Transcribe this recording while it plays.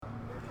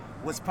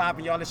What's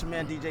poppin', y'all? It's your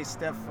man DJ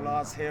Steph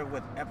Floss here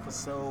with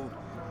episode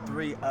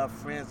 3 of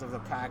Friends of the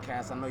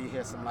Podcast. I know you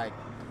hear some like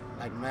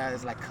man,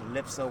 it's like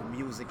calypso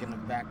music in the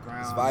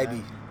background. It's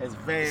vibey. Man. It's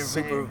very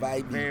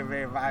vibey.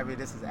 Very vibey.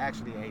 This is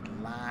actually a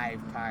live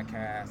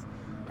podcast.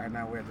 Right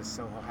now we're at the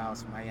Soho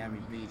House, Miami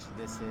Beach.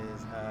 This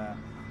is a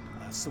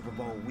Super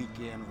Bowl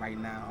weekend right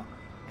now.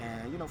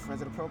 And, you know,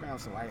 friends of the program,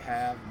 so I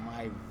have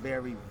my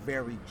very,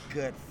 very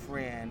good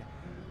friend,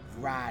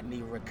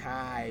 Rodney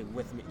Rikai,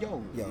 with me.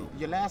 Yo,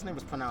 your last name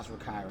is pronounced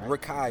Rikai, right?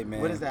 Rikai, man.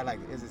 What is that like?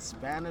 Is it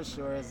Spanish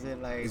or is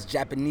it like... It's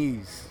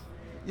Japanese.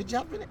 You're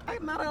Japanese?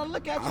 Now that I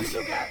look at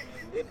you,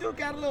 you do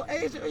got a little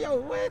Asian. Yo,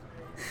 what?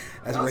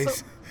 That's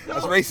racist.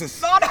 That's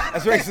racist. No.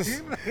 That's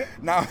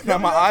racist. Now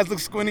my eyes look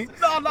squinty.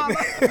 No.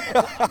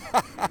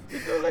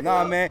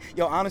 Nah, man.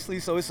 Yo, honestly,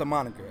 so it's a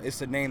moniker.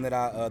 It's a name that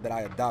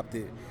I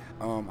adopted.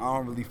 I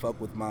don't really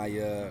fuck with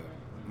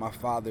my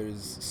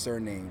father's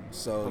surname,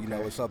 so you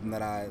know it's something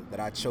that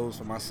I chose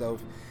for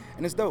myself,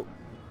 and it's dope.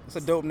 It's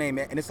a dope name,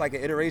 man. And it's like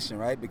an iteration,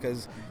 right?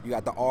 Because you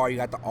got the R, you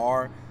got the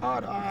R. You know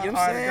what I'm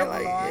saying?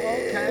 Like,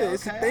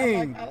 it's a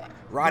thing.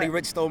 Roddy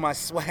Rich stole my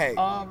swag.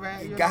 Oh,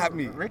 man. He got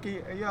me. Ricky,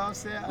 you know what I'm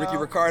saying? Ricky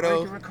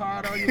Ricardo.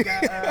 You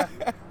got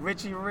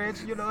Richie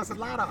Rich. You know, it's a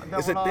lot of double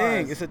It's a R's.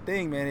 thing. It's a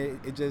thing, man.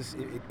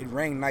 It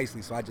rang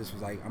nicely, so I just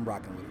was like, I'm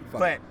rocking with it. Fuck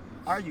But it.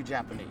 are you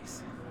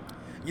Japanese?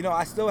 You know,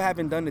 I still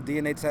haven't done the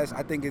DNA test.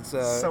 I think it's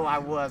So I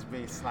was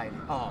being slightly.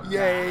 Oh,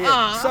 yeah.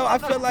 God. So I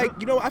feel like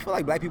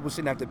black people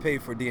shouldn't have to pay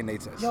for DNA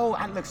tests. Yo,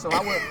 I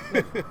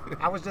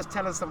was just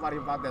telling somebody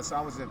about that. So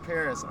I was in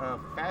Paris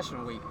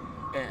Fashion Week,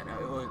 and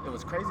it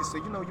was crazy. So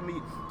you know, you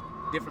meet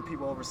different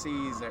people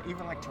overseas, or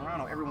even like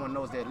Toronto. Everyone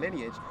knows their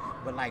lineage,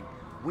 but like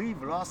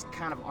we've lost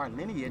kind of our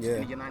lineage in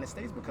the United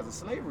States because of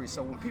slavery.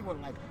 So when people are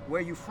like,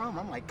 "Where are you from?"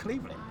 I'm like,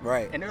 "Cleveland."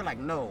 Right. And they're like,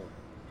 "No.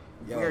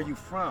 Where are you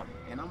from?"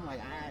 And I'm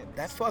like,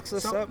 that fucks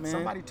us up, man.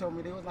 Somebody told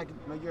me, they was like,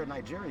 "No, you're a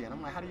Nigerian." I'm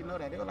like, "How do you know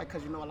that?" They were like,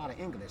 "Cause you know a lot of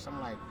English." I'm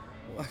like,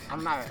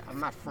 I'm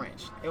not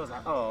French. It was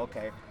like, "Oh,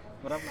 okay."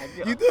 But I'm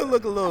like, you do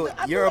look a little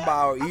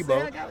Yoruba or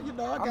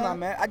Igbo. I'm not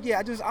mad. I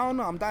don't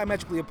know. I'm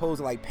diametrically opposed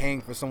to like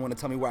paying for someone to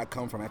tell me where I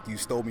come from after you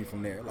stole me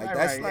from there. Like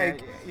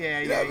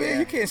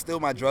you can't steal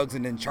my drugs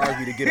and then charge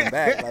me to get them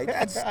back. Like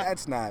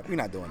that's not. We're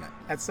not doing that.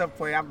 At some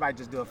point, I might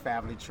just do a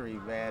family tree,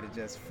 man, and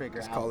just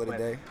figure out. Call it a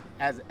day.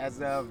 As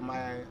of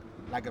my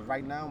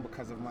right now,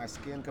 because of my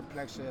skin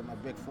complexion, my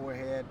big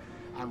forehead,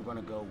 I'm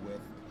gonna go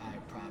with I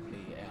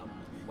probably am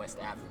West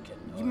African.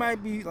 You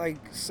might be like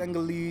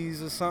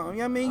Senegalese or something.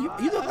 You know what I mean?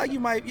 You look like you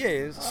might,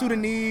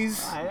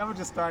 Sudanese. All right, I'm gonna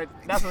just start.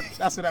 That's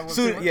what I was.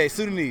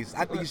 Sudanese.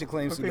 I think you should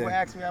claim Sudanese. Sudan. People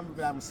ask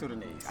me, I'm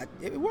Sudanese.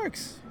 It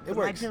works. It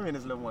works. Nigerian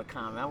is a little more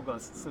common. I'm going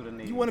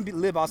Sudanese. You want to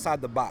live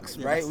outside the box,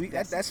 right?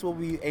 That's what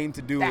we aim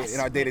to do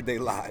in our day-to-day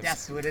lives.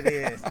 That's what it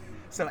is.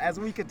 So as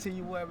we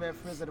continue with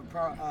Friends of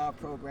the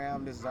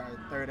program, this is our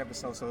 3rd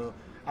episode. So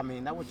I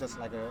mean, that was just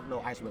like a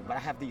little icebreaker. But I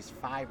have these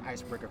 5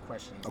 icebreaker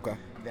questions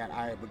that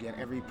I begin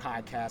every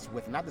podcast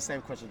with. Not the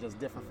same questions, just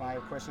different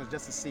 5 questions,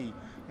 just to see, you know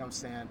what I'm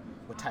saying,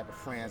 what type of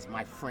friends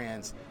my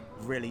friends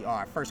really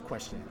are. First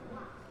question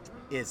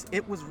is,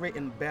 it was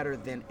written better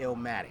than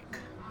Illmatic?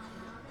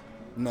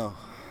 No.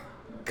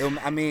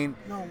 I mean...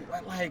 No,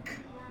 like...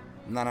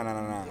 No.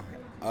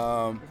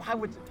 Why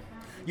would...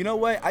 You know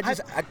what? I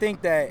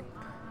think that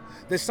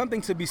there's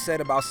something to be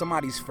said about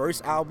somebody's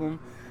first album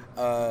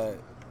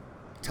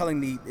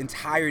telling the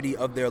entirety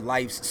of their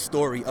life's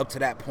story up to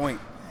that point.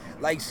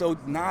 Like, so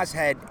Nas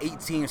had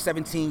 18 or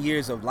 17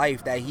 years of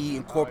life that he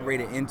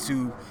incorporated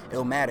into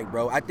Illmatic,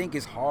 bro. I think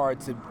it's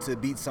hard to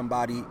beat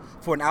somebody,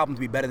 for an album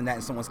to be better than that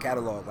in someone's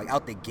catalog. Like,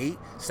 out the gate,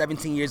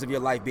 17 years of your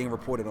life being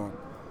reported on.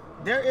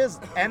 There is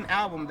an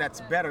album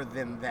that's better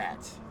than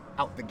that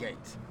out the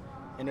gate,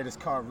 and it is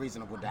called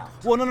Reasonable Doubt.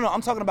 Well, no.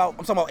 I'm talking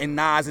about in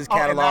Nas's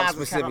catalog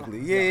specifically.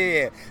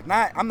 Yeah.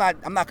 I'm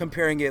not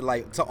comparing it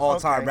like to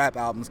all-time rap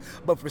albums,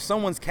 but for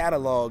someone's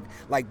catalog,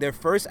 like their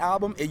first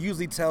album, it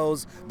usually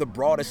tells the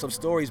broadest of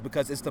stories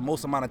because it's the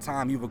most amount of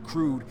time you've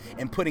accrued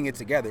in putting it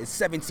together. It's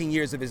 17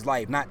 years of his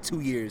life, not 2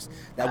 years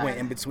that went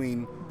in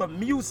between. But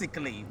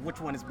musically, which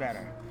one is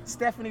better?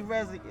 Stephanie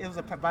Rezi,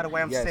 by the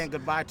way, I'm saying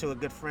goodbye to a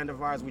good friend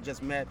of ours we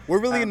just met. We're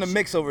really in the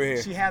mix over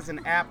here. She has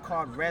an app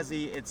called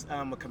Rezi. It's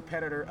a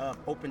competitor of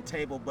Open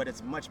Table, but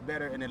it's much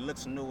better and it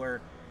looks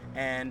newer,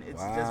 and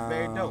it's just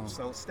very dope.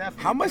 So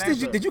Stephanie, how much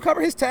did you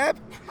cover his tab?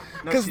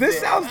 Because this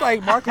sounds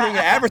like marketing and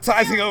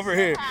advertising over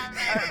here.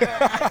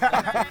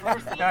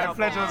 The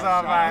pleasure was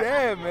all right.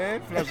 Yeah,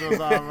 man. Pleasure was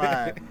all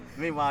right.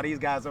 Meanwhile, these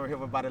guys over here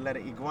were about to let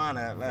an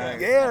iguana.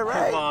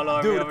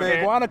 Dude, if the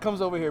iguana comes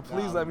over here,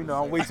 please let me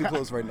know. I'm way too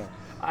close right now.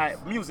 All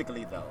right,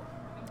 musically though.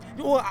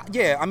 Well,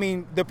 yeah, I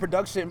mean, the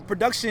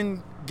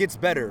production gets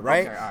better,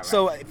 right? Okay, all right.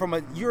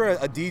 So you're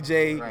a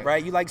DJ,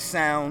 right? You like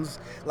sounds,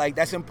 like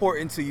that's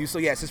important to you. So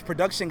yes, his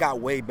production got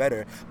way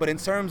better. But in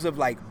terms of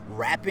like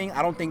rapping,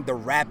 I don't think the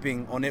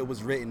rapping on It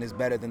Was Written is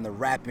better than the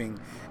rapping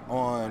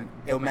on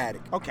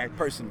Illmatic. Okay.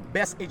 Personally.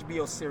 Best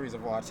HBO series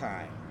of all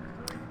time.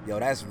 Yo,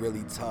 that's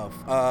really tough.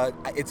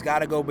 It's got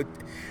to go with...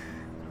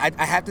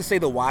 I have to say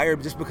The Wire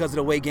just because of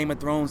the way Game of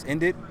Thrones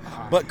ended,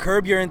 but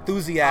Curb Your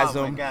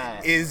Enthusiasm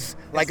is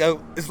like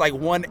it's like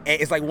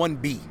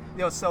 1B.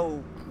 Yo,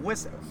 so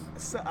what's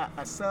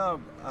a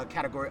sub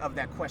category of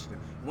that question?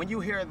 When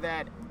you hear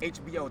that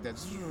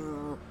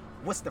HBO,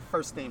 what's the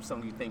first theme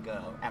song you think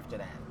of after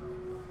that?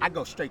 I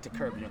go straight to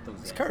Curb Your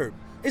Enthusiasm. It's Curb.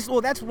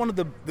 That's one of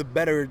the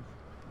better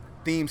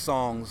theme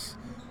songs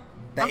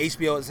that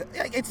HBO is.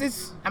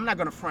 It's. I'm not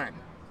gonna front.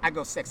 I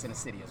go Sex and the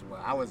City as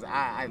well.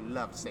 I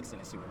loved Sex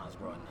and the City when I was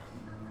growing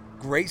up.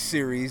 Great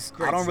series.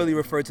 I don't really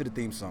refer to the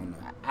theme song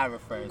though. I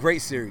refer.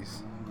 Great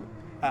series.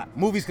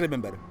 Movies could have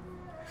been better.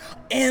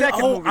 And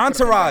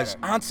Entourage.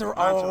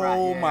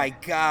 Oh my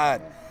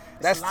God,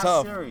 that's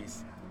tough.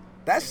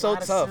 That's so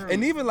tough.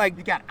 And even like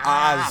you got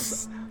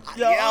Oz.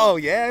 Yo,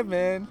 yeah,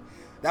 man.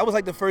 That was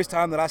like the first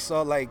time that I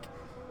saw like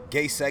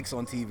gay sex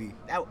on TV.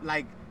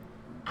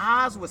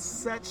 Oz was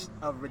such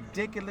a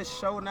ridiculous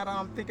show now that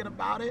I'm thinking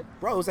about it.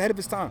 Bro, it was ahead of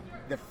its time.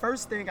 The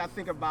first thing I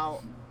think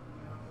about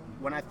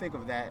when I think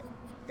of that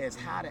is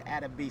how did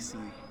Adebisi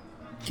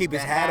keep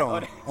his hat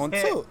on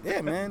tilt.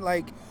 Yeah, man.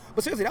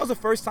 But seriously, that was the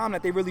first time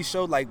that they really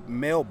showed like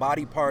male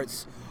body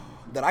parts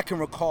that I can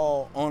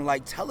recall on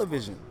like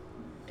television.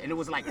 And it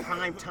was like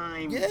prime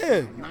time,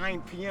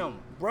 9 p.m.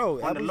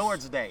 Bro, on the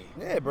Lord's Day.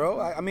 Yeah,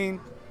 bro. I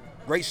mean,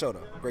 great show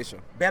though. Great show.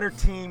 Better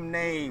team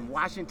name,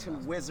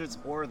 Washington Wizards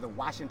or the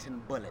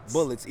Washington Bullets?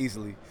 Bullets,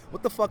 easily.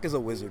 What the fuck is a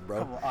wizard,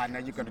 bro? Oh, I know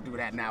you're going to do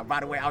that now.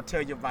 By the way, I'll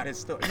tell you about his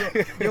story.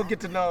 You'll get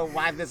to know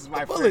why this is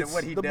my friend and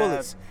what he does.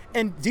 Bullets.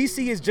 And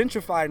DC is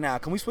gentrified now.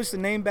 Can we switch the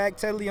name back?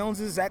 Ted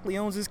Leonsis, Zach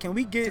Leonsis? Can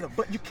we get...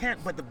 But you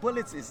can't. But the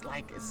Bullets is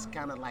like, it's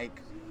kind of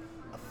like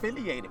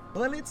affiliated.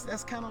 Bullets,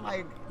 that's kind of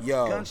like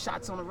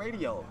gunshots on the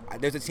radio.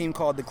 There's a team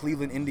called the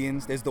Cleveland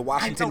Indians. There's the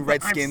Washington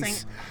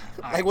Redskins.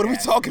 What are we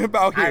talking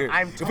about here?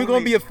 If we're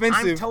going to be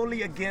offensive... I'm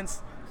totally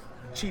against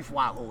Chief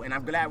Wahoo, and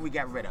I'm glad we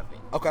got rid of it.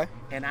 Okay.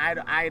 And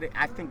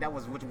I think that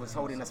was what was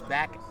holding us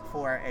back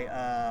for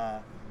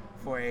a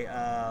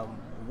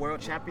world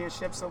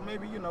championship. So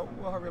maybe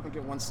we'll hurry up and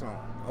get one soon.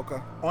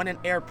 Okay. On an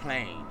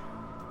airplane,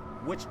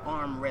 which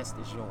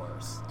armrest is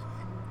yours?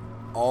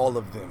 All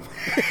of them.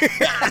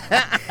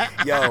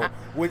 Yo,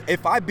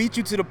 if I beat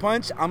you to the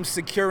punch, I'm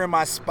securing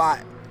my spot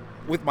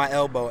with my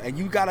elbow, and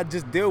you gotta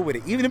just deal with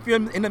it. Even if you're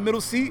in the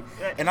middle seat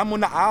and I'm on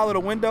the aisle of the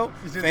window,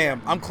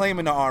 fam, I'm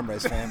claiming the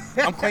armrest, fam.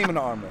 I'm claiming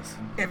the armrest.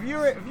 If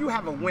you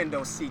have a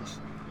window seat,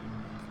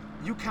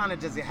 you kind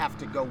of just have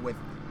to go with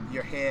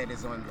your head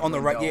is on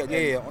the right.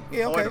 Yeah.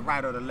 Okay. Or the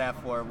right or the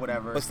left or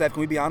whatever. But Steph,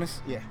 can we be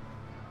honest? Yeah.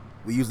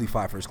 We usually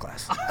fly first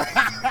class.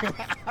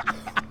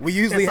 We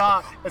usually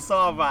it's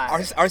all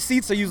right. Our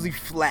seats are usually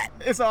flat.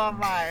 It's all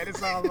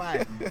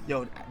right.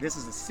 Yo, this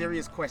is a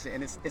serious question,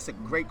 and it's a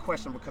great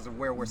question because of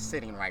where we're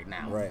sitting right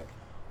now. Right.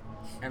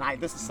 And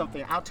this is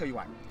something I'll tell you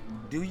why.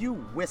 Do you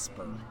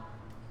whisper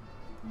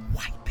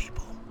white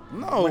people?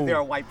 No. When there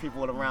are white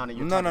people around and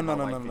you're talking about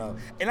white people.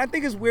 And I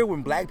think it's weird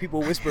when black people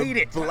whisper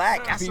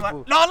black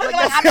people.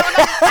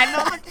 I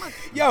know. Look.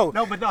 Yo.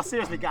 No, but no,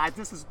 seriously, guys,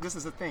 this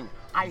is the thing.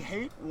 I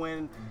hate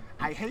when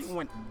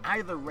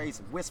either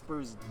race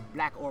whispers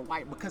black or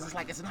white because it's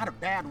like it's not a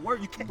bad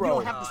word. You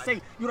don't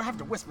have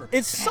to whisper.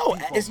 It's so.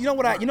 It's you know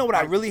what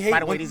I really hate. By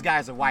the way, these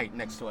guys are white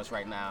next to us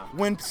right now.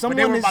 When someone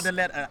they were about to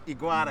let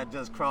iguana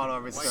just crawl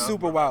over itself.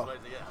 Super wild.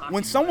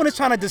 When someone is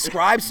trying to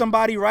describe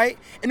somebody, right,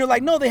 and they're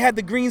like, no, they had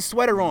the green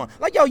sweater on.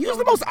 Like, yo, use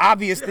the most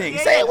obvious thing.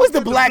 Say it was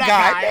the black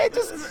guy.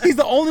 He's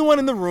the only one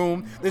in the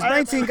room. There's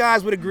 19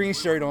 guys with a green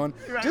shirt on.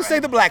 Just say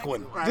the black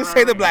one. Just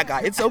say the black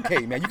guy. It's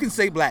okay, man. You can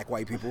say black,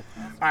 white people.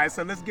 All right,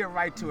 so let's get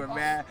right to it,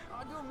 man.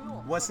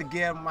 Once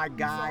again, my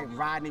guy,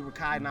 Rodney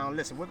Rikai. Now,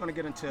 listen, we're going to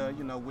get into,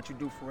 what you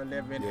do for a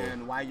living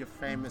and why you're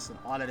famous and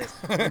all of this.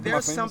 But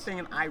there's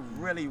something I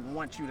really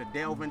want you to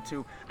delve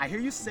into. I hear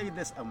you say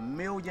this a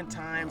million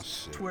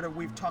times. Twitter,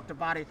 we've talked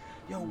about it.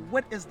 Yo,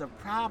 what is the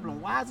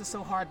problem? Why is it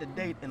so hard to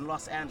date in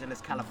Los Angeles,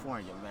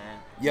 California, man?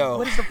 Yo,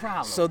 what is the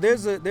problem? So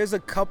there's a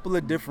couple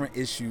of different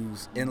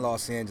issues in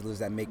Los Angeles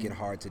that make it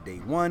hard to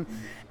date. One,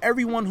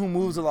 everyone who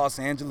moves to Los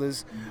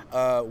Angeles,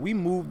 we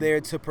move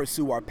there to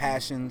pursue our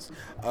passions.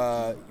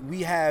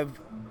 We have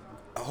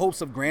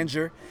hopes of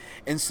grandeur,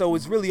 and so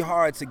it's really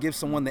hard to give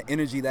someone the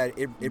energy that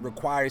it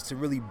requires to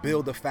really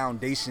build a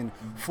foundation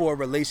for a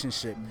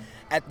relationship.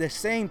 At the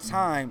same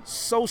time,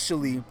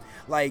 socially,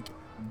 like,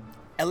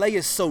 LA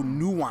is so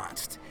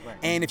nuanced,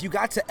 and if you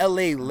got to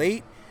LA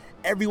late,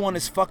 everyone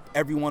has fucked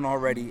everyone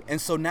already, and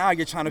so now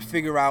you're trying to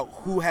figure out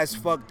who has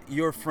fucked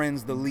your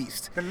friends the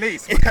least.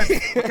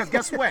 Because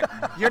guess what?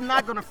 You're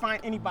not gonna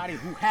find anybody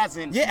who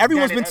hasn't. Yeah,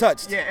 everyone's been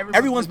touched. Yeah,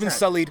 everyone's been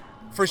sullied.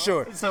 For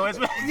sure. So it's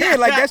yeah,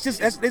 like that's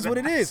what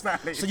it is.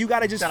 Exactly. So you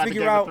gotta just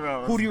figure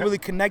out who do you really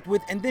connect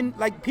with, and then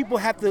like people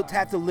have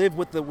to live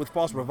with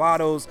false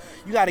bravados.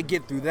 You gotta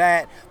get through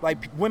that.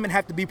 Like women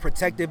have to be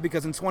protective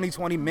because in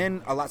 2020,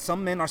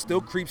 some men are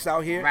still creeps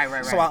out here.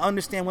 Right. So I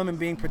understand women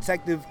being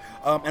protective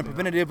and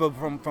preventative of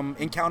from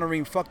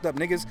encountering fucked up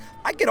niggas.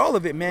 I get all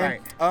of it, man.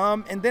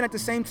 Right. And then at the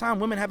same time,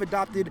 women have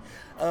adopted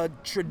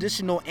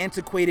traditional,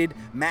 antiquated,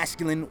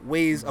 masculine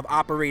ways of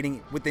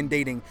operating within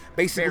dating.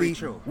 Basically,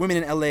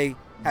 women in LA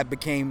have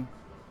became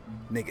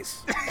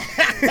niggas.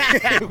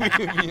 We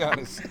can be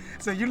honest.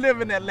 So you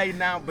live in LA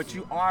now, but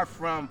you are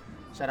from,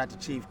 shout out to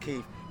Chief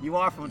Keef, you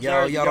are from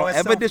Jersey.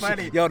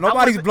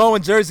 Nobody's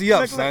blowing Jersey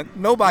up, son.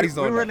 Nobody's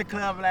on that. We were in the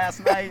club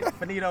last night.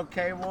 Finito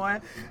came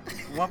on.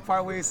 One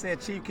part where he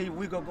said, Chief Keef,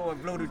 we gonna go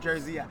and blow New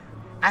Jersey up.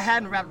 I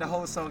hadn't rapped the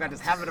whole song. I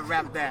just happened to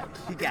rap that.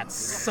 He got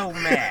so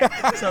mad.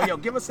 So,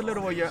 give us a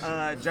little of your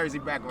Jersey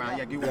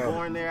background. You were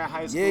born there,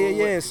 high school?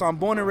 Yeah. So I'm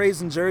born and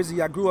raised in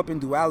Jersey. I grew up in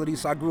duality.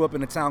 So I grew up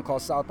in a town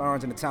called South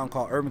Orange and a town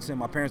called Irvington.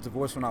 My parents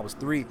divorced when I was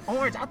 3.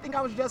 Orange. I think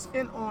I was just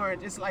in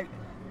Orange. It's like,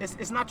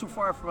 it's not too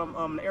far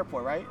from the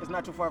airport, right? It's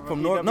not too far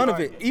from North. None of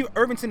it. Even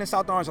Irvington and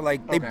South Orange are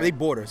like they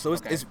border, so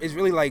it's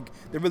really like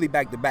they're really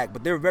back to back,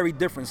 but they're very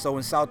different. So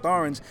in South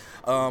Orange,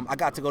 I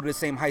got to go to the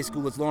same high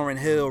school as Lauryn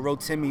Hill,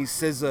 Rotimi,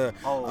 SZA,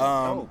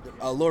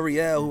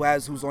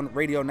 L'Oreal, who's on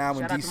radio now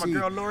in DC. Shout out to my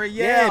girl L'Oreal.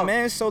 Yeah,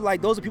 man. So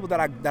like those are people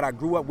that I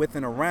grew up with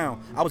and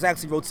around. I was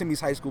actually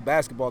Rotimi's high school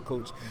basketball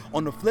coach.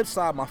 On the flip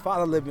side, my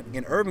father lived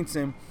in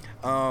Irvington.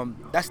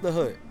 That's the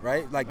hood,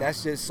 right? Like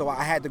that's just, so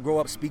I had to grow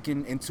up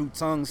speaking in 2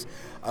 tongues.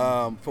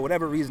 For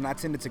whatever reason, I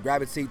tended to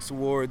gravitate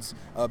towards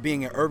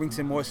being in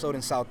Irvington more so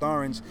than South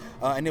Orange,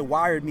 and it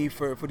wired me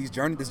for this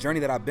journey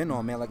that I've been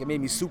on, man. Like it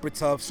made me super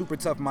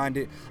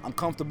tough-minded. I'm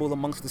comfortable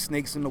amongst the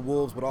snakes and the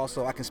wolves, but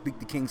also I can speak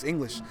the King's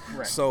English.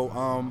 Right.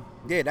 So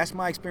that's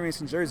my experience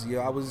in Jersey.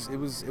 It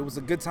was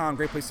a good time,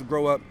 great place to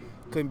grow up.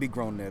 Couldn't be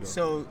grown there though.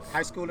 So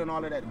high school and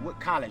all of that. What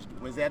college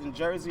was that in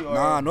Jersey or?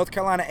 Nah, North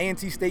Carolina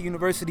A&T State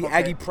University,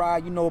 Aggie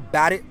Pride. You know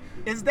about it.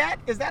 Is that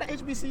an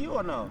HBCU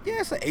or no?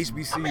 Yeah, it's an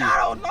HBCU. I mean, I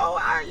don't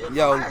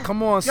know.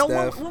 Come on,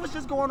 Steph. What was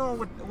just going on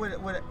with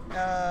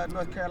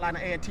North Carolina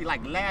A&T?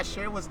 Like last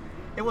year,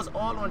 it was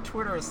all on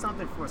Twitter or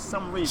something for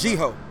some reason.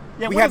 Jiho.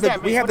 Yeah, we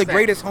have the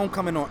greatest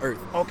homecoming on earth.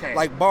 Okay.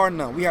 Like bar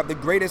none, we have the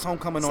greatest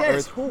homecoming on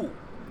earth. Who?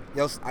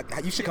 Yo,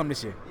 you should come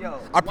this year. Yo,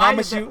 I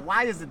promise you.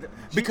 Why is it?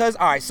 Because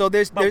all right, so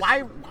there's. But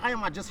why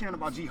am I just hearing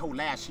about G-Ho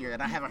last year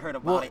and I haven't heard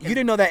about it? You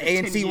didn't know that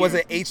A&T was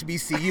an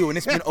HBCU and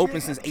it's been open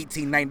since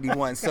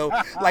 1891. So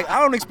like I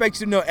don't expect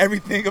you to know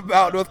everything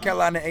about North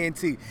Carolina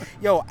A&T.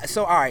 Yo,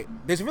 so all right,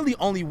 there's really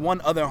only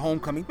one other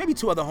homecoming, maybe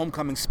 2 other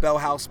homecomings: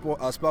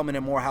 Spelman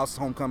and Morehouse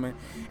homecoming,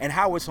 and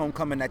Howard's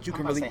homecoming that you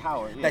can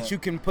that you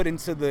can put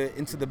into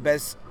the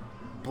best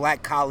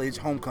black college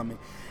homecoming.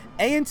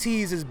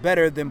 A&T's is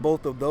better than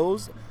both of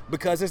those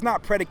because it's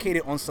not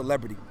predicated on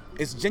celebrity.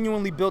 It's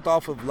genuinely built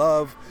off of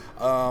love.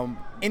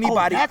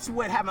 Anybody. Oh, that's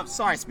what happened.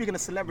 Sorry, speaking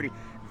of celebrity,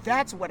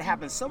 that's what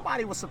happened.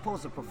 Somebody was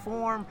supposed to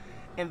perform,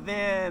 and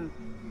then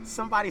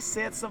somebody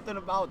said something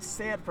about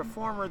said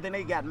performer. Then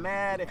they got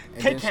mad.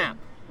 K-Camp.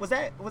 Was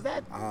that?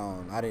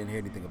 I didn't hear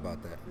anything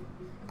about that.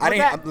 I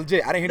didn't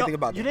hear anything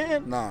about that. You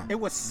didn't? Nah. It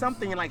was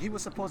something like he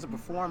was supposed to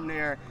perform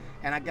there,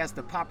 and I guess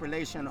the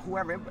population,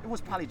 whoever, it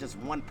was probably just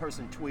one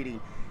person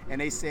tweeting,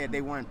 and they said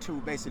they weren't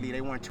too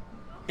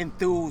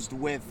enthused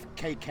with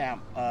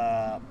K-Camp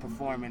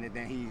performing, and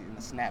then he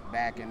snapped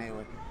back, and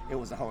it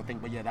was the whole thing.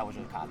 But yeah, that was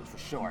your college for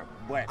sure.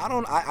 But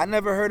I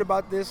never heard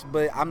about this,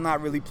 but I'm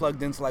not really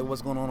plugged into like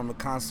what's going on the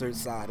concert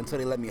side until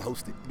they let me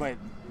host it. But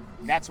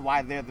that's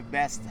why they're the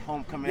best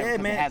homecoming. Yeah,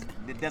 man.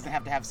 It doesn't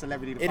have to have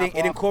celebrity to pop off.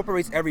 It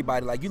incorporates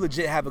everybody. Like you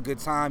legit have a good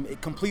time.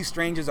 Complete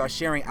strangers are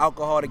sharing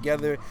alcohol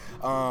together.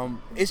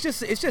 It's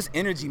just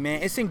energy,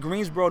 man. It's in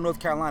Greensboro, North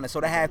Carolina. So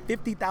to have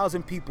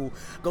 50,000 people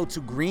go to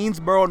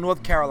Greensboro,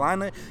 North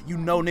Carolina, you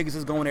know niggas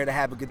is going there to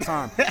have a good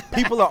time.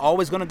 People are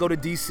always gonna go to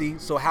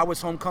DC. So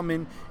Howard's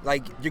homecoming,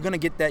 like you're gonna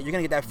get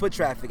that foot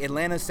traffic.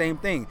 Atlanta, same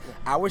thing.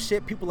 Our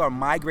shit, people are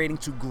migrating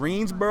to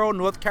Greensboro,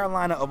 North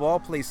Carolina, of all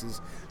places,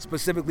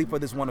 specifically for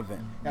this one event.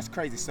 That's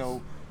crazy.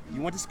 So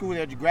you went to school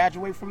there. Did you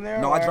graduate from there?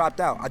 No, I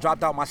dropped out. I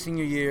dropped out my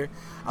senior year.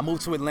 I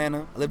moved to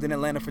Atlanta. I lived in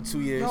Atlanta for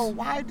 2 years. Yo,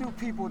 why do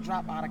people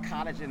drop out of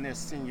college in their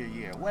senior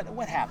year?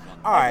 What happened?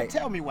 All right.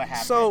 Tell me what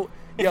happened. So,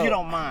 if you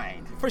don't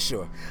mind. For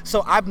sure.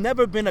 So I've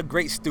never been a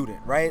great student,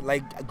 right?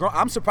 Like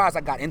I'm surprised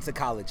I got into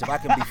college, if I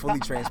can be fully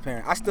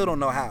transparent. I still don't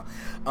know how.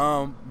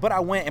 But I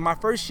went. In my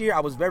first year, I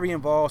was very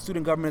involved.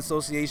 Student Government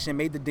Association,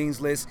 made the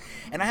dean's list.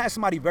 And I had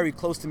somebody very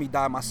close to me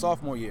die my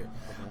sophomore year.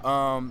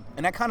 And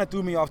that kind of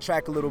threw me off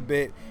track a little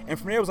bit. And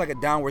from there, it was like a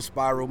downward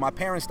spiral. My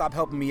parents stopped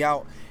helping me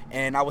out.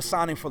 And I was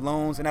signing for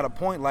loans. And at a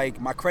point, like,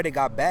 my credit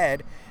got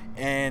bad.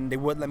 And they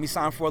wouldn't let me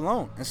sign for a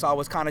loan. And so I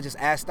was kind of just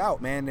asked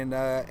out, man. And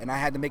I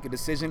had to make a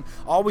decision.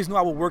 I always knew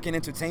I would work in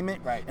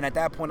entertainment. Right. And at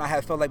that point, I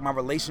had felt like my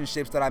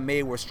relationships that I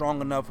made were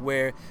strong enough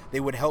where they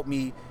would help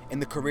me in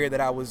the career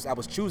that I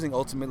was choosing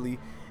ultimately.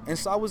 And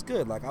so I was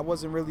good. Like, I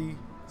wasn't really...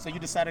 So you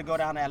decided to go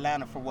down to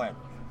Atlanta for what?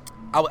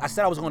 I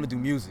said I was going to do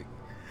music.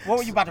 What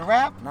were you about to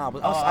rap? Nah,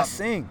 but I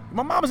sing.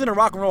 My mom is in the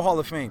Rock and Roll Hall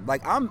of Fame.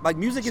 Like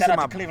music is in my. Shout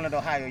out to Cleveland,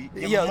 Ohio.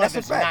 Your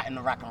mother's not in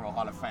the Rock and Roll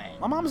Hall of Fame.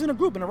 My mom's in a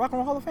group in the Rock and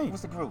Roll Hall of Fame.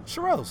 What's the group?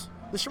 Shirelles.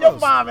 The Shirelles. Your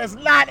mom is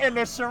not in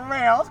the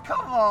Shirelles.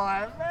 Come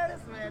on, man.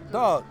 This man.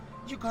 Dog.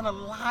 You gonna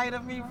lie to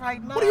me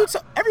right now? What are you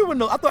everyone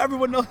knows. I thought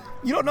everyone knows.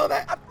 You don't know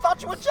that? I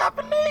thought you were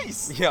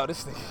Japanese. Yo,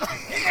 this thing.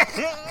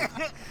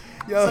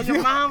 Yo, so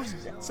your mom's.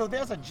 So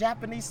there's a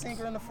Japanese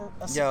singer in the.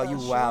 Yo, you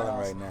wilding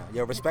right now.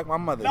 Yo, respect my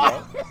mother.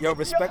 No. Yo,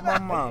 respect my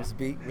mom's.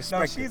 B.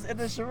 Respect. No, she's in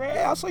the Shirelles.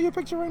 Yeah, I'll show you a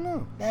picture right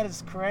now. That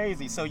is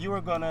crazy. So you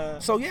were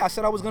gonna. So yeah, I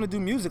said I was gonna do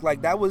music.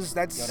 Like that's.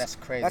 Yo, that's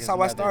crazy. That's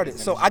how I started.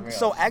 So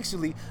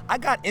actually I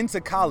got into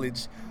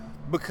college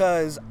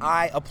because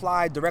I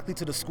applied directly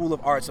to the School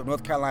of Arts of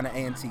North Carolina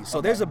A&T.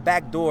 So there's a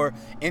backdoor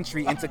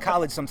entry into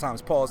college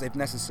sometimes, pause if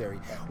necessary,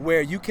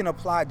 where you can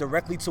apply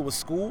directly to a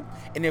school,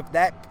 and if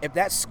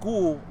that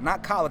school,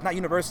 not college, not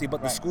university,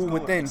 but the school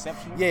within,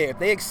 if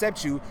they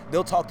accept you,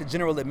 they'll talk to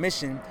general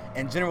admission,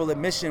 and general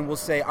admission will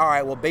say, all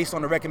right, well, based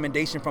on the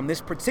recommendation from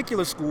this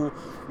particular school,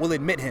 we'll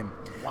admit him.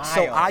 Wild.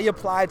 So I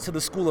applied to the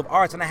School of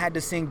Arts, and I had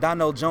to sing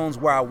Donnell Jones'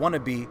 Where I Wanna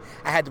Be.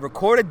 I had to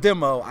record a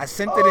demo. I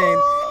sent it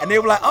in, and they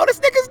were like, oh, this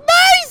nigga's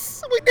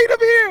nice. We need him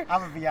here. I'm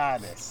going to be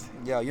honest.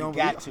 Yo, you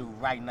got to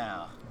right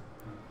now.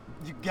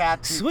 You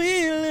got to.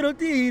 Sweet little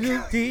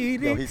dee-dee.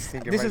 Yo, he's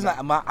singing this is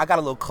right not, I got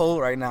a little cold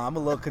right now. I'm a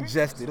little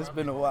congested. It's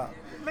been a while.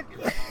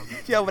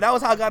 Yo, but that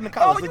was how I got into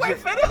college. Oh, you ain't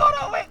finished? Hold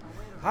on, wait.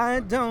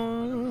 I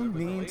don't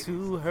mean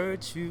to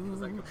hurt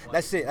you.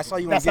 That's it. That's all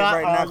you want to get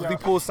right now, because we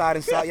pull side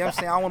and side. You know what I'm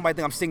saying? I don't want anybody to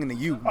think I'm singing to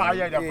you. Oh,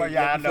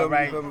 yeah, I know,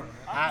 right?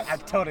 I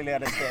totally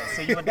understand.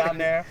 So you were down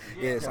there,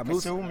 yes, I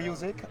pursue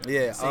music,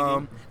 yeah.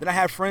 Then I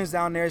had friends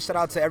down there. Shout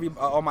out to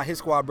all my Hit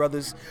Squad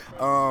brothers.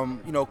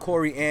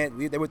 Corey,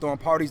 Ant, they were throwing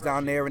parties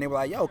down there, and they were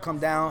like, yo, come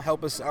down,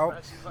 help us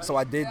out. So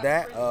I did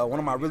that. One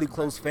of my really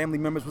close family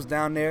members was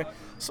down there.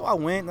 So I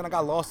went, then I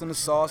got lost in the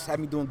sauce, had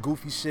me doing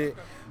goofy shit.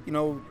 You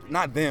know,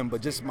 not them,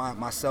 but just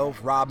myself,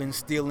 robbing,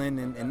 stealing,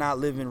 and not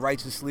living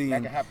righteously.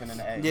 That can happen in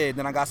the A. Yeah,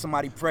 then I got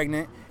somebody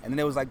pregnant, and then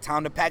it was like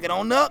time to pack it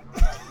on up.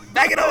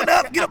 Pack it on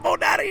up, get up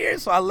on out of here.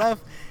 So I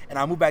left, and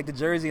I moved back to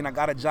Jersey, and I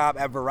got a job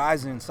at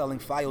Verizon selling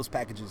Fios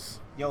packages.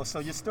 Yo, so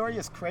your story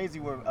is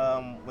crazy with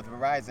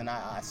Verizon.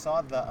 I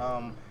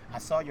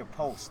saw your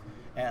post.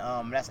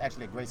 And that's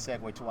actually a great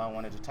segue to what I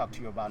wanted to talk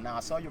to you about now. I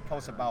saw your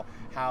post about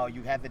how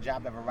you had the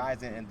job at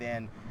Verizon, and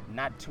then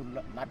not too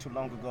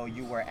long ago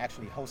you were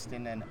actually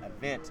hosting an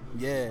event.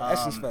 Yeah,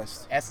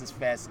 Essence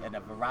Fest and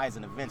a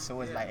Verizon event. So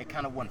it's like it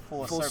kind of went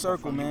full circle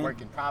from man. You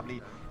working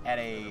probably at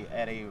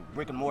a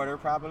brick and mortar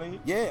probably.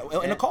 Yeah,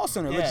 in a call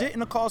center, legit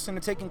in a call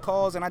center, taking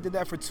calls, and I did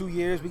that for 2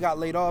 years. We got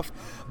laid off,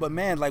 but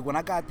man, like when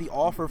I got the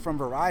offer from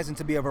Verizon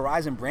to be a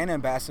Verizon brand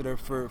ambassador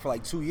for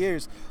like 2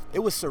 years, it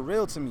was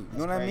surreal to me. You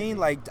know what I mean?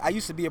 Like I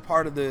used to be a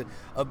part of the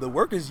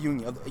workers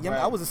union.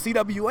 I was a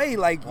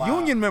CWA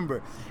union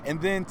member, and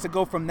then to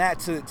go from that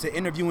to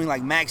interviewing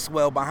like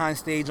Maxwell behind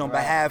stage on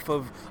behalf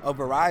of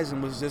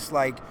Verizon was just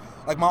like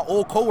my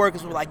old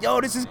coworkers were like,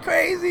 yo, this is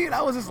crazy. And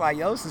I was just like,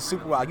 yo, this is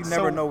super wild. You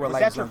never know where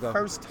life's going to go. Was that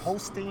your first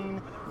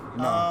hosting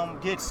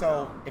gig?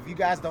 So if you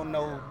guys don't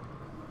know,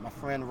 my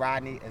friend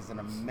Rodney is an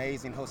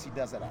amazing host. He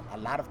does a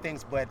lot of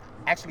things, but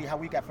actually how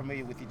we got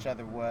familiar with each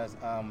other was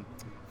a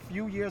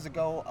few years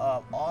ago,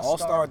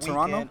 All-Star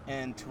Weekend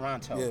in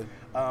Toronto.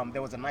 Yeah.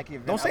 There was a Nike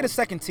event. Don't say the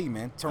second T,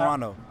 man.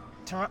 Toronto.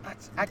 It's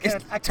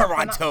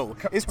Toronto.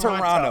 It's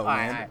Toronto,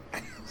 man. All right.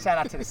 Shout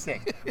out to the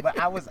sick. But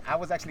I was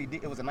actually,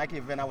 it was a Nike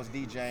event. I was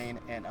DJing,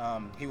 and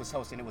he was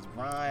hosting. It was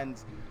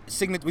Brian's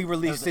signature. We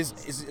released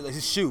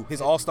his shoe,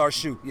 his All-Star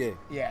shoe. Yeah.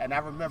 Yeah, and I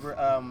remember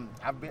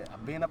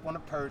I've been up on the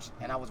perch,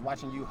 and I was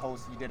watching you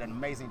host. You did an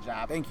amazing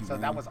job. Thank you. So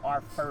man. That was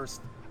our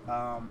first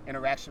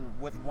interaction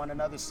with one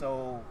another.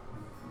 So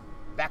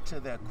back to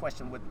the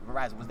question with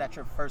Verizon, was that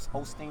your first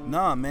hosting?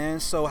 Nah, man.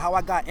 So how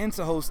I got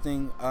into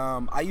hosting,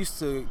 I used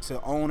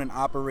to own and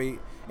operate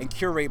and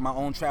curate my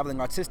own traveling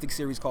artistic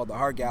series called The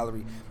Heart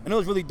Gallery. And it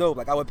was really dope.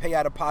 Like I would pay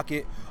out of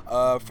pocket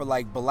for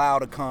like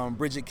Bilal to come,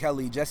 Bridget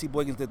Kelly, Jesse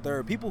Boykins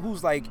III, people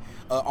who's like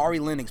Ari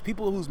Lennox,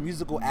 people whose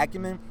musical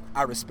acumen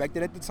I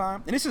respected at the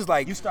time. And this is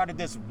like... You started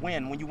this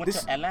when you went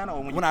to Atlanta,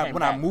 or when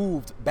I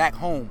moved back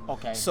home.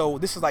 Okay. So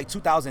this is like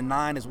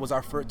 2009 was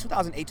our first,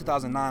 2008,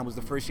 2009 was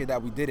the first year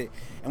that we did it.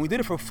 And we did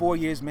it for 4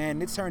 years, man.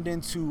 And it turned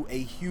into a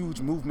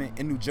huge movement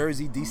in New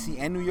Jersey, DC,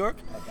 and New York.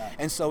 Okay.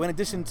 And so in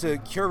addition to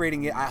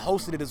curating it, I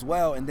hosted it as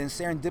well. And then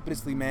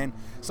serendipitously, man,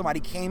 somebody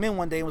came in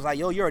one day and was like,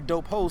 yo, you're a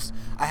dope host.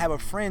 I have a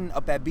friend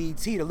up at BET.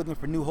 They're looking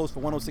for new hosts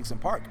for 106 in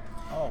Park.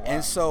 Oh, wow.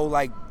 And so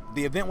like,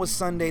 the event was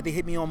Sunday. They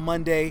hit me on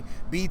Monday.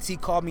 BET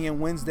called me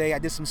in Wednesday. I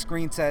did some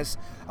screen tests.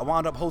 I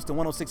wound up hosting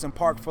 106 in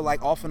Park for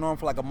like off and on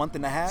for like a month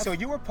and a half. So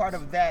you were part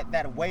of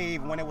that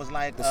wave when it was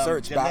like the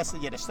search.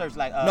 The search.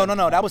 Like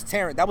no. That was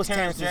Terrence. That was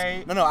Terrence.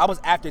 No, I was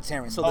after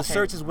Terrence. So the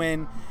search is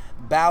when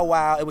Bow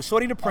Wow. It was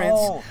Shorty the Prince.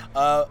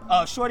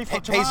 Shorty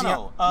from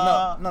Toronto.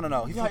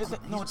 No.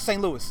 He's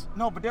St. Louis.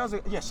 No, but there was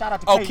shout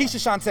out to Keisha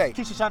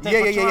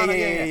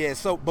Shante. Yeah.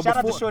 So, but shout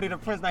out to Shorty the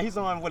Prince. Now he's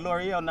on with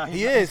L'Oreal now.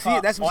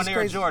 That's on Air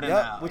crazy. Jordan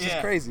now. Which is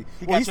crazy.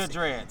 He got your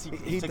dreads.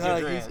 He took your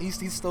dreads. He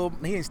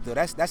ain't still.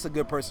 That's a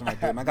good person right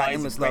there. I got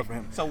endless love for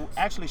him. So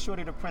actually,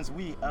 Shorty the Prince,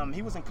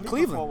 he was in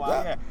Cleveland for a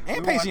while. Yeah.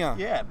 And Paisley.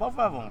 Yeah, both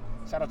of them.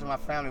 Shout out to my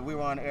family. We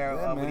were on air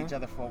with each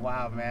other for a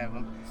while, man.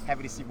 I'm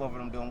happy to see both of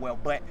them doing well.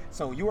 But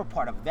so you were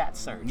part of that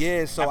search.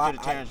 Yeah. So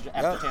after Terrence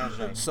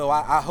J. So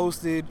I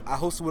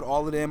hosted with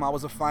all of them. I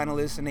was a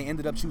finalist, and they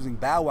ended up choosing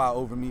Bow Wow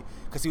over me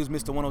because he was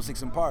Mr.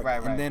 106 in Park.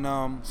 Right. And then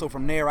so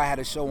from there, I had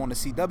a show on the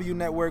CW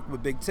network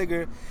with Big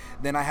Tigger.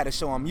 Then I had a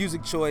show on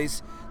Music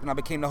Choice. Then I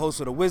became the host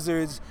of the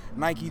Wizards,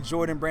 Nike,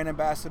 Jordan, brand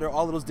ambassador,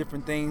 all of those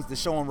different things. The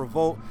show on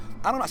Revolt.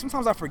 I don't know.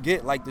 Sometimes I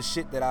forget like the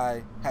shit that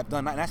I have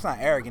done. And that's not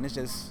arrogant.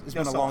 It's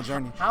been a long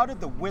journey. How did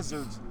the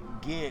Wizards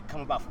gig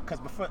come about? Because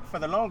for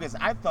the longest,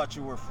 I thought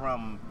you were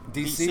from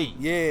DC.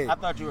 Yeah. I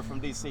thought you were from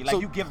DC. Like,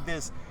 you give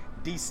this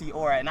DC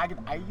aura, and I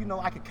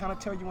could kind of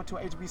tell you went to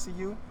a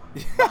HBCU.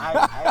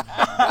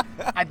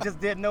 I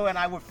just didn't know, and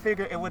I would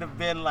figure it would have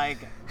been like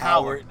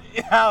Howard.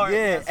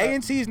 Yeah,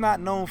 A&T is not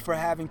known for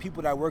having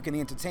people that work in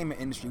the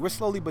entertainment industry. We're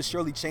slowly but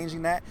surely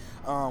changing that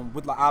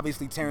with like,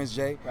 obviously Terrence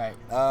J. Right.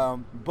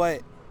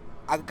 But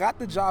I got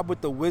the job with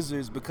the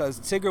Wizards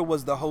because Tigger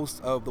was the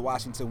host of the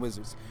Washington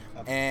Wizards.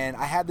 Okay. And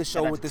I had the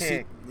show with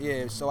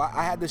so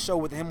I had the show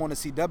with him on the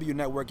CW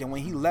network, and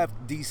when he left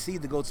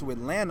DC to go to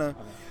Atlanta,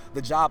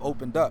 the job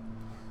opened up.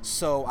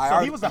 So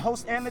he was the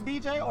host and the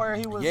DJ, or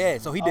he was? Yeah,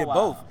 so he did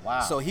both. Wow.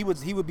 So he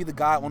would be the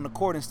guy on the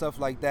court and stuff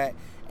like that.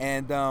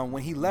 And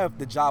when he left,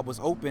 the job was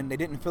open. They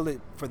didn't fill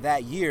it for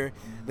that year.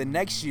 The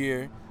next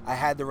year, I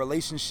had the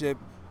relationship.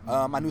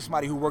 I knew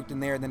somebody who worked in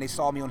there, and then they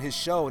saw me on his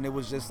show, and it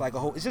was just like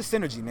it's just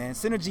synergy, man.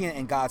 Synergy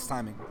and God's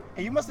timing.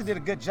 And you must have did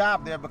a good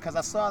job there, because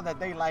I saw that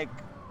they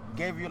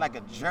gave you like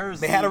a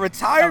jersey. They had a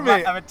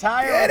retirement. A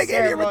retirement. Yeah, they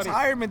gave me a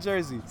retirement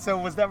jersey. So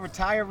was that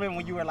retirement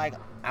when you were like,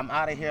 I'm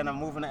out of here and I'm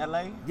moving to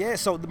LA? Yeah,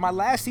 so my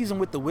last season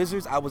with the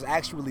Wizards, I was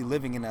actually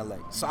living in LA.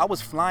 So I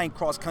was flying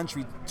cross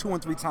country 2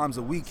 and 3 times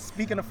a week.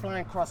 Speaking of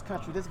flying cross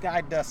country, this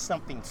guy does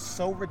something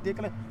so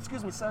ridiculous.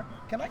 Excuse me, sir.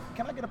 Can I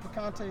get a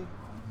picante?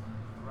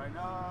 Right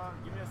now,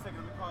 give me a second.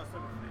 Let me call a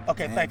service.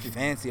 Okay, man, thank you.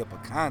 Fancy a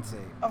picante.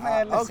 Oh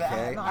man, listen,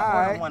 okay.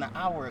 I ordered one an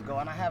hour ago,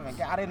 and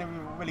I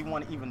didn't really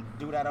want to even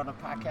do that on the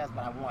podcast,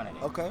 but I wanted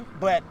it. Okay.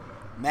 But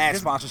mad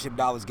sponsorship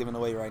dollars given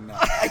away right now.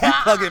 You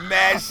plugging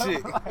mad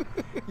shit.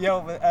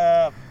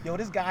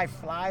 This guy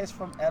flies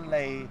from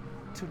LA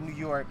to New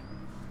York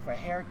for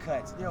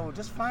haircuts.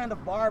 Just find a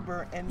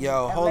barber in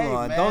LA, hold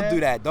on. Man. Don't do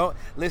that. Don't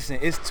listen.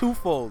 It's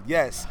twofold.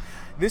 Yes.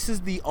 This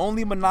is the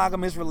only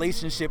monogamous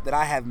relationship that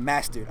I have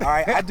mastered. All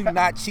right, I do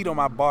not cheat on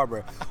my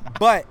barber,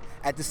 but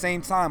at the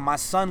same time, my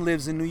son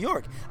lives in New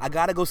York. I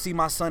gotta go see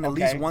my son at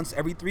least once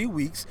every 3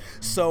 weeks.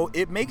 So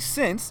it makes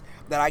sense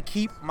that I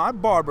keep my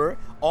barber,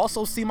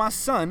 also see my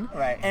son,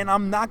 and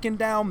I'm knocking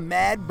down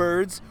mad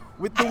birds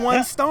with the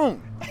one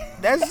stone.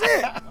 That's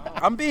it.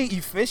 I'm being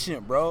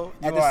efficient, bro.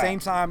 At the same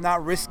time,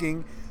 not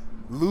risking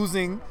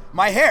losing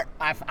my hair.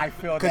 I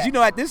feel that.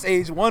 Because at this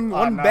age, one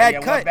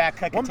bad cut,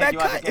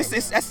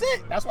 that's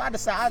it. That's why I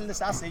decided.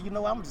 I said,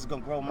 I'm just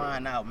gonna grow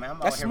mine out, man. I'm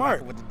out here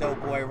smart. with the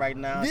dope boy right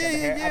now.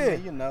 Yeah. I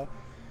mean,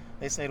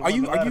 they say. Are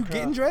you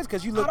getting dressed?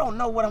 Because you look. I don't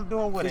know what I'm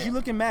doing with it. Because you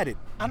looking matted.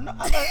 I know.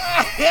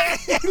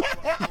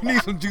 You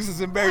need some juices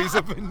and berries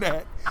up in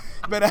that.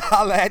 Better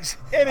holla at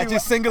your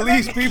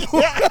Senegalese people.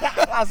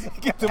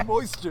 Get the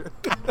moisture.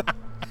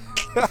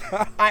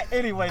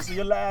 Anyway, so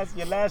your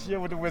last year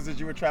with the Wizards,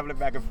 you were traveling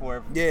back and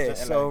forth. Yeah,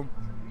 so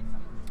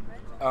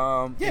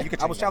I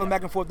was traveling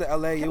back and forth to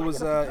LA. It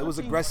was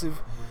aggressive,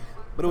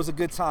 but it was a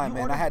good time,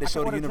 man. I had to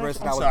show the universe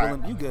that I was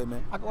willing. You good,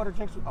 man? I can order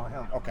drinks. Oh,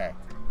 him. Okay.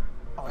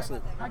 That's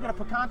it. I get a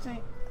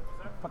picante.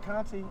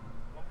 Picante.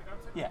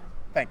 Yeah.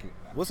 Thank you.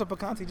 What's a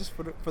picante, just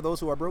for those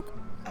who are broke?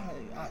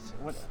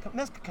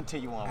 Let's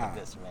continue on with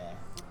this, man.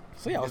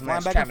 So yeah, I was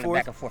flying back and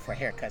forth for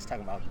haircuts.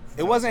 Talking about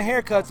it wasn't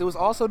haircuts. It was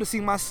also to see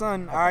my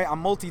son. All right,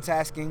 I'm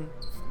multitasking.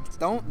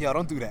 Don't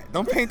do that.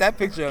 Don't paint that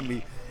picture of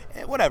me.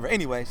 Whatever.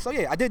 Anyway, so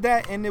yeah, I did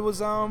that, and it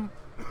was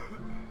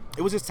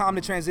just time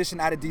to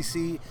transition out of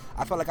DC.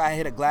 I felt like I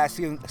hit a glass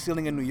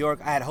ceiling in New York.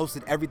 I had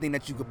hosted everything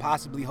that you could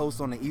possibly host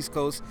on the East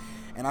Coast,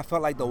 and I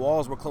felt like the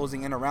walls were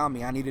closing in around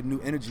me. I needed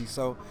new energy,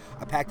 so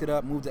I packed it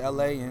up, moved to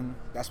LA, and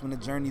that's when the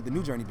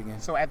new journey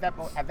began. So at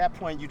that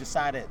point, you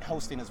decided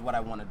hosting is what I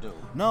want to do.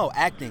 No,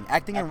 acting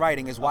and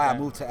writing is why I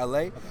moved to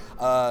LA.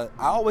 I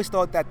always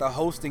thought that the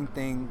hosting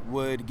thing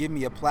would give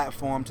me a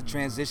platform to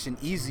transition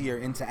easier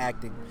into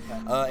acting.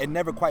 It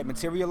never quite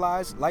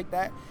materialized like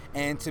that.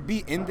 And to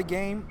be in the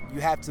game,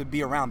 you have to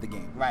be around the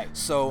game. Right.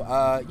 So,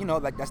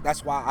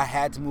 that's why I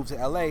had to move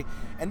to LA.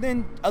 And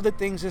then other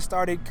things just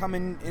started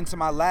coming into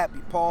my lap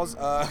pause.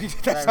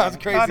 That sounds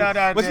crazy. No,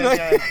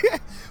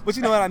 but, but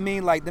you know what I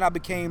mean? Like, then I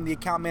became the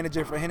account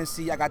manager for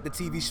Hennessy. I got the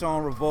TV show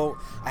on Revolt.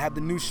 I have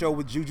the new show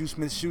with Juju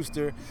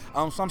Smith-Schuster.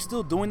 So I'm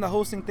still doing the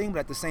hosting thing, but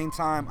at the same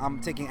time,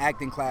 I'm taking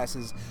acting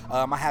classes.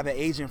 I have an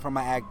agent for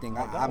my acting.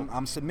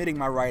 I'm submitting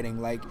my writing.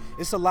 Like,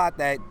 it's a lot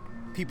that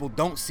people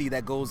don't see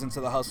that goes into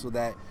the hustle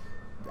that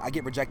I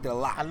get rejected a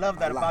lot. I love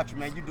that about you,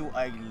 man. You do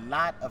a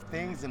lot of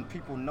things, and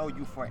people know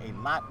you for a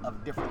lot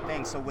of different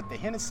things. So with the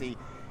Hennessy,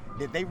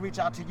 did they reach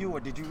out to you, or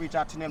did you reach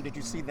out to them? Did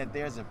you see that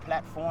there's a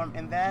platform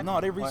in that?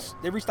 No, they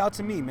reached out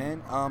to me,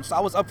 man. So I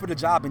was up for the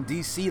job in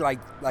DC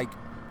like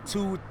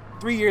 2-3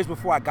 years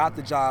before I got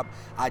the job.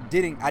 I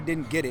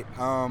didn't get it.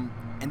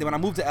 And then when I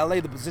moved to LA,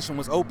 the position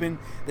was open.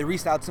 They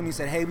reached out to me and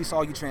said, hey, we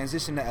saw you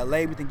transition to LA.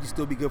 We think you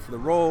still be good for the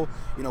role.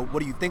 You know,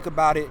 what do you think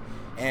about it?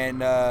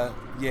 And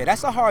yeah,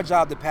 that's a hard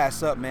job to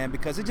pass up, man,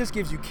 because it just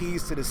gives you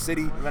keys to the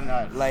city.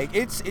 Nice. Like,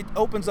 it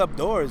opens up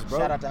doors, bro.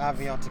 Shout out to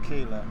Avion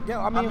Tequila. Yeah,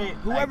 I mean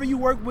whoever you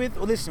work with,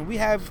 listen, we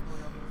have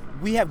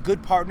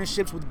good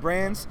partnerships with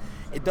brands.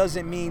 It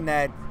doesn't mean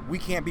that we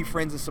can't be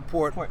friends and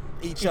support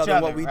each other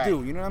in what we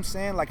do. You know what I'm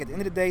saying? Like, at the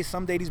end of the day,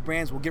 someday these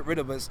brands will get rid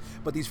of us,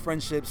 but these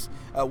friendships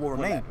will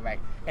remain. Right.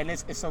 And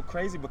it's so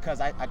crazy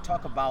because I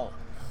talk about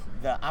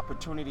the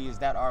opportunities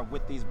that are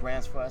with these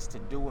brands for us to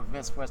do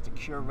events, for us to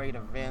curate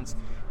events,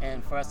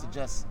 and for us to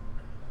just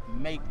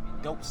make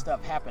dope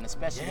stuff happen,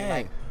 especially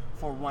like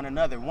for one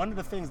another. One of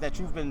the things that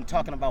you've been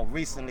talking about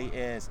recently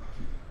is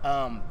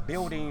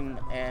building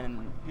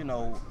and, you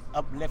know,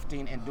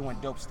 uplifting and doing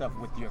dope stuff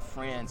with your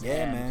friends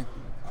and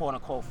quote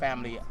unquote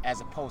family,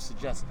 as opposed to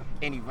just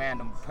any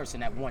random person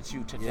that wants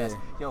you to just,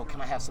 yo,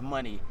 can I have some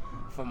money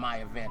for my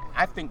event?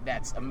 I think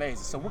that's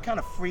amazing. So what kind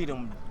of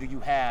freedom do you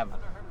have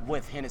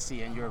with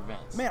Hennessy and your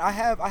events? Man, I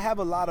have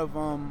a lot of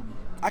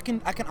I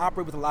can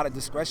operate with a lot of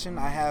discretion.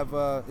 I have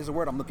there's a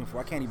word I'm looking for.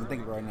 I can't even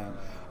think of it right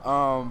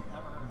now.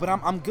 But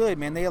I'm good,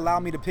 man. They allow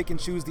me to pick and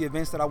choose the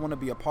events that I want to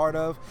be a part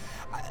of.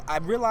 I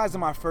realized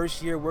in my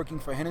first year working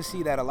for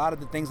Hennessy that a lot of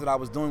the things that I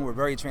was doing were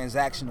very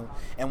transactional.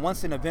 And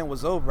once an event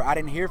was over, I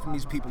didn't hear from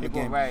these people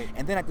again. Right.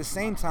 And then at the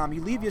same time,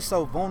 you leave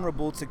yourself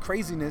vulnerable to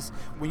craziness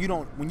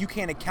when you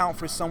can't account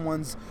for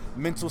someone's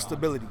mental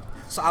stability.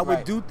 So I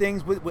would do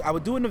things I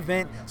would do an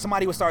event,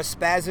 somebody would start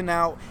spazzing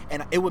out,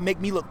 and it would make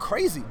me look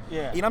crazy.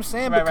 Yeah. You know what I'm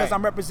saying? Because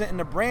I'm representing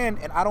a brand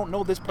and I don't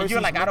know this person. And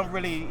you're like, I don't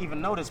really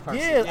even know this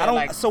person. Yeah, I don't.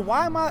 Like, so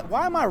why am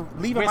I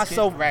leaving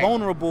myself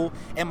vulnerable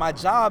and my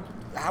job,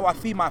 how I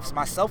feed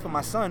myself and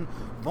my son,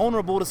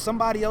 vulnerable to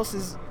somebody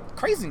else's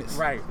craziness?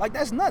 Right. Like,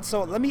 that's nuts.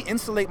 So let me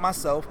insulate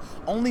myself,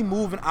 only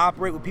move and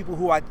operate with people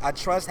who I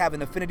trust, have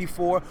an affinity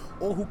for,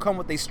 or who come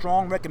with a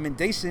strong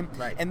recommendation.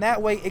 Right. And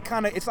that way,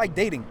 it's like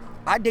dating.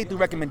 I date through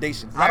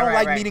recommendations. I don't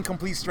like meeting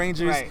complete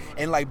strangers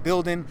and like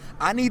building.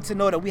 I need to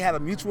know that we have a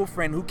mutual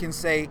friend who can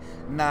say,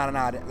 nah,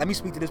 let me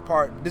speak to this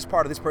part of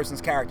this person's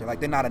character.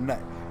 Like, they're not a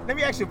nut. Let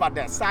me ask you about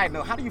that. Side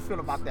note, how do you feel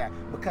about that?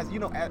 Because, you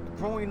know,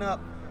 growing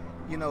up,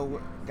 you know,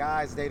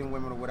 guys dating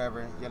women or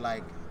whatever, you're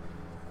like,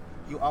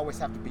 you always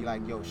have to be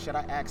like, yo, should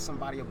I ask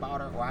somebody about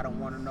her, or I don't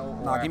want to know?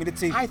 Or, give me the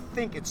tea. I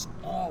think it's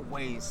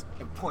always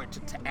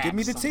important to ask. Give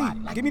me the somebody.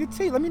 tea. Like, give me the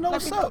tea. Let me know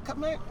what's up.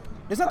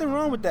 There's nothing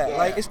wrong with that. Yeah.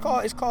 Like,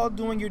 it's called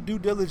doing your due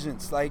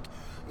diligence. Like,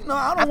 you know,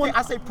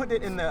 I say put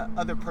it in the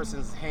other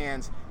person's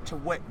hands to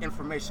what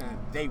information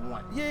they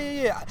want.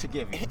 To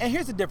give you. And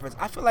here's the difference.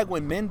 I feel like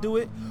when men do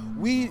it,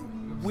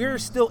 we're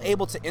still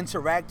able to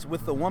interact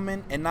with the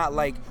woman and not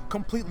like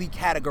completely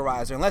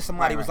categorize her, unless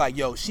somebody was like,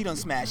 yo, she done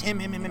smashed him,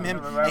 and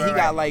he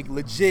got like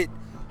legit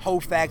whole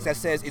facts that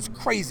says it's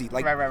crazy,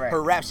 like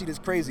her rap sheet is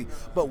crazy.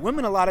 But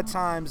women, a lot of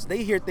times,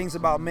 they hear things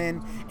about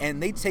men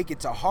and they take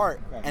it to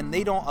heart, and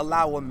they don't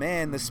allow a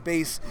man the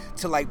space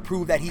to like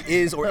prove that he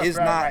is or is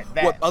not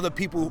what other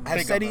people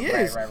have said he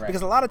is.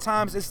 Because a lot of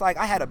times it's like,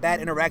 I had a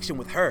bad interaction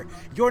with her,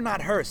 you're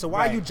not her, so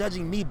why are you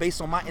judging me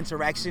based on my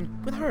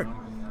interaction with her?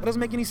 That doesn't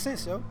make any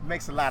sense, yo.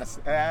 Makes a lot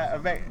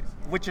of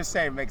what you're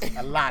saying makes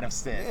a lot of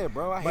sense. Yeah,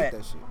 bro, I hate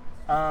that shit.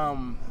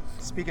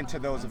 Speaking to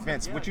those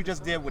events, what you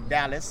just did with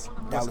Dallas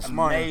was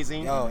Martin.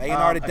 Amazing. Yo,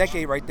 A&R the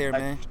decade right there,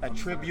 man. A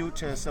tribute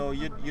to, so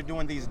you're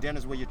doing these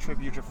dinners where you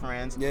tribute your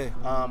friends,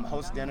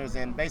 host dinners,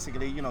 and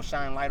basically, you know,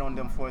 shine light on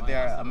them for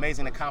their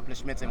amazing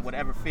accomplishments in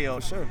whatever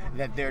field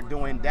that they're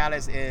doing.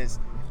 Dallas has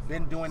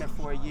been doing it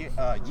for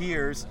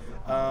years.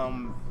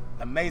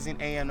 Amazing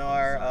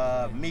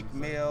A&R, Meek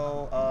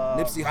Mill,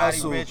 Nipsey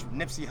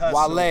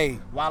Hussle,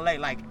 Wale,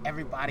 like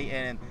everybody,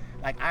 and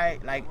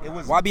it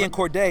was YB and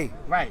Corday.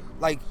 Right.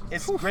 Like,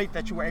 it's great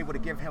that you were able to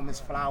give him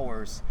his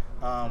flowers,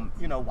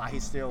 you know, while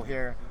he's still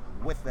here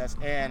with us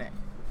and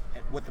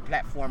with the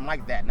platform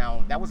like that.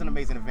 Now, that was an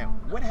amazing event.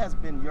 What has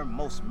been your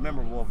most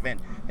memorable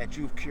event that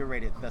you've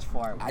curated thus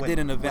far? I did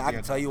an event, I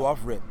can tell you off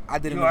rip. I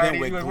did an event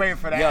with, you were waiting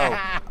for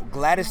that. Yo,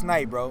 Gladys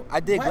Knight, bro. I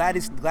did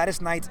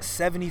Gladys Knight's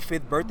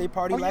 75th birthday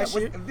party last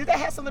year. Did that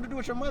have something to do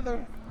with your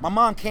mother? My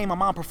mom came, my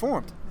mom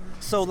performed.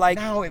 So like,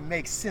 now it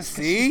makes sense.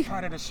 See, she's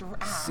part of the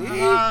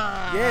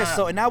yeah.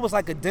 So, and that was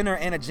like a dinner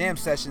and a jam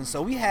session.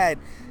 So we had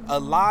a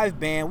live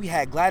band. We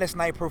had Gladys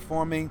Knight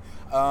performing.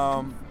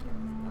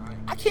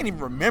 I can't even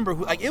remember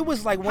who. Like, it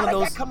was like one How of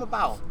those. How did that come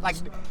about? Like,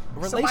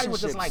 somebody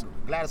was just like,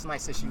 Gladys Knight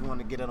said she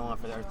wanted to get it on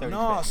for her 35th.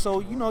 No, so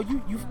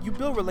you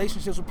build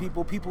relationships with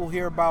people. People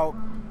hear about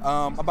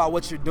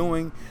what you're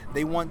doing.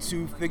 They want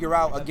to figure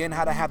out again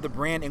how to have the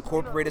brand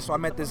incorporated. So I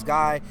met this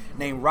guy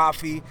named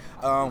Rafi.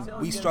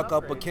 We struck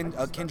up a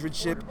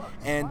kindredship,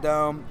 and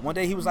one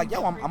day he was like,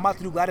 "Yo, I'm about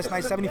to do Gladys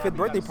Knight's 75th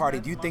birthday party.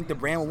 Do you think the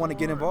brand would want to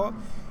get involved?"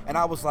 And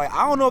I was like,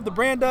 I don't know if the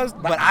brand does,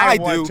 but I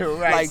do. To,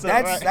 right? Like, so,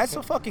 that's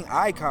a fucking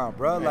icon,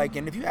 bro. Right. Like,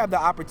 and if you have the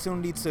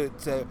opportunity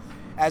to,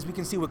 as we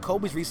can see with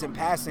Kobe's recent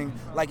passing,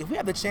 like, if we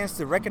have the chance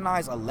to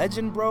recognize a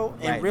legend, bro,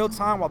 in real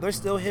time while they're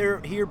still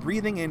here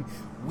breathing, and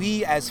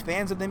we as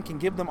fans of them can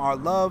give them our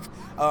love,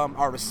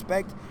 our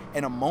respect,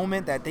 in a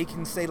moment that they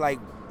can say, like,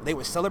 they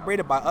were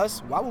celebrated by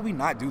us, why would we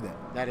not do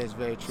that? That is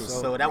very true.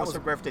 So that was her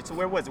birthday. So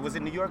where was it? Was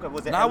it New York or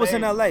was it LA? No, it was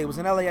in LA. It was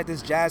in LA at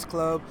this jazz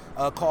club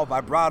called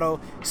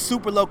Vibrato.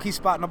 Super low-key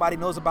spot nobody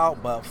knows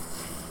about, but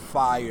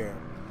fire.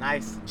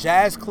 Nice.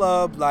 Jazz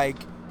club, like,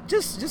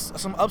 just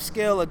some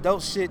upscale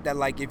adult shit that,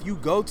 like, if you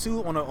go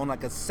to on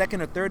like a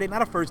second or third date,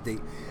 not a first date,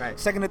 right?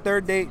 Second or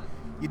third date,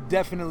 you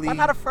definitely. Why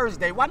not a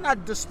first date? Why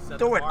not just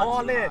throw it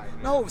all in?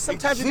 No,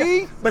 sometimes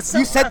you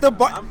set the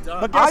bar.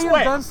 But guess what? I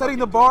am done setting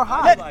the bar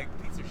high.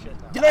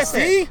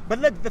 Listen, but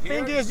look, the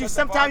thing is,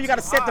 sometimes you got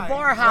to set the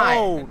bar high.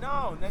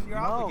 No, then you're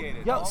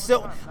obligated. Yo,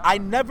 so I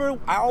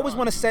always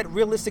want to set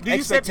realistic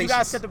expectations. You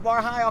gotta set the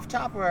bar high off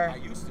top, or I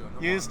used to.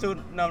 You used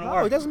to?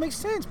 No, it doesn't make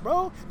sense,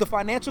 bro. The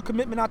financial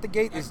commitment out the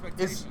gate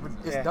is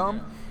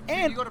dumb.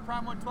 And you go to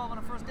Prime 112 on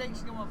a first date,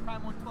 you go on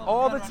Prime 112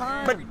 all the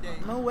time. Every day.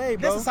 No way,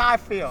 bro. This is how I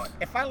feel.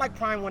 If I like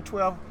Prime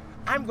 112,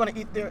 I'm gonna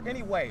eat there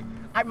anyway.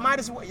 I might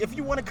as well. If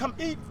you want to come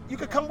eat, you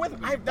could come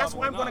with me. That's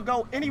why I'm gonna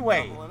go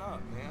anyway.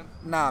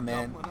 Nah,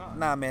 man.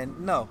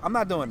 No, I'm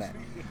not doing that.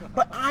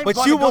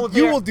 But you will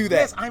do that.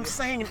 Yes, I'm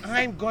saying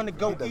I'm going to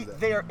go eat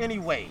there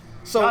anyway.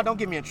 So don't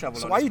get me in trouble.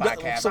 So why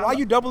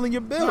you doubling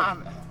your bill? No,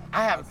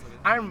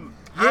 I'm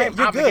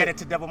obligated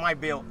to double my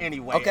bill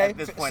anyway. Okay, at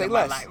this point say in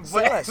less. my life.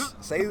 Say less.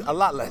 Say a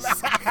lot less.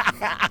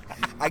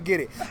 I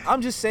get it.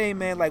 I'm just saying,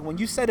 man. Like, when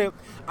you said it,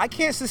 I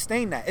can't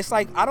sustain that. It's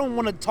like I don't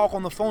want to talk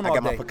on the phone all day.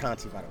 I got my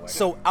Picante, by the way.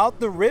 So out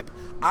the rip,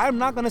 I'm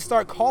not gonna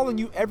start calling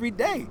you every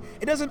day.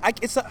 It doesn't.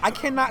 I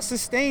cannot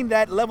sustain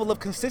that level of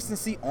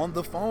consistency on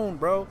the phone,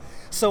 bro.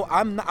 So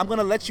I'm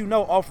gonna let you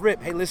know off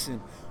rip. Hey,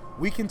 listen,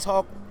 we can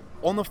talk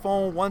on the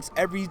phone once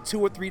every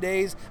 2 or 3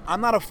 days. I'm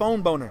not a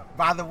phone boner.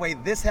 By the way,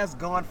 this has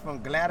gone from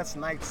Gladys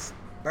Knight's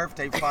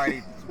birthday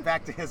party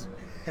back to his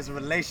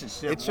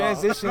relationship. It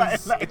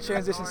transitions. It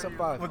transitions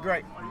somehow. We're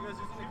great. Are you guys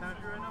using the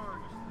counter right now,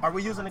 or are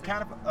we using the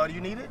counter? Do you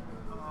need it?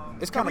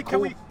 It's kind of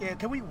cool.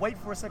 Can we wait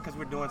for a second because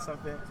we're doing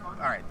something? All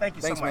right. Thank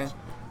you so much. Man.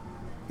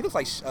 He looks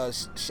like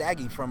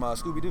Shaggy from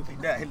Scooby-Doo. He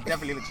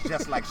definitely looks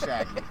just like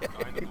Shaggy.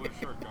 kind of blue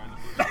shirt, kind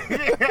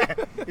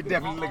Yeah, he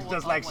definitely looks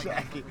just like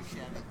Shaggy.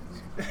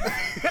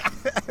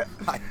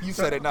 You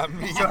said it, not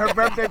me. So her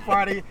birthday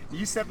party,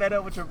 you set that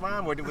up with your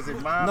mom, or was it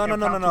mom?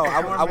 No.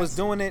 I was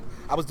doing it.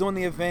 I was doing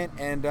the event,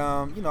 and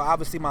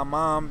obviously my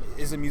mom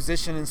is a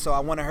musician, and so I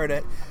wanted her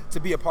to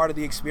be a part of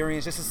the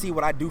experience, just to see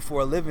what I do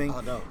for a living.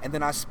 Oh, no. And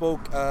then I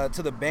spoke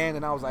to the band,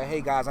 and I was like,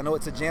 "Hey guys, I know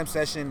it's a jam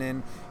session,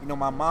 and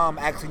my mom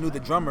actually knew the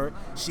drummer.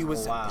 He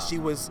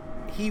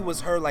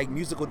was her like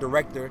musical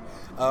director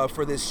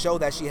for this show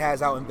that she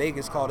has out in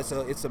Vegas called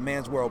It's a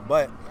Man's World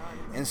But."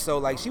 And so,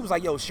 like, she was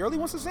like, "Yo, Shirley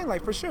wants to sing,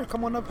 like, for sure,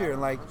 come on up here,"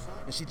 and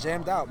she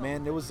jammed out,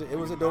 man. It was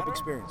a dope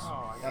experience.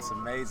 That's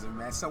amazing,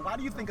 man. So why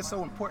do you think it's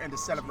so important to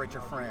celebrate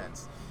your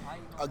friends?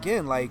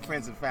 Again, like,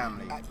 friends and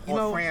family,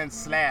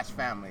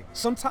 friends/family.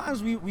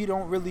 Sometimes we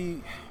don't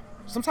really.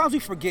 Sometimes we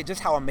forget just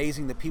how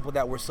amazing the people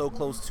that we're so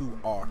close to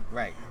are.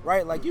 Right.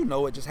 Like,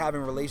 just having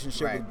a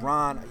relationship with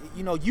Bron,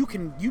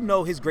 you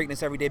know his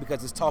greatness every day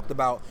because it's talked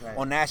about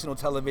on national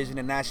television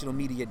and national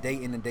media day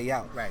in and day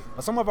out. Right.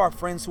 But some of our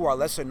friends who are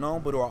lesser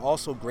known but who are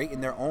also great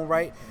in their own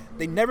right,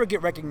 they never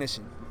get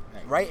recognition.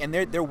 Right, and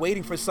they're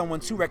waiting for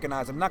someone to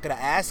recognize them. Not gonna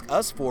ask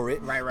us for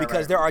it,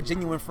 because they're our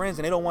genuine friends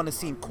and they don't want to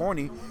seem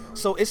corny.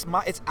 So it's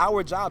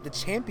our job to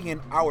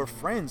champion our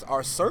friends,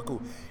 our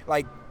circle.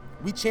 Like,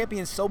 we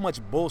champion so much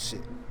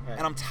bullshit,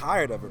 and I'm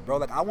tired of it, bro.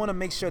 Like, I want to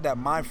make sure that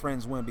my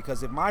friends win,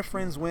 because if my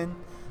friends win,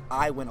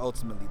 I win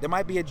ultimately. There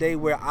might be a day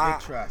where I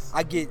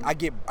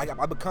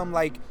become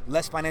like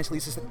less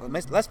financially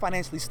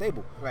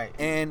stable, right?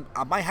 And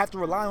I might have to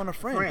rely on a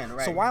friend.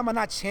 So why am I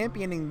not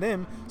championing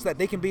them so that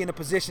they can be in a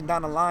position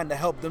down the line to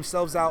help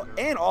themselves out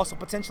and also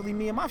potentially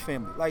me and my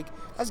family? Like,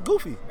 that's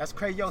goofy. That's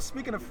crazy. Yo,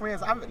 speaking of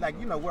friends, I'm like,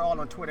 we're all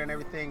on Twitter and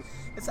everything.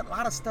 It's a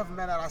lot of stuff,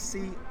 man, that I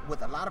see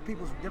with a lot of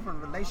people's different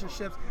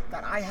relationships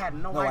that I had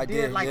no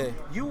idea.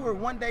 You were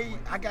one day,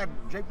 I got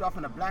draped off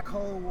in a black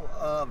hole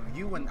of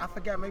you and I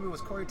forget, maybe it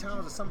was Corey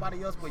Towns or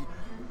somebody else, but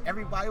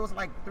everybody, it was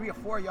like 3 or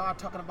 4 of y'all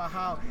talking about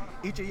how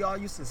each of y'all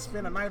used to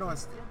spend a night on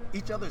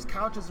each other's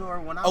couches, or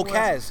when I was...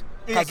 Kaz.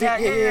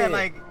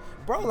 Yeah.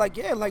 Bro, like,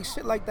 yeah, like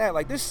shit like that.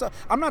 Like this,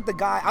 I'm not the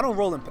guy. I don't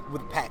roll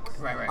with a pack.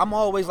 Right. I'm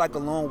always like a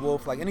lone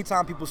wolf. Like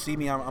anytime people see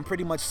me, I'm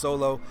pretty much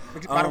solo.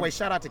 By the way,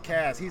 shout out to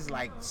Kaz. He's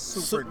like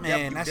super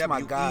man. That's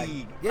my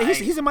guy. Yeah, like,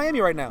 he's in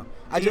Miami right now.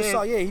 I just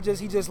saw. Yeah, he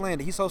just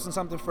landed. He's hosting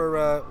something for.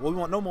 Well, we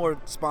want no more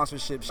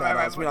sponsorship shout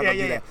outs. We're not gonna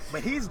do that.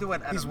 But he's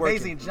doing an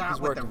amazing job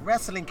with the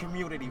wrestling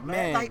community,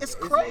 man. Like it's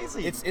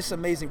crazy. It's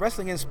amazing.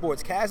 Wrestling in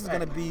sports. Kaz is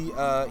gonna be.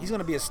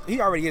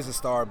 He already is a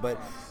star, but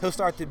he'll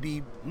start to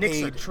be.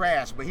 Knicks are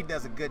trash, but he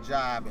does a good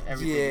job at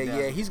everything.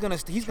 Yeah. He's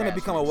gonna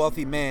become a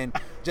wealthy man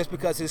just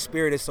because his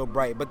spirit is so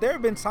bright. But there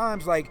have been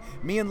times like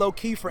me and Low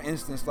Key, for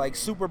instance, like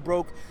super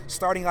broke,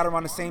 starting out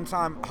around the same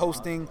time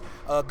hosting,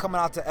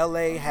 coming out to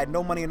LA, had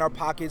no money in our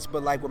pockets,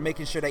 but like we're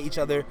making sure that each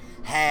other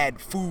had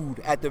food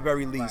at the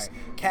very least.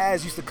 Right.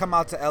 Kaz used to come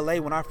out to LA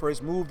when I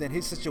first moved, and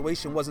his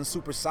situation wasn't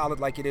super solid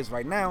like it is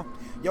right now.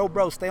 Yo,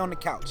 bro, stay on the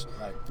couch.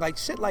 Right. Like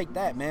shit like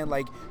that, man.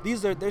 Like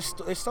there's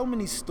so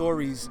many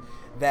stories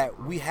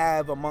that we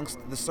have amongst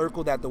the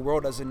circle that the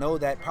world doesn't know,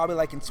 that probably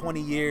like in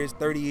 20 years,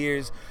 30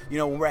 years, you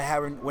know, when we're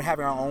having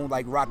our own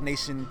like Rock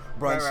Nation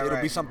brunch,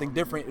 it'll be something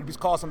different. It'll be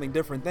called something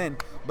different then,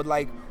 but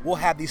like we'll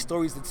have these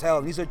stories to tell.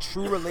 And these are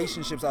true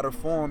relationships that are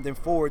formed and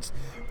forged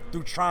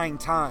through trying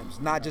times,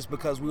 not just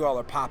because we all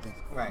are popping.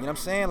 Right. You know what I'm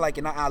saying? Like,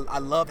 and I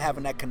love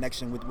having that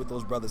connection with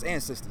those brothers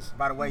and sisters.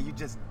 By the way, you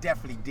just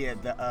definitely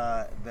did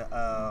the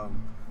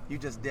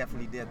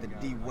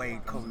D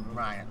Wade Kobe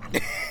Bryant.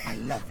 I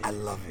love it. I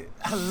love it.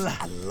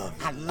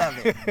 I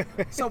love it.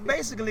 So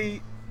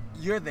basically,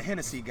 you're the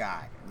Hennessy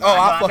guy.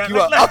 I'll fuck you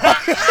up.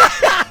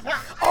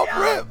 Off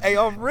rip. Hey,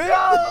 off rip.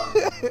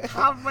 Yo,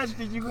 how much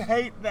did you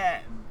hate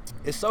that?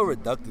 It's so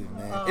reductive,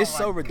 man. It's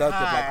so reductive.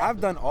 God. Like I've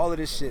done all of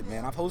this shit,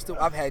 man.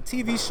 I've had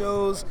TV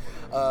shows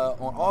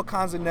on all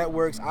kinds of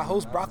networks. I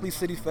host Broccoli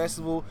City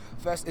Festival.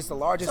 It's the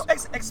largest.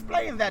 So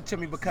explain that to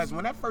me, because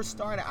when that first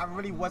started, I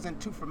really wasn't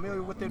too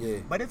familiar with it. Yeah.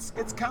 But it's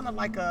kind of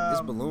like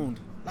it's ballooned.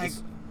 Like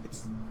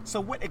so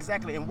what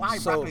exactly, and why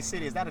Broccoli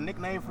City? Is that a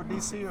nickname for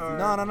DC or?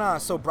 No.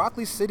 So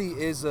Broccoli City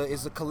is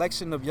a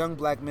collection of young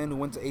black men who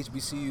went to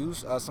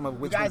HBCUs. Some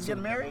of which you guys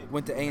getting married?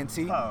 Went to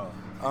A&T.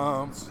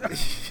 Oh.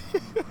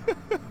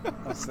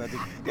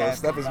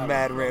 Steph is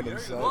mad random.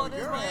 So. Well, it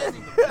is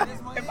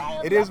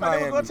Miami. It is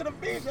Miami. They go to the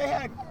beach. They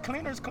had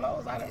cleaners'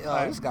 clothes.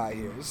 This guy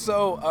here.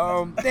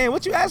 So, Dan,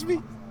 what you asked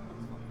me?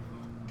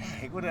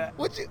 Dang,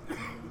 what you?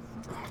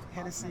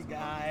 Hennessy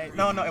Guy.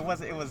 No, it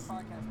wasn't. It was.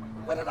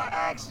 What did I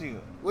ask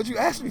you? What you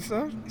ask me,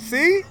 son?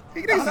 See?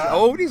 He needs some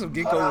old. He needs some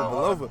Ginkgo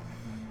biloba.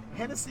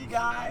 Hennessy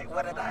Guy.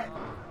 What did I?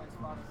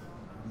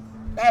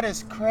 That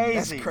is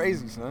crazy. That's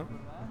crazy, son.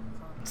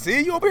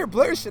 See, you over here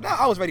blurring shit out.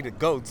 I was ready to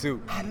go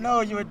too. I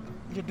know you're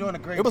doing a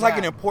great job. It was like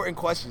an important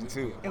question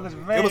too. It was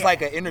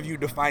like an interview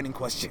defining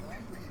question.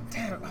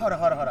 Damn, hold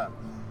on.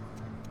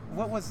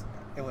 What was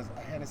it? Was a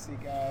Hennessy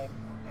Guy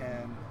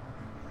and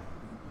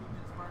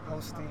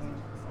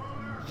hosting.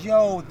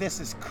 Yo, this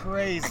is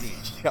crazy.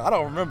 I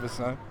don't remember,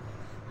 son.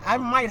 I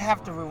might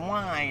have to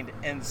rewind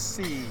and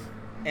see,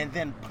 and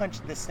then punch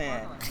this in.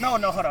 No,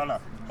 hold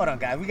on,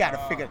 guys. We gotta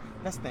figure.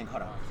 Let's think.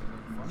 Hold on.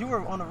 You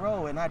were on the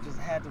road, and I just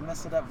had to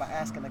mess it up by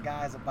asking the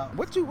guys about.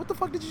 What the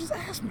fuck did you just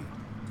ask me?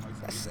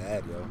 That's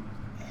sad, yo.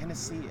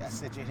 Hennessy. I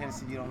said you're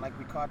Hennessy. You don't like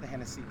me called the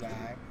Hennessy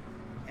Guy.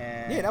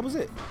 And yeah, that was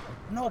it.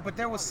 No, but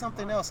there was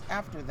something else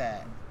after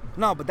that.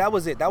 No, but that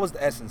was it. That was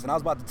the essence, and I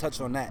was about to touch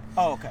on that.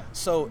 Oh, okay.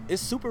 So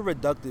it's super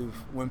reductive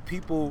when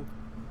people.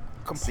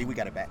 See, we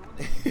got it back.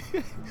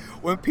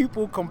 When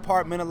people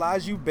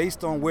compartmentalize you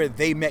based on where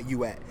they met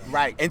you at,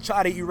 right, and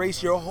try to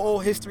erase your whole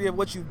history of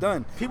what you've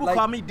done. People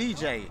call me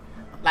DJ.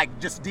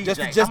 Like just DJ. Just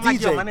I'm DJ.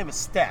 Like, yo, my name is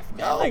Steph.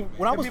 Yo, like,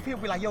 when people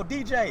be like, yo,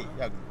 DJ.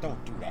 Yo,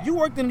 don't do that. You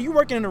work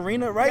in an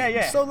arena, right?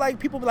 Yeah. So like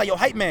people be like, yo,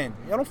 hype man.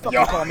 Yo, don't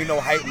fucking call me no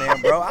hype man,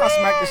 bro. I'll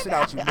smack the shit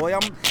out you, boy.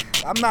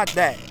 I'm not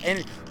that.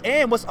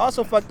 And what's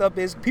also fucked up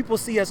is people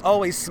see us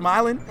always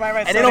smiling, right,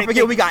 and so they don't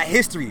forget we got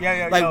history.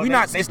 Like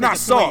it's not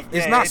soft.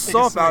 It's not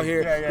soft out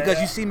here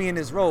because you see me in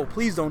this role.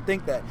 Please don't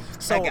think that.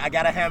 So I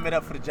gotta ham it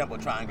up for the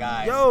Jumbotron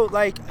guys. Yo,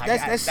 like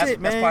that's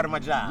it, man. That's part of my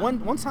job.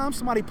 One time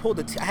somebody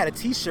pulled I had a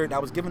T-shirt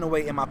that was given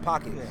away in my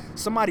pocket. Yeah.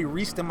 Somebody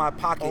reached in my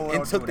pocket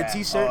and took the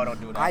T-shirt. Oh, don't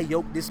do that. I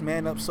yoked this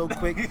man up so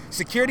quick.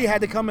 Security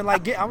had to come and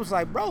like get. I was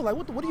like, bro, like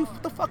what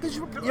the fuck is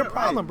your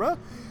problem, bro?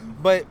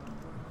 But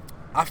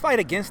I fight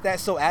against that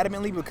so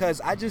adamantly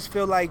because I just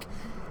feel like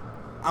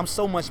I'm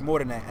so much more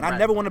than that. And I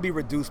never want to be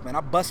reduced, man.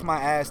 I bust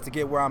my ass to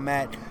get where I'm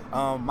at.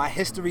 My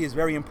history is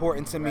very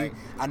important to me.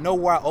 I know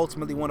where I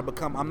ultimately want to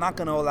become. I'm not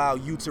going to allow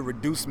you to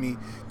reduce me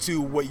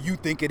to what you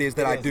think it is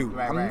that I do.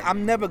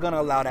 I'm never going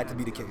to allow that to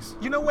be the case.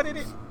 You know what it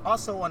is?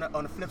 Also,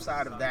 on the flip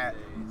side of that,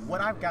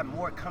 what I've got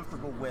more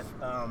comfortable with,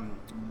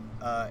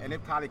 and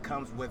it probably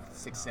comes with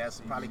success,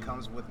 it probably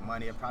comes with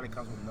money, it probably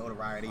comes with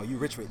notoriety. Oh, you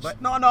rich.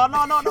 But no.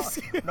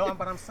 No,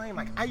 but I'm saying,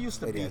 like, I used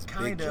to be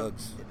kind of,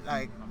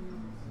 like,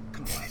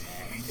 come on.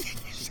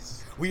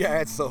 We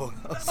had Soho.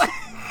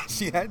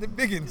 She had the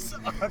biggins.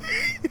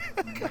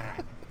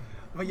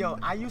 But yo,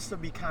 I used to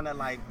be kind of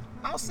like,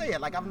 I'll say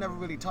it, like I've never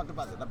really talked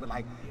about it, but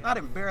like not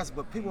embarrassed,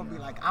 but people will be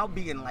like, I'll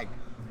be in like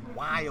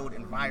wild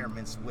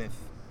environments with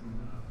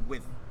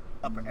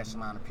upper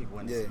echelon of people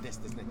and this,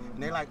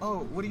 and they're like, oh,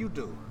 what do you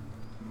do?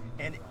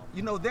 And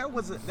you know, there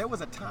was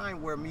a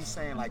time where me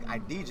saying like I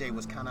DJ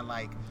was kind of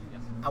like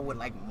I would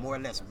like more or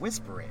less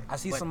whisper it. I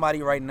see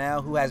somebody right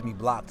now who has me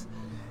blocked.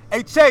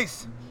 Hey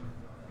Chase,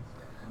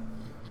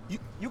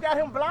 you got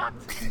him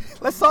blocked?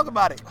 Let's talk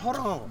about it. Hold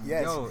on.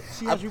 Yes. Yo,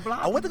 she has you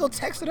blocked? I went to go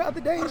text her the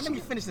other day. Let me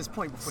finish this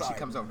point before she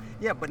comes over.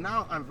 Yeah, but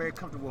now I'm very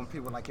comfortable when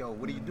people are like, yo,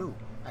 what do you do?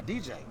 I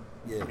DJ.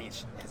 Yeah. I mean,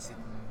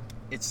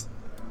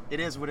 it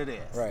is what it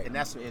is. Right.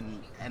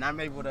 And I'm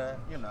able to,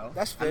 you know.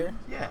 That's fair.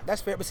 Yeah.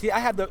 That's fair. But see, I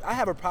have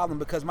a problem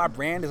because my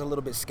brand is a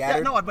little bit scattered.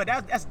 Yeah, no, but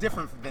that's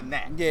different than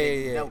that.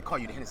 Yeah. They'll call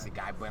you the Hennessy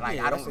Guy, but like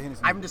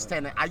I'm just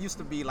saying that I used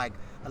to be like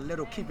a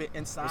little keep it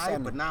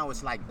inside, but now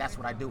it's like that's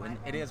what I do, and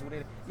it is what it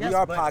is. Yes, we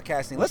are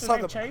podcasting. Let's talk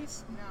about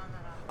Chase.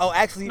 Oh,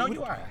 actually, no,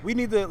 you are. We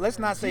need to. Let's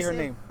not say her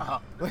name.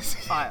 Right, well,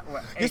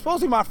 You're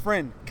supposed to be my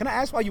friend. Can I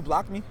ask why you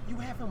blocked me? You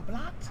have him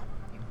blocked?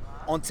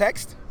 On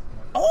text?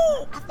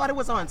 Oh, I thought it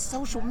was on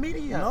social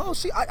media. No,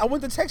 I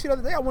went to text you the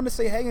other day. I wanted to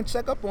say hey and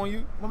check up on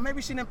you. Well,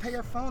 maybe she didn't pay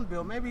her phone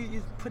bill. Maybe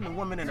you're putting a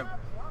woman in a.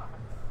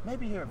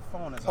 Maybe her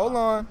phone is. Hold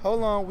on.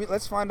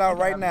 Let's find out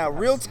right now.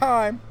 Real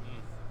time.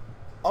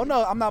 Oh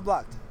no, I'm not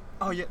blocked.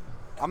 Oh yeah.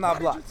 I'm not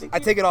blocked. I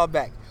take it all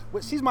back.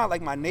 But she's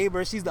my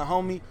neighbor. She's the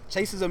homie.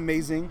 Chase is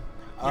amazing.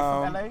 You're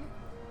from LA?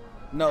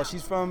 No,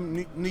 she's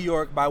from New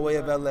York by way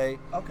of LA.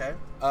 Okay.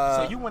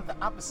 So you went the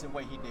opposite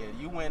way he did.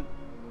 You went.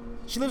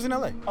 She lives in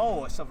LA.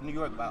 Oh, so New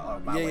York by way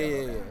of LA.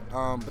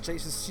 Yeah. But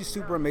Chase, she's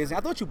super amazing. I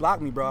thought you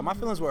blocked me, bro. My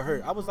feelings were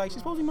hurt. I was like, she's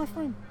supposed to be my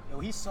friend. Yo,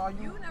 he saw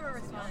you. You never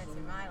responded to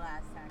my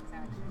last text,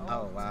 actually.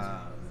 Oh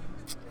wow.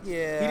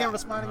 Yeah. He didn't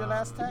respond to your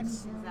last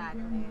text?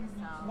 Exactly.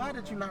 So. Why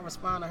did you not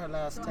respond to her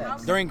last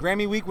text? During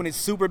Grammy week when it's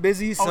super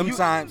busy,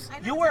 sometimes.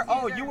 You were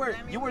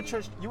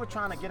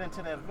trying to get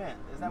into the event.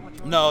 Is that what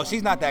you were No, doing?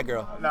 She's not that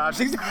girl. No,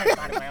 she's not.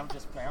 By the way, I'm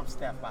just playing. I'm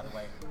Steph, by the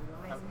way.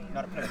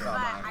 Not a player. But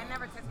I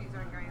never texted you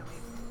during Grammy week.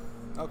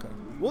 Okay.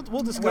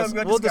 We'll discuss.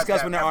 We'll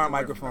discuss when there aren't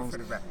microphones.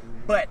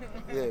 But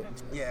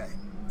yeah.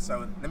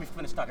 So let me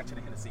finish talking to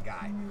the Hennessy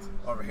guy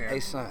over here. Hey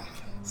son.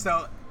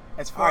 So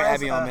as far all right,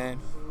 as Avion, man.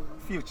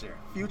 Future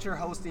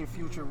hosting,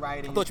 Future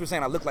writing. I thought you were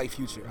saying I look like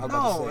Future. I was no,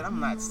 about to say. I'm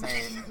not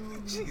saying.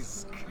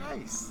 Jesus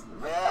Christ,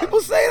 man. People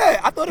say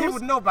that. I thought it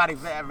was. Nobody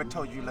ever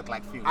told you look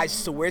like Future. I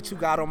swear to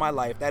God on my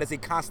life, that is a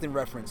constant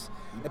reference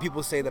that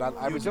people say that I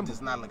Future resemble.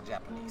 does not look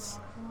Japanese.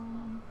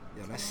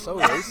 Yeah, that's so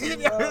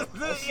racist. Bro.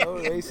 That's so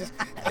racist.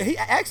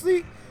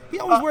 He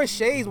always wears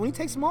shades. When he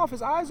takes them off,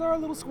 his eyes are a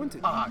little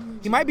squinted.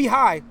 He might be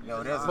high,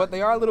 but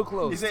they are a little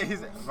close.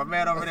 He's my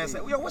man over there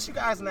said, yo, what's your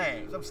guys'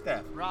 names? I'm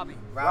Steph. Robbie.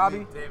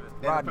 David.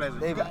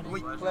 David.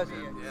 Pleasure.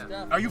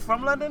 Yeah. Are you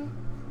from London?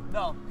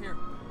 No, here.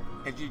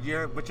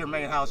 But your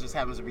main house just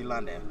happens to be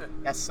London.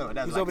 That's He's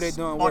like over there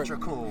doing work. ultra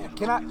cool.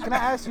 Can I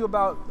ask you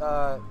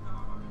about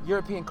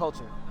European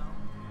culture?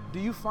 Do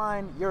you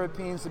find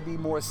Europeans to be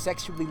more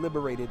sexually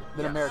liberated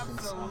than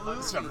Americans?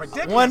 It's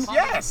ridiculous.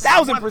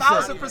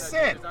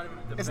 1,000%.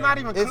 It's not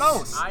even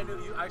close. I knew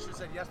you. I should have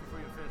said yes before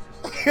you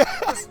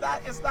finished.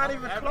 It's not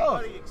even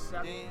close. Everybody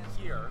except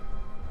here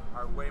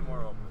are way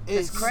more open.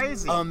 It's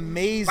crazy.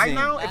 Amazing. Right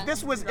now, if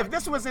this was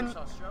in,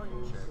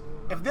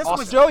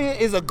 Australia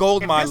is a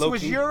gold mine. If this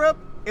was Europe,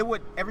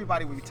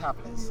 everybody would be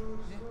topless.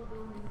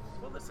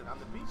 Well, listen, on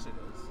the beach it is.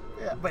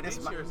 Yeah, but beach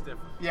here is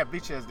different. Yeah,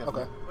 beach here is different.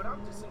 Okay. But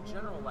I'm just in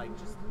general, like,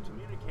 just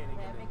communicating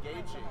and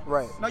engaging.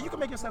 Right. No, you can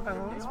make yourself at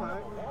home. It's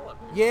fine.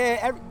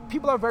 Yeah,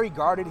 people are very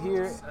guarded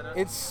here.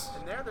 And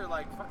they're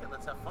like, fuck it,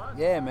 let's have fun.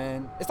 Yeah,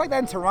 man. It's like that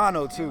in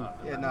Toronto too.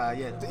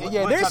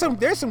 Yeah,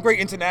 there's some great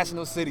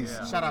international cities.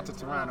 Yeah. Shout out to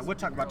Toronto. We'll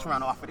talk about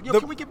Toronto off of it. Yo,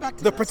 can we get back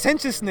to the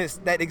pretentiousness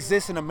that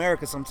exists in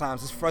America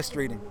sometimes is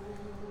frustrating.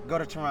 Go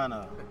to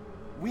Toronto.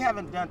 We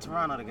haven't done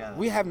Toronto together.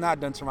 We have not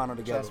done Toronto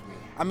together. Trust me.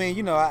 I mean,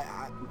 you know,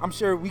 I'm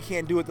sure we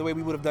can't do it the way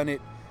we would have done it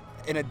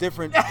in a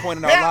different point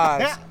in our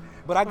lives.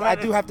 But I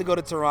do have to go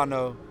to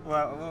Toronto.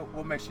 Well,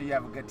 we'll make sure you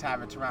have a good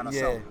time in Toronto.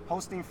 Yeah. So,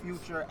 hosting,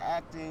 Future,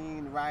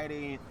 acting,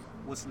 writing.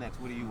 What's next?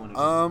 What do you want to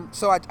do?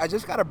 So I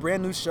just got a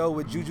brand new show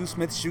with Juju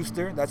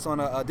Smith-Schuster that's on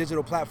a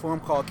digital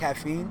platform called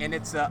Caffeine. And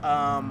it's a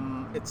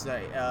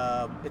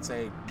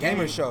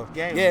gamer show.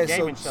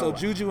 Gaming show. So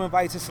Juju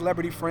invites his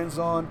celebrity friends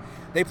on.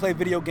 They play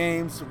video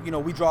games. You know,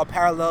 we draw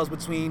parallels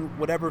between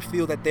whatever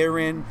field that they're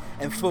in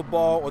and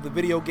football or the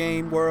video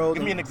game world.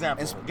 Give me an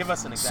example. Give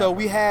us an example. So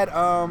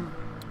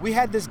we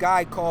had this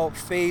guy called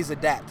FaZe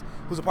Adapt,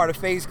 who's a part of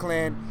FaZe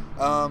Clan,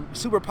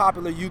 super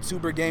popular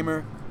YouTuber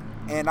gamer.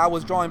 And I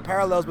was drawing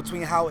parallels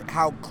between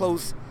how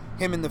close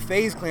him and the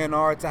FaZe Clan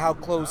are to how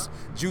close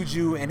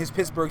Juju and his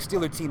Pittsburgh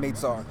Steelers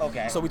teammates are.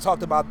 Okay. So we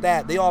talked about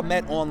that. They all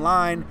met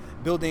online,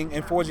 building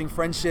and forging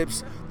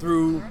friendships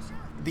through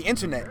the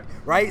internet,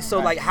 right? So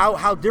like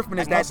how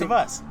different is that? Most of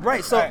us.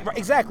 Right. So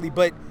exactly,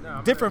 but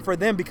different for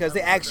them because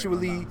they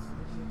actually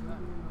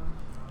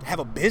have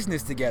a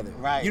business together.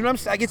 Right. You know what I'm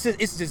saying? Like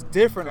it's just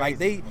different.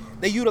 Crazy. Like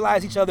they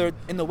utilize each other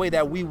in the way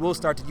that we will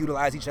start to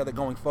utilize each other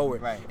going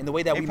forward. Right. In the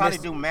way that they we probably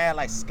do mad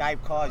like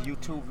Skype calls,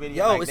 YouTube videos.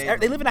 Yo, like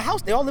they live in a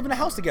house. They all live in a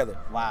house together.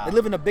 Wow. They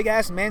live in a big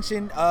ass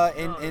mansion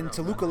in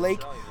Toluca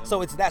Lake.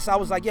 So it's that. So I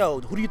was like,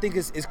 yo, who do you think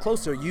is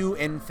closer, you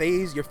and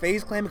FaZe, your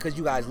FaZe clan, because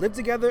you guys live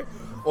together,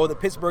 or the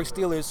Pittsburgh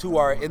Steelers who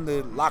are in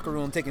the locker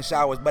room taking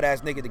showers butt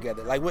ass naked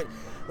together? Like what?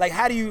 Like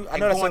how do you? I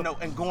know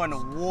going to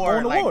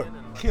war. Going to war.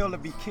 Kill or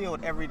be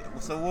killed every day.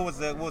 So what was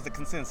the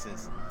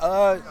consensus?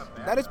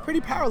 That is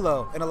pretty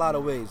parallel in a lot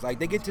of ways. Like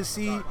they get to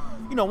see,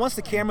 once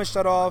the cameras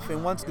shut off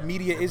and once the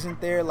media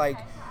isn't there, like,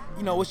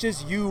 it's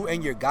just you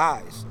and your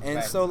guys. And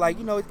right. so like,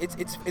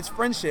 it's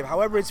friendship.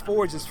 However it's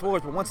forged,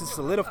 but once it's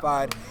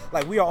solidified,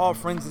 like we are all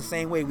friends the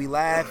same way. We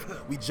laugh,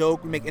 we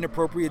joke, we make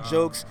inappropriate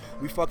jokes,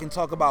 we fucking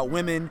talk about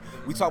women,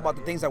 we talk about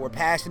the things that we're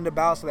passionate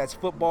about. So that's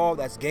football,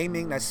 that's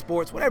gaming, that's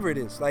sports, whatever it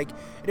is. Like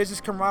there's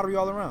just camaraderie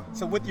all around.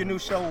 So with your new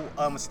show,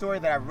 a story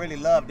that I really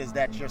loved is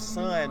that your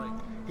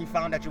son, he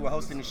found out you were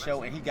hosting the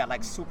show and he got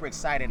like super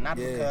excited, not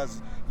because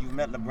you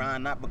met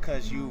LeBron, not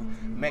because you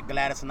met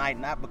Gladys Knight,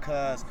 not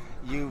because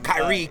you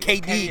Kyrie,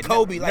 KD,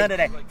 Kobe, none of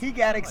that. He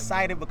got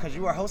excited because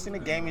you were hosting a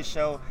gaming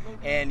show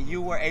and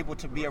you were able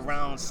to be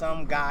around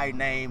some guy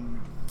named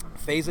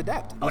FaZe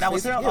Adapt. Oh, that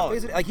was him? Yeah,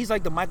 FaZe, like he's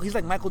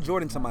like Michael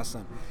Jordan to my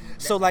son.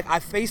 So like I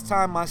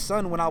FaceTimed my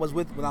son when I was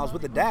with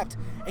Adapt,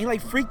 and he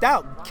like freaked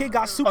out. Kid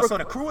got super. Oh, so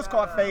the crew is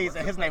called FaZe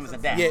and his name is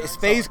Adapt. Yeah, it's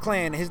FaZe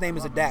Clan and his name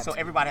is Adapt. So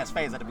everybody has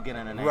FaZe at the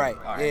beginning of the name. Right.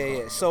 All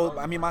Yeah. So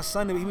I mean, my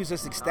son, he was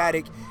just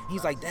ecstatic.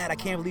 He's like, Dad, I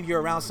can't believe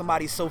you're around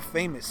somebody so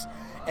famous,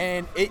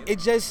 and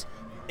it's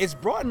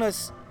brought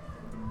us.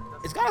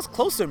 It's got us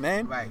closer,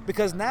 man. Right.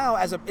 Because now,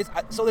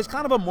 so there's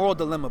kind of a moral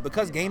dilemma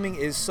because gaming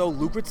is so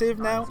lucrative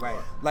now. Right.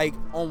 Like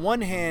on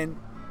one hand,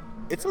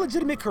 it's a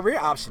legitimate career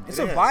option. It's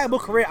a is. viable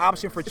career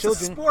option for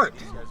children. It's a sport.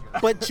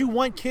 But you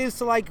want kids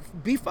to like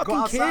be fucking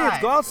outside.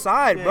 kids, go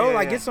outside, bro. Yeah.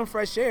 Like get some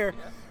fresh air.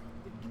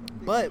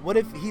 But what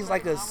if he's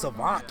like a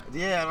savant?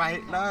 Yeah,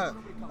 right. Nah.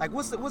 Like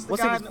what's the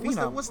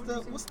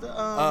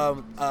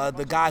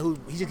guy who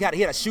he had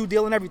a shoe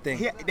deal and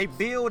everything. They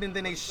build and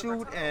then they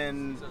shoot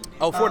and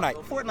Fortnite.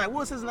 What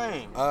was his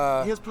name?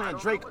 He was playing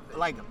Drake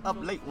like up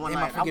late one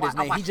night. I forget his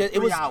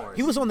name.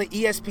 He was on the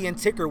ESPN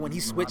ticker when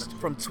he switched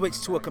from Twitch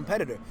to a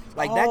competitor.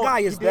 Like that guy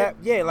is that.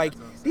 Yeah, like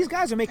these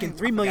guys are making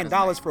 $3 million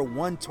for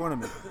one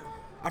tournament.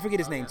 I forget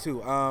his name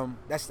too.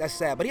 That's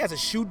sad. But he has a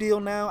shoe deal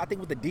now, I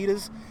think with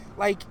Adidas.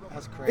 Like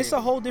that's crazy. It's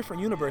a whole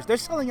different universe. They're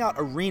selling out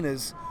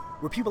arenas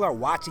where people are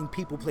watching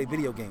people play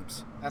video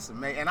games. That's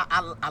amazing. And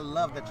I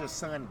love that your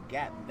son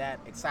got that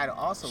excited.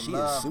 Also, she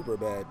is super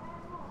bad.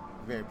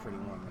 Very pretty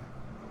woman.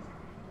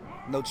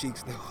 No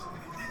cheeks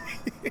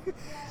though.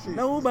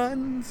 No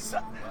buns.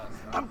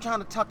 I'm trying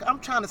to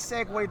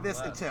segue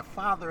this into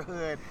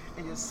fatherhood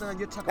and your son.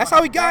 You're talking. That's about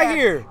how he got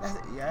here.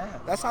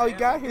 That's how he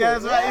got here. Yeah,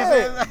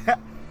 that's right.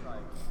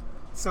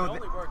 So it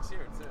only works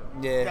here too.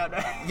 Yeah,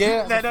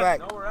 that's a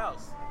fact. Nowhere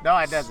else. No,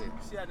 it doesn't. You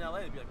see that in LA,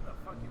 you'd be like, what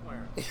the fuck you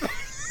wearing?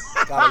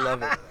 Gotta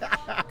love it.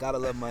 Gotta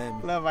love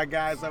Miami. Love my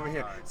guys over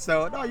here.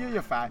 So no,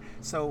 you're fine.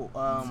 So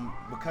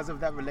because of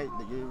that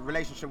your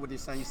relationship with your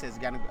son, you said it's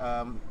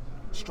gotten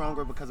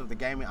stronger because of the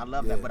gaming. I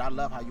love that, but I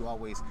love how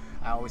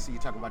I always see you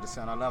talk about your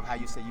son. I love how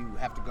you say you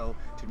have to go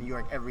to New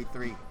York every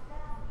 3.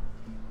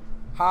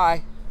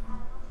 Hi.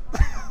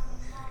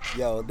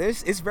 Yo,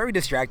 it's very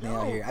distracting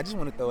out here. I just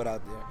want to throw it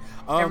out there.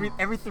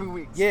 Every 3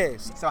 weeks.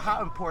 Yes. So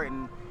how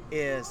important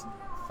is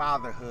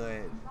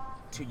fatherhood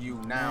to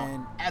you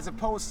now, as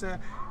opposed to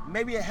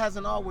maybe it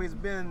hasn't always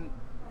been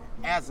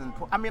as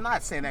important? I mean,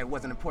 not saying that it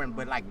wasn't important,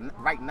 but like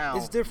right now,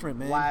 it's different,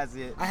 man. Why is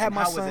it? I had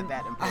my son. How is it that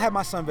important? I had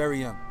my son very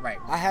young. Right.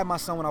 I had my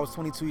son when I was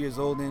 22 years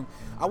old, and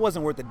I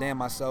wasn't worth a damn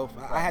myself.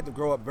 I had to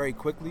grow up very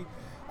quickly.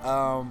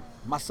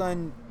 My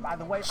son, by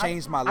the way,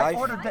 changed my life.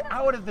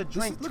 I ordered the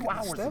drink 2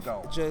 hours Steph,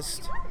 ago.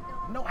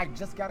 No, I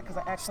just got it because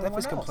I asked Steph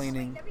is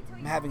complaining.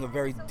 I'm having a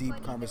very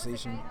deep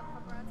conversation.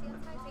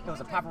 It was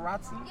a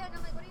paparazzi. Yeah, and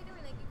I'm like, what are you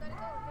doing? Like, you gotta go.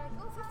 They're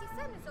like, oh, 50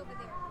 Cent is over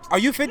there. Are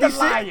you 50 You're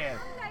Cent? lying.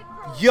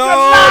 Yo,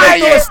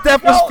 lying. they thought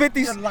Steph was 50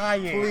 You're Cent.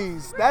 lying.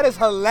 Please, that is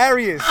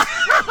hilarious.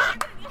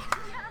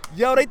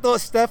 Yo, they thought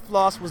Steph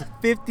Floss was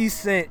 50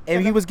 Cent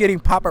and he was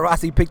getting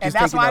paparazzi pictures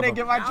And that's taken why I of didn't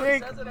him. get my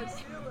drink.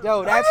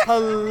 Yo, that's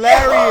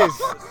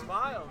hilarious.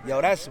 Yo,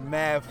 that's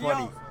mad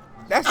funny.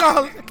 That's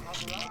not.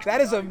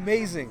 That is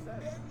amazing.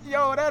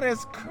 Yo, that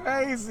is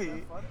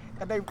crazy.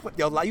 And they put.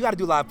 Yo, you got to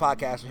do live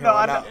podcasts from here No,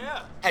 on I out.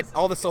 know. At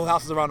all the soul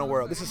houses around the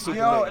world. This is super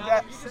Yo, lit.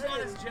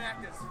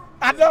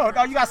 I know.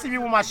 No, you got to see me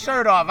with my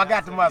shirt off. I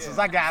got the muscles.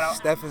 I got them.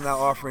 Steph is now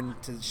offering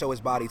to show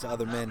his body to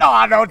other men. No,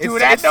 I don't do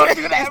that. Don't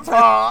do that.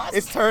 Pause.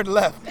 It's turned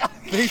left.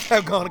 Things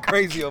have gone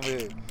crazy over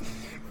here.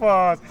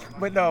 Pause.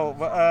 But no,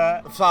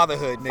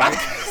 fatherhood,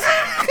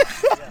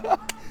 nigga.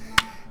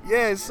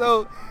 Yeah,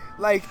 so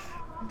like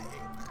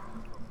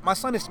my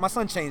son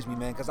changed me,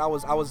 man, because I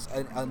was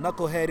a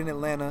knucklehead in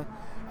Atlanta.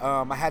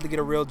 I had to get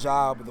a real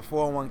job with a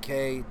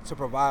 401k to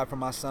provide for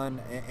my son,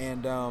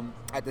 and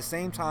at the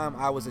same time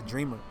I was a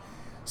dreamer.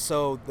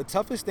 So the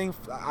toughest thing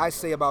I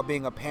say about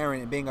being a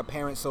parent and being a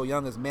parent so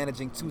young is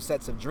managing 2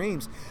 sets of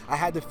dreams. I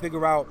had to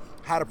figure out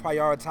how to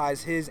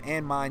prioritize his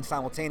and mine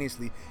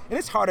simultaneously. And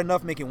it's hard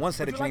enough making one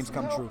set of dreams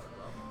come true.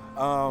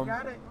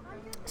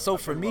 So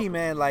for me,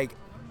 man, like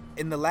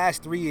in the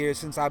last 3 years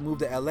since I moved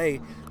to LA,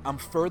 I'm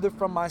further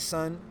from my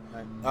son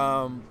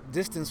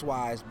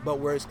distance-wise, but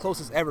we're as close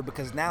as ever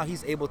because now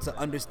he's able to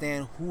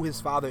understand who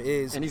his father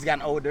is, and he's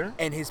gotten older,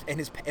 and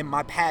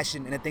my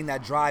passion and the thing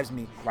that drives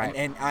me. Right.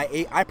 And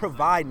I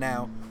provide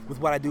now with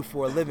what I do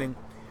for a living,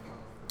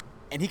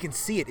 and he can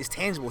see it. It's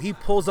tangible. He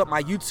pulls up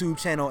my YouTube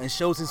channel and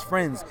shows his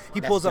friends.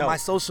 He pulls up my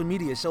social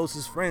media, shows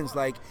his friends.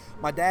 Like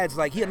my dad's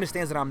like, he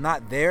understands that I'm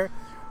not there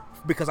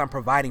because I'm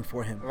providing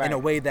for him in a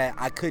way that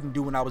I couldn't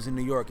do when I was in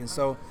New York. And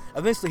so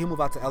eventually he'll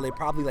move out to LA,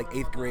 probably like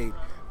 8th grade.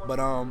 But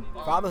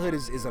fatherhood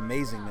is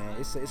amazing, man.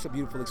 It's a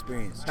beautiful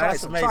experience. Try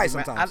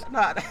sometimes.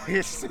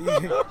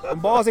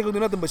 And balls ain't gonna do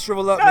nothing but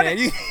shrivel up, man. I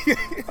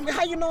mean,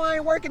 how you know I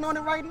ain't working on it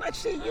right now?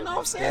 Shit, you know what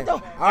I'm saying? Yeah.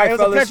 Though. All right, it was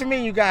fellas. a pleasure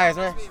meeting you guys,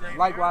 man.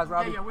 Likewise,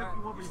 Robbie. Yeah,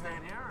 we'll be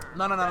staying here.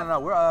 No.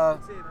 We're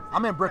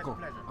I'm in Brickell.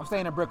 I'm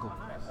staying in Brickell.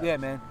 Yeah,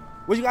 man.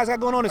 What you guys got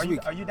going on this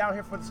week? Are you down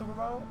here for the Super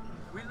Bowl?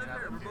 We live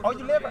here. Oh,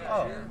 you live here?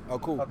 Oh. Oh,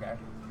 cool. Okay.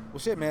 Well,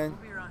 shit, man.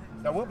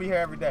 So we'll be here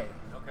every day.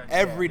 Okay.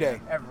 Every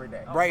day. Every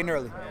day. Bright and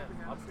early.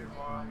 I'll see you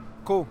tomorrow.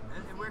 Cool.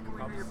 And where can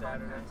we hear your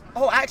Saturday?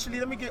 Oh, actually,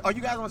 let me get. Are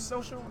you guys on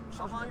social?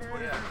 On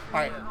Twitter. All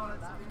right.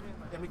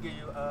 Let me give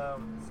you.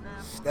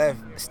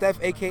 Steph,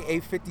 aka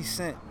 50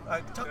 Cent.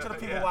 Talk to the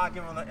people while I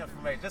give them the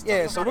information. Just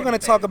Yeah, talk so about we're gonna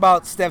anything. talk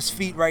about Steph's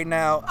feet right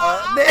now.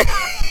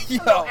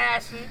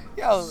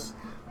 Yo,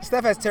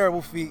 Steph has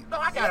terrible feet. No,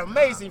 I got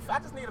amazing. I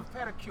just need a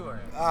pedicure.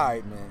 All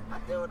right, man. I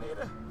do need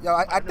a. Yo,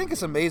 I think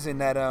it's amazing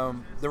that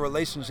the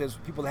relationships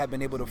people have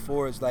been able to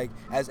forge, like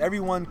as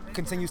everyone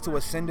continues to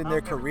ascend in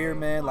their career,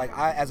 man. Like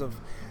as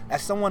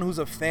someone who's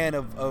a fan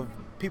of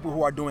people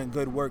who are doing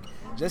good work,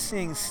 just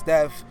seeing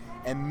Steph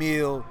and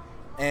Meal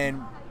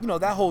and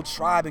that whole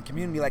tribe and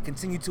community like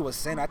continue to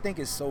ascend, I think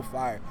is so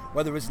fire.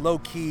 Whether it's Low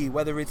Key,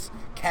 whether it's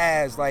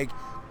Kaz, like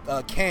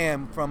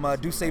Cam from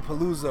Duce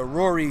Palooza,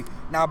 Rory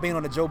now being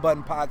on the Joe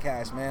Budden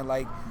podcast, man.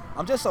 Like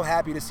I'm just so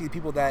happy to see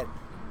people that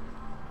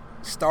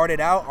started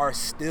out are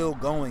still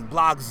going.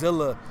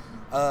 Blockzilla,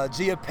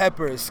 Gia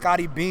Peppers,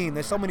 Scotty Beam.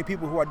 There's so many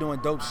people who are doing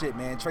dope shit,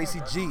 man.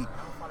 Tracy G.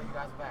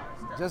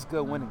 Just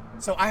good winning.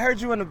 So I heard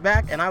you in the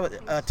back, and I was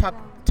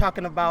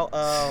talking about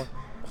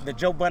the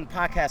Joe Budden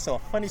podcast. So a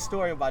funny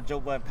story about Joe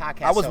Budden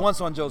podcast. I was once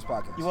on Joe's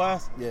podcast. You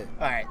was? Yeah.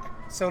 All right.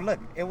 So look,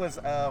 it was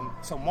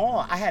so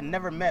Maul. I had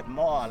never met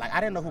Maul. Like I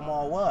didn't know who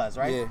Maul was,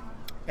 right? Yeah.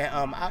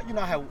 And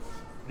I had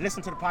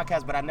listened to the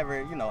podcast, but I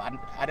never,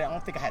 I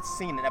don't think I had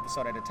seen an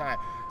episode at the time.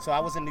 So I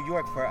was in New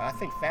York for I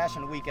think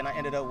Fashion Week, and I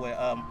ended up with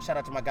shout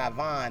out to my guy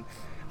Vaughn.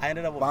 I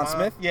ended up with Von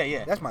Smith?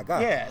 Yeah. That's my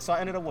guy. Yeah. So I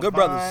ended up with Good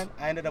Vaughn. brothers.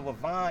 I ended up with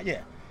Vaughn.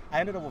 Yeah. I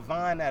ended up with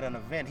Vaughn at an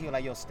event. He was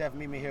like, "Yo, Steph,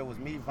 meet me here." It was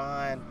me,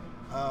 Vaughn.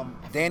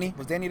 Danny?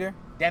 Was Danny there?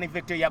 Danny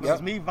Victor, yeah, but it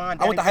was me, Vaughn.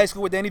 I went to high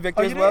school with Danny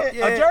Victor as you well. did?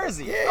 Yeah.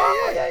 Jersey.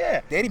 Yeah,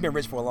 yeah. Danny been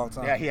rich for a long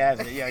time. Yeah, he has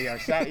it.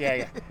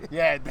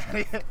 Yeah.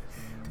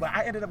 But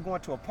I ended up going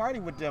to a party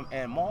with them,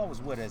 and Maul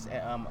was with us.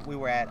 And we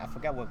were at, I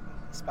forgot what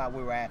spot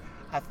we were at.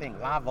 I think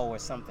Lavo or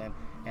something.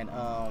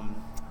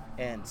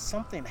 And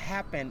something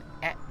happened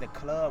at the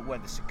club where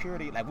the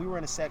security, like we were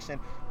in a section,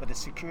 but the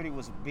security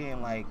was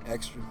being like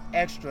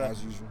extra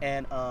as usual.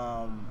 And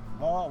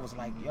Maul was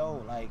like,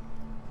 "Yo, like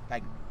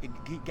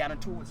he got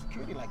into it with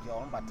security, like, yo,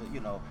 I'm about to,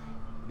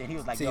 Then he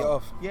was like,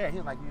 yeah, he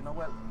was like, you know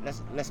what?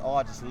 Let's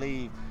all just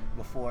leave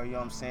before, you know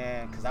what I'm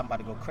saying? Because I'm about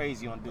to go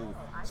crazy on dude.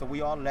 So we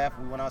all left.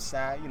 We went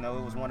outside. It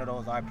was one of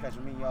those, all right,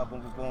 pleasure meeting y'all,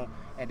 boom, boom, boom.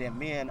 And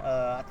then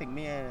I think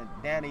me and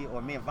Danny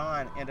or me and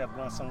Vaughn ended up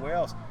going somewhere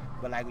else.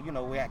 But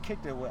we had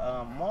kicked it with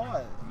Maul.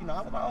 I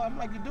was like, I'm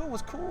like, the dude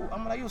was cool.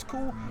 I'm like, he was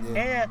cool.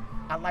 Yeah. And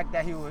I like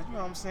that he was, you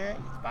know what I'm saying?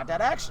 About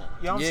that action.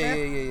 You know what I'm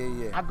saying?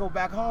 Yeah. I go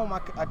back home.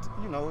 I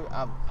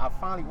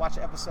finally watched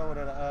an episode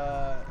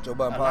of Joe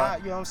Budden Pod.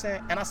 You know what I'm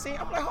saying? And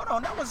I'm like, hold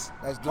on, that's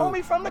dope.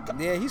 homie from the.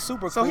 Yeah, he's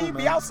super so cool. So he'd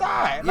man. be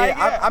outside.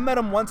 I met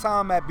him one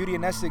time at Beauty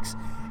and Essex.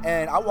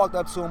 And I walked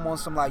up to him on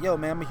some like, yo,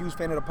 man, I'm a huge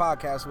fan of the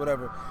podcast,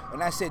 whatever.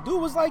 And I said, dude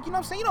was like, you know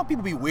what I'm saying?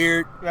 People be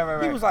weird.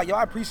 Right. He was like, yo,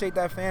 I appreciate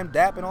that, fam,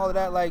 dap and all of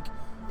that. Like,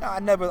 I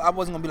wasn't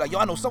going to be like, yo,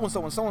 I know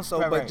so-and-so and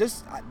so-and-so. But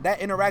just that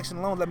interaction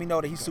alone let me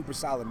know that he's super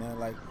solid, man.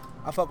 Like,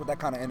 I fuck with that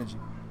kind of energy.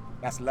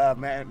 That's love,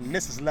 man. And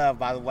this is love,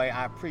 by the way.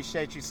 I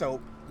appreciate you.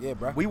 So, yeah,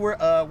 bro. We were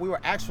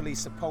actually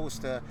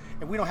supposed to,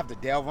 and we don't have to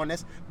delve on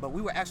this, but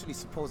we were actually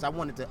supposed, I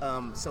wanted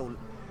to, so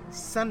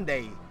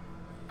Sunday,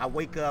 I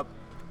wake up,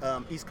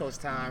 East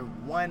Coast time,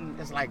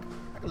 it's like,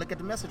 I can look at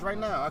the message right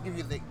now. I'll give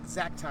you the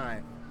exact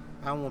time.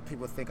 I don't want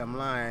people to think I'm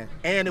lying.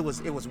 And it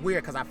was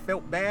weird because I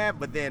felt bad,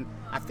 but then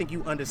I think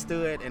you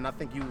understood, and I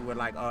think you were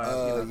like,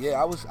 yeah,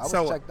 I was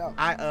checked out.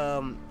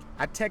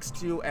 I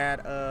text you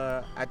at,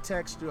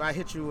 I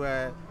hit you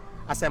at,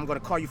 I said I'm going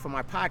to call you for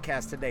my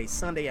podcast today,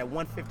 Sunday at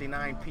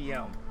 1:59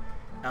 p.m.,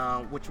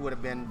 which would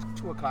have been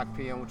 2 o'clock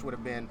p.m., which would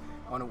have been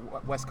on the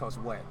West Coast,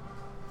 what,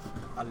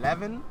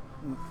 11?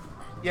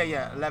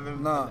 Yeah,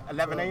 11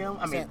 a.m.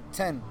 I mean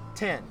 10.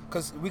 10.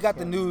 Because we got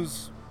the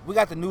news. We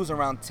got the news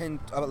around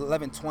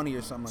 11:20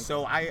 or something like that.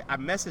 So I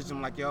messaged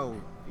him like, yo,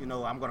 you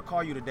know, I'm going to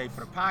call you today for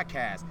the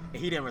podcast.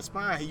 And he didn't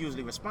respond. He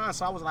usually responds.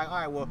 So I was like, all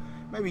right, well,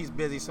 maybe he's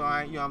busy. So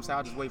you know what I'm saying,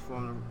 I'll just wait for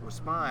him to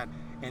respond.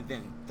 And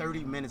then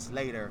 30 minutes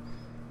later,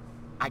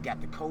 I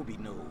got the Kobe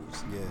news.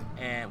 Yeah.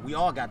 And we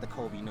all got the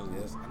Kobe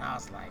news. Yeah. And I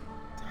was like,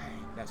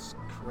 dang, that's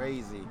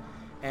crazy.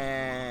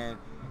 And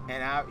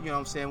I, you know what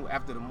I'm saying,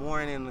 after the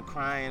mourning and the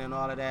crying and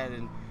all of that,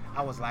 and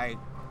I was like,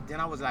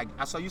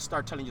 I saw you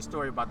start telling your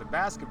story about the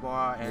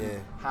basketball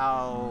and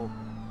how.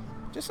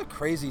 Just a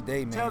crazy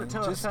day, man.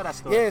 Tell that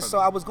story. Yeah, so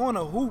I was going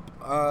to hoop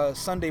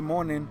Sunday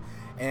morning,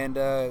 and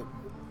the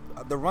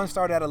run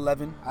started at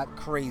 11.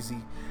 Crazy.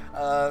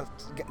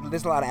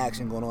 There's a lot of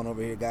action going on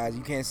over here, guys.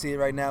 You can't see it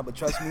right now, but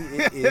trust me,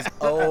 it is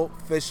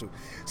official.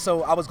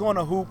 So I was going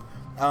to hoop.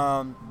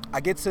 I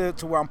get to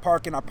where I'm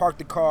parking. I park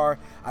the car.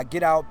 I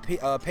get out,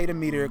 pay the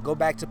meter, go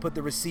back to put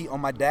the receipt on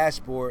my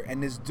dashboard.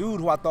 And this dude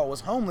who I thought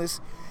was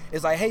homeless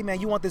is like, hey, man,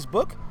 you want this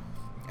book?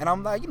 And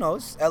I'm like, you know,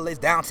 it's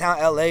downtown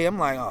LA. I'm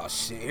like, oh,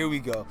 shit, here we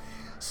go.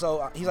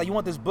 So he's like, you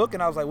want this book?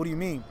 And I was like, what do you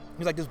mean?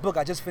 He's like, this book,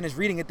 I just finished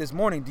reading it this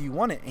morning. Do you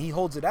want it? And he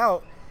holds it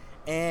out.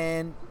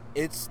 And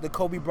it's the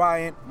Kobe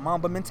Bryant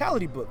Mamba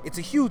Mentality book. It's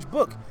a huge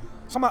book.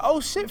 So I'm like,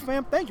 oh, shit,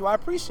 fam, thank you. I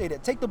appreciate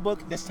it. Take the book.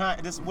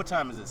 What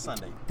time is it,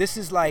 Sunday? This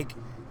is like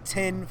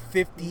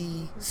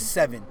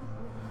 10:57,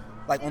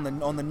 like on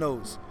the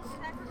nose.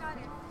 I forgot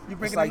it. You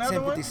bringing It's like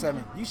another 10:57.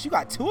 one? You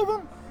got two of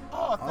them?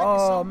 Oh, thank you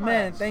so much.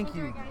 Man, thank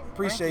you.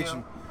 Appreciate Thank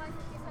you.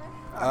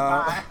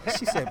 Bye.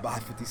 She said bye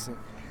 50 Cent.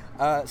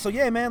 So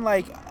yeah, man,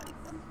 like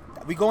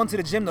we go into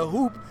the gym to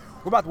hoop.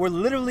 We're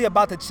literally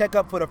about to check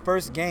up for the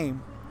first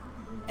game,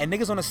 and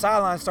niggas on the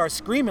sideline start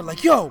screaming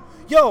like, yo.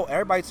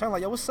 Everybody turn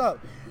like, yo, what's up?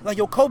 Like,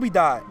 yo, Kobe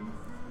died.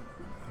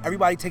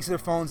 Everybody takes their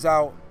phones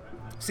out,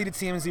 see the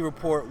TMZ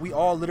report. We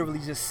all literally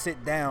just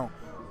sit down,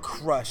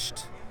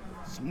 crushed.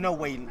 There's no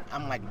way.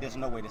 I'm like, there's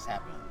no way this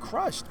happened.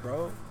 Crushed,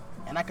 bro.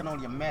 And I can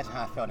only imagine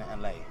how I felt in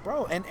LA.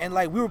 Bro, and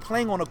like we were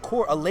playing on a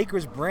court, a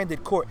Lakers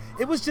branded court.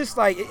 It was just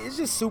like, it's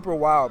just super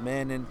wild,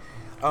 man. And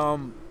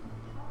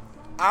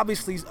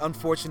obviously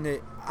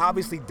unfortunate,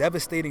 obviously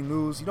devastating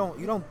news. You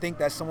don't think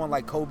that someone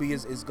like Kobe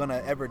is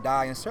gonna ever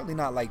die, and certainly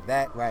not like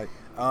that. Right.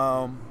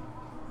 I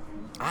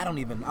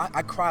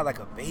cry like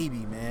a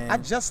baby, man. I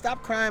just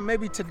stopped crying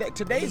maybe today.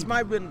 Today's might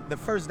have been the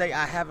first day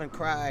I haven't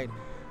cried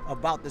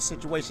about the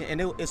situation.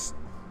 And it's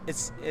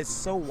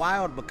so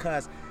wild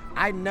because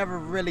I never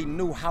really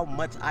knew how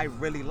much I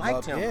really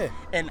liked him. Yeah.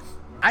 And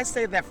I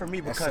say that for me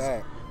because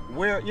sad.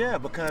 we're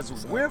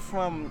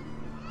from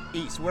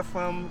East. We're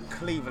from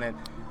Cleveland,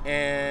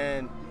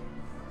 and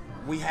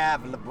we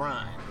have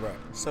LeBron. Right.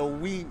 So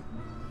we've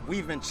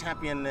been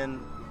championing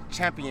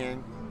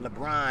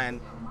LeBron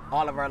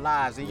all of our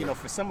lives. And you know,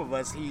 for some of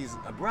us, he's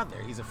a brother,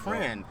 he's a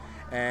friend,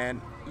 and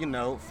you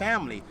know,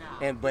 family.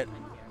 But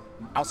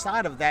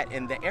outside of that,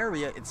 in the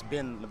area, it's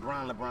been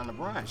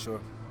LeBron. Sure.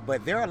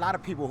 But there are a lot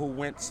of people who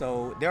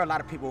there are a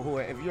lot of people who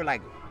are, if you're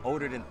like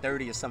older than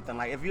 30 or something,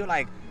 like if you're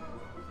like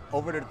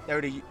over to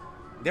 30,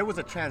 there was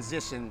a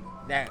transition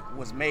that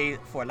was made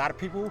for a lot of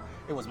people.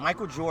 It was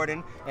Michael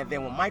Jordan, and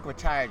then when Mike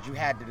retired, you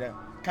had to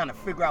kind of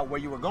figure out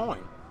where you were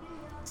going.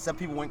 Some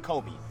people went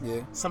Kobe.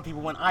 Yeah. Some people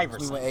went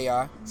Iverson. We went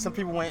AI. Some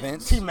people went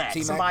Vince. T-Mac.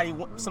 T-Mac.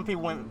 Some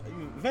people went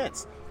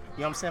Vince.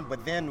 You know what I'm saying?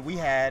 But then we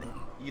had,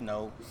 you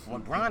know,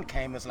 when Bron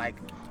came, it's like,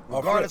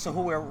 regardless of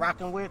who we're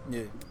rocking with,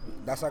 Yeah,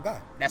 that's our guy.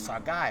 that's our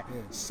guy.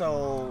 Yeah.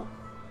 So,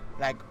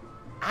 like,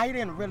 I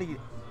didn't really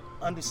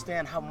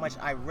understand how much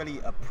I really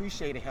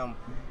appreciated him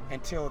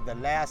until the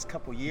last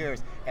couple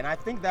years. And I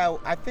think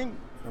In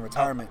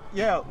retirement.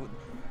 yeah,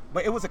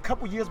 but it was a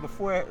couple years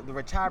before the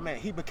retirement,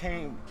 he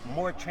became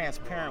more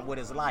transparent with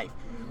his life.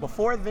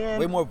 Before then,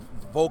 Way more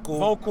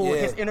vocal.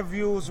 Yeah. His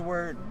interviews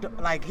were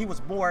like, he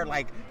was more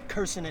like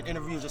cursing in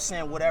interviews or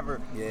saying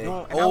whatever. Yeah.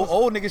 Doing, and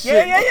Old nigga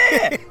shit.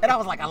 Yeah. And I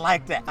was like, I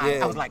like that.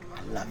 Yeah. I was like,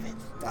 I love it.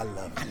 I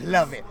love it. I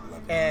love it.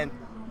 And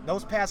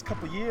those past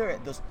couple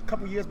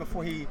years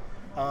before he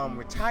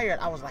retired,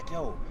 I was like,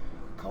 yo,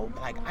 Kobe,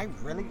 like, I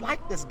really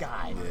like this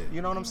guy. Yeah.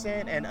 You know what I'm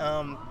saying? And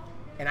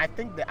I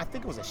think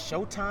it was a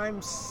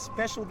Showtime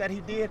special that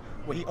he did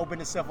where he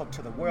opened himself up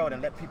to the world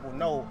and let people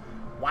know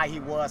why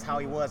he was, how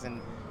he was.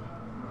 And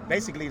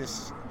basically the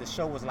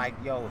show was like,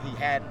 yo, he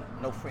had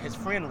his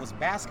friend was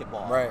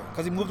basketball. Right,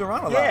 because he moved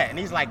around a lot. Yeah, and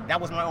he's like,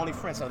 that was my only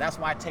friend, so that's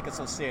why I take it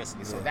so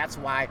seriously. Yeah. So that's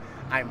why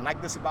I'm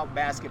like this about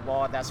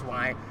basketball. That's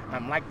why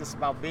I'm like this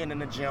about being in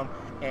the gym,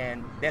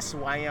 and that's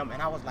who I am.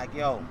 And I was like,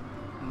 yo,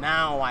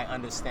 now I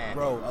understand.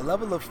 Bro, a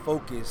level of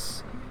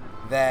focus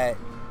that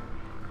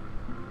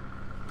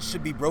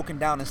should be broken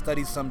down and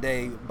studied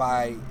someday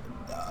by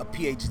a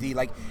PhD.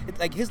 Like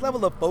his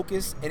level of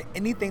focus and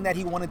anything that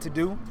he wanted to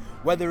do,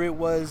 whether it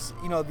was,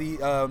 you know, the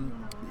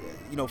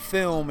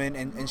film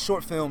and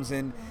short films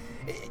and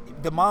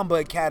the Mamba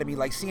Academy,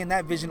 like seeing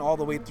that vision all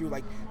the way through.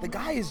 Like the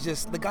guy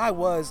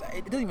was,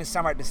 it doesn't even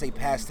sound right to say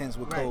past tense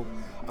with Right. Kobe,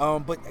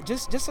 But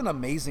just an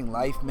amazing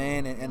life,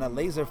 man, and a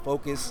laser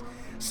focus.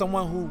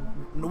 Someone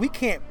who we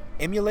can't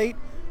emulate.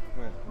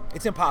 Right.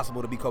 It's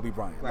impossible to be Kobe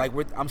Bryant. Right.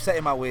 Like I'm set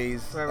in my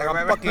ways. Right, like right,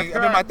 I'm right, fucking. right.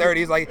 I'm in my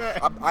 30s. Like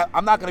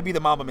I'm not gonna be the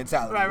Mamba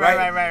mentality.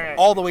 Right.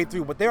 All the way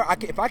through. But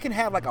if I can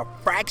have like a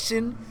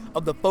fraction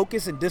of the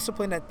focus and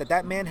discipline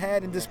that man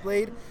had and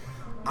displayed,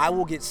 I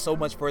will get so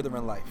much further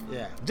in life.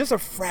 Yeah. Just a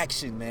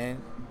fraction,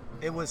 man.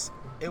 It was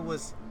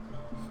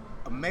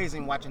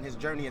amazing watching his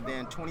journey, and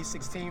then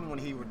 2016 when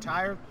he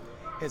retired,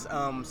 his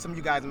some of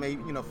you guys may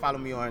follow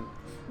me on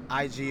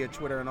IG or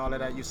Twitter and all of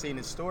that. You've seen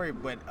his story,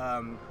 but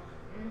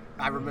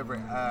I remember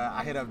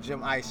I hit up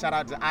Jim Ice. Shout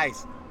out to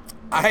Ice.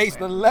 Ice,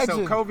 the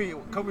legend. So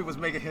Kobe was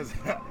making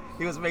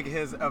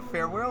his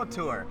farewell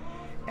tour,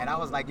 and I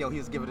was like, yo, he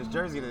was giving his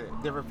jersey to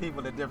different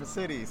people in different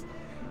cities.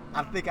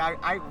 I think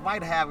I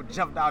might have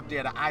jumped out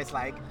there to Ice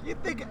like, you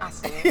think? I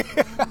said,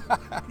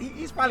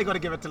 he's probably going to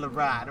give it to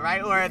LeBron,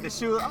 right? Or the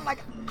shoes. I'm like,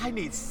 I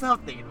need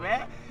something,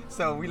 man.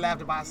 So we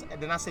laughed about it. And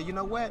then I said, you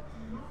know what?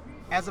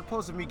 As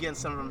opposed to me getting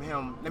something from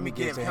him, let me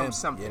give him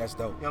something. Yeah, that's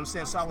dope. You know what I'm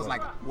saying? So I was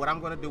like, what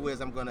I'm going to do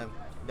is I'm going to,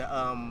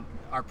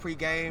 our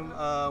pregame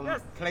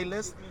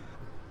playlist,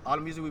 all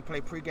the music we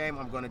play pregame,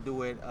 I'm going to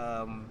do it,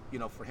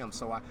 for him.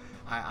 So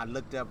I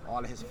looked up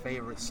all of his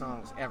favorite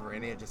songs ever,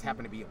 and it just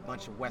happened to be a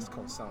bunch of West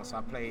Coast songs. So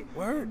I played.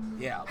 Word.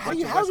 Yeah. How do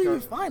you even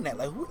find that?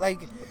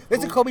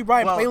 There's a Kobe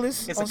Bryant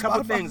playlist. It's on a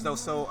couple Spotify? things though.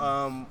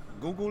 So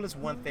Google is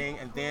one thing,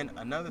 and then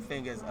another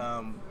thing is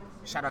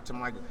shout out to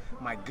my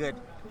good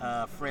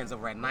friends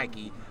over at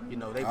Nike. They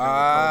bring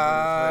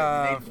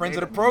friends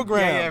of the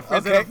program. Yeah,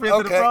 friends of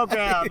the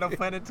program. No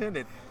pun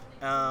intended.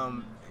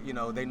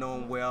 They know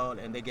him well,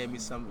 and they gave me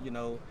some,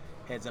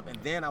 heads up. And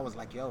then I was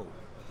like, yo,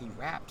 he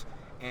rapped,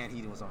 and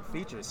he was on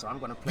features, so I'm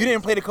gonna play. You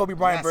didn't play the Kobe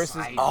Bryant verses?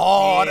 I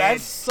did.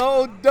 That's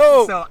so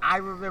dope. So I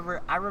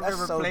remember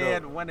so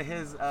playing dope. one of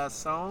his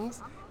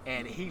songs,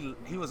 and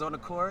he was on the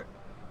court,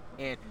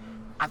 and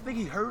I think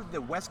he heard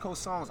the West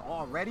Coast songs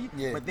already,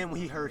 but then when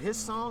he heard his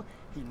song,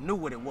 he knew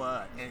what it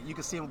was, and you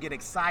could see him get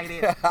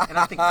excited. And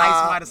I think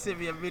Ice might have sent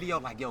me a video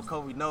like, "Yo,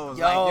 Kobe knows."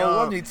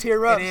 Let me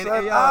tear up. Then,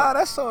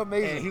 that's so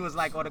amazing. And he was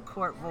like on the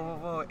court,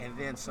 and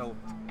then so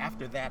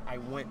after that, I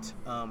went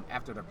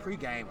after the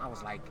pregame. I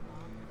was like,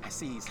 I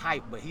see he's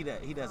hyped, but he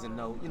doesn't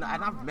know, and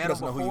I've met him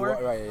before,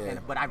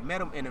 but I've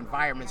met him in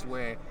environments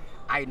where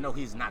I know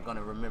he's not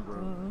gonna remember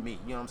me.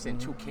 You know what I'm saying?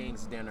 Two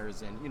Kings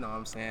dinners, and you know what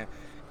I'm saying,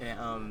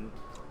 and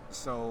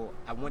so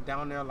I went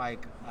down there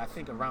like I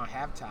think around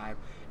halftime,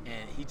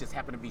 and he just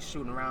happened to be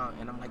shooting around,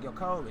 and I'm like, yo,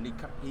 Cole, and he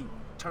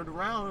turned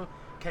around,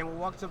 came and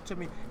walked up to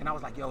me, and I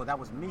was like, yo, that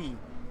was me,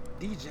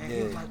 DJ. Yeah.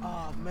 He was like,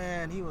 oh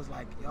man, he was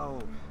like,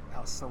 yo,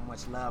 that was so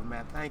much love,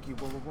 man. Thank you,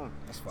 boom, boom, boom.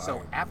 That's fire, so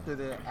man.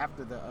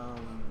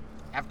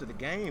 after the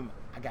game,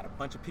 I got a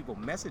bunch of people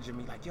messaging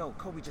me like, yo,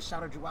 Kobe just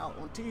shouted you out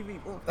on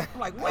TV. Boom. I'm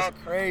like, what?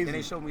 That's crazy. And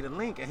they showed me the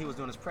link, and he was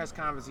doing his press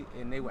conference,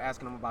 and they were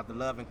asking him about the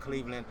love in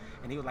Cleveland,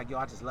 and he was like, yo,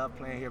 I just love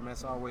playing here, man.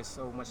 It's always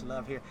so much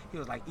love here. He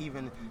was like,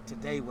 even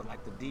today with like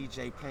the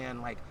DJ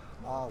playing like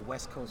all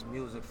West Coast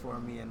music for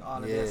me and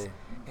all of this,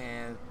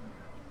 and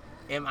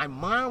my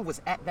mom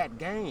was at that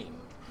game,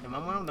 and my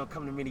mom don't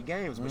come to many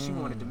games, but she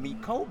wanted to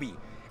meet Kobe.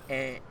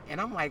 And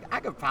I'm like,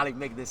 I could probably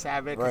make this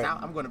happen because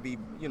I'm going to be,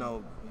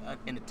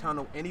 in the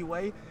tunnel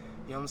anyway.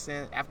 You know what I'm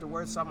saying?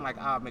 Afterwards, so I'm like,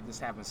 I'll make this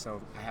happen.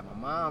 So I have my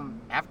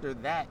mom. After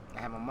that, I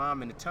have my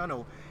mom in the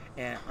tunnel,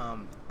 and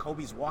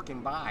Kobe's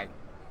walking by,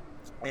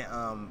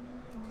 and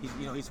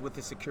he's with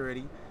his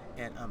security,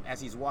 and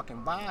as he's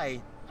walking by,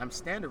 I'm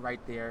standing right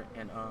there,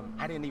 and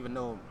I didn't even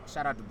know.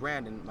 Shout out to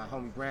Brandon, my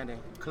homie Brandon,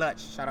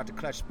 Clutch. Shout out to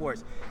Clutch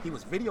Sports. He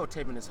was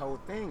videotaping this whole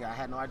thing. I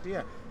had no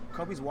idea.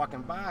 Kobe's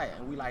walking by,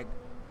 and we like,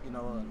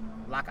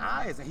 lock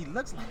eyes, and he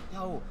looks like,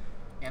 yo,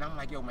 and I'm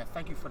like, yo, man,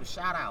 thank you for the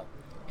shout out.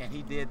 And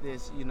he did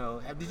this,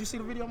 did you see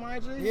the video on my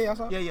IG? Yeah, I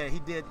saw it. Yeah, he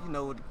did,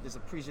 this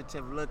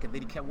appreciative look, and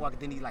then he kept walking,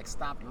 then he like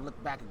stopped and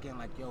looked back again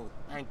like, yo,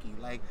 thank you.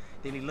 Like,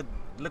 then he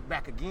looked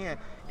back again,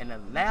 and the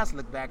last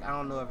look back, I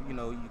don't know if,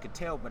 you could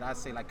tell, but I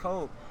say like,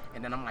 Cole,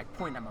 and then I'm like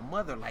pointing at my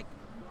mother, like,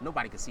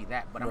 nobody could see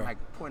that, but I'm like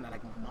pointing at,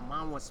 like, my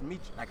mom wants to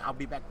meet you, like, I'll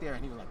be back there.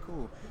 And he was like,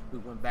 cool. We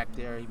went back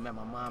there, he met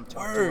my mom,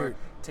 talked to her,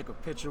 took a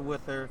picture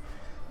with her.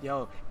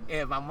 Yo,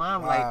 and my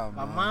mom,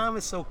 my mom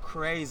is so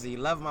crazy.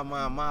 Love my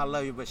mom. Mom, I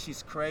love you, but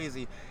she's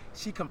crazy.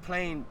 She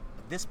complained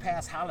this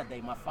past holiday,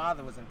 my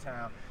father was in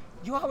town.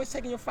 You always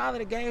taking your father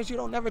to games. You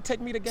don't never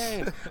take me to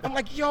games. I'm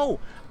like,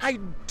 yo, I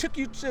took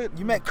you to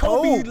met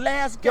Kobe's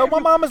last game. Yo, my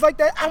mom is like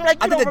that. I'm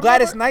like, I did the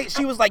Gladys Knight.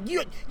 She was like,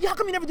 how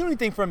come you never do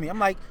anything for me? I'm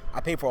like,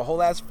 I paid for a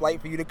whole ass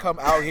flight for you to come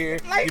out here.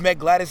 Like, you met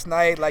Gladys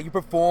Knight. Like, you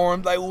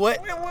performed. Like,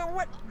 what?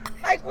 What?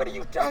 Like, what are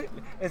you talking?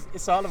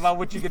 It's all about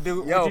what you can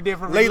do. Yo, what you did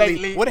for me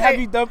lately. What have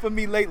you done for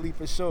me lately,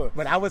 for sure?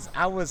 But I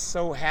was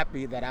so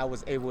happy that I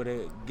was able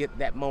to get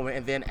that moment.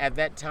 And then at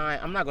that time,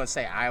 I'm not gonna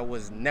say I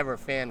was never a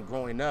fan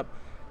growing up.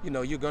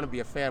 You're gonna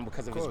be a fan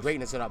because of his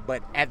greatness and all.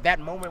 But at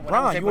that moment when I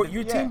was able to,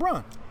 you're Team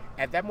Bron.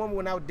 At that moment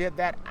when I did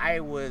that, I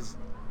was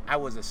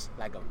a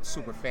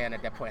super fan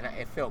at that point. And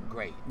it felt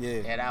great.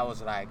 Yeah. And I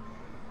was like,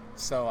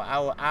 So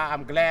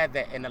I'm glad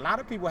that, and a lot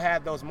of people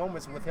had those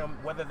moments with him,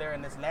 whether they're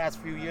in his last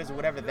few years or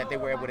whatever, that they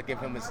were able to give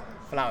him his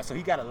flowers. So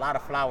he got a lot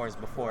of flowers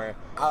before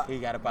he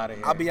got up out of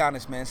here. I'll be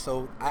honest, man.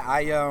 So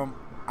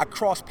I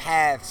crossed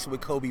paths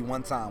with Kobe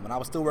one time when I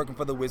was still working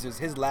for the Wizards.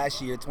 His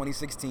last year,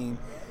 2016,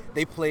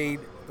 they played.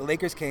 The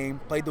Lakers came,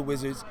 played the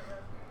Wizards,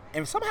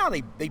 and somehow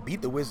they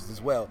beat the Wizards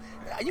as well.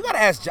 You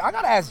gotta ask John. I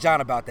gotta ask John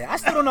about that. I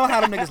still don't know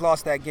how them niggas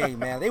lost that game,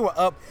 man. They were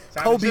up.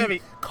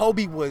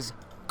 Kobe was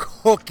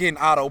cooking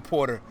Otto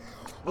Porter.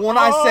 When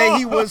I say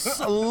he was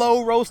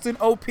slow roasting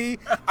OP,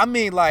 I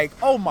mean like,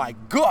 oh my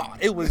God,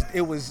 it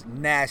was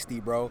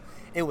nasty, bro.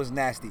 It was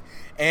nasty.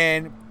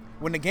 And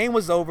when the game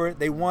was over,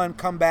 they won.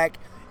 Come back.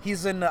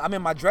 I'm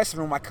in my dressing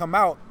room. I come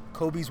out.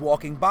 Kobe's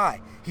walking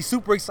by. He's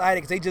super excited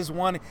because they just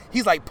won.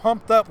 He's like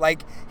pumped up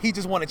like he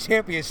just won a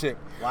championship.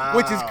 Wow.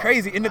 Which is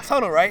crazy in the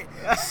tunnel, right?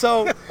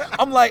 So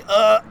I'm like,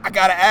 I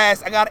gotta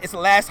ask. It's the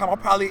last time. I'll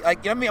probably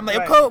like, you know what I mean?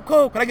 I'm like,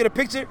 Cole, can I get a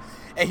picture?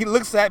 And he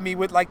looks at me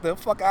with like the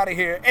fuck out of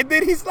here. And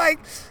then he's like,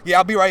 yeah,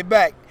 I'll be right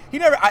back. He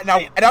never.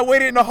 I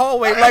waited in the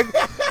hallway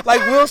like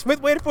Will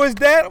Smith waited for his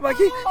dad. I'm like,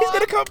 he's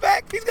gonna come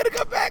back. He's gonna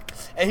come back.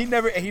 And he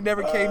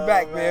never came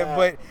back, man.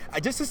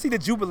 But just to see the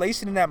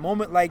jubilation in that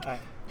moment, like.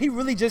 He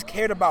really just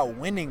cared about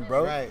winning,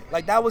 bro. Right.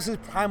 Like, that was his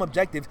prime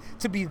objective.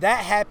 To be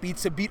that happy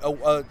to beat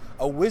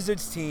a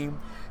Wizards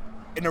team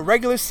in the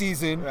regular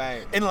season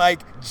in, like,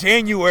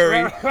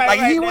 January.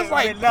 He was,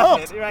 like,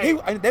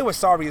 pumped. They were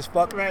sorry as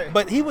fuck. Right.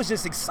 But he was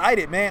just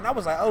excited, man. I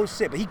was like, oh,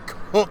 shit. But he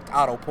cooked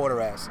Otto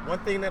Porter ass. One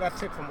thing that I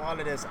took from all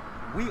of this,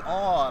 we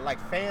all, like,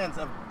 fans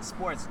of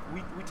sports,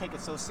 we take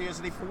it so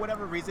seriously for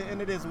whatever reason,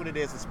 and it is what it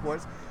is in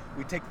sports.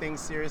 We take things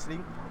seriously.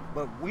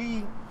 But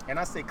we, and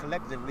I say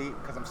collectively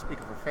because I'm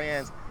speaking for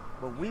fans,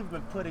 but we've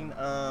been putting,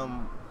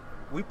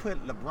 we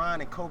put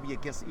LeBron and Kobe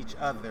against each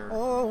other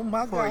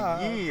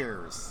for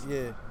years.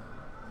 Yeah.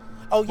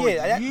 Oh, for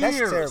yeah, that's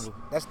terrible.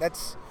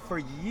 That's for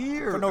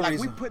years. For no reason.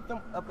 We put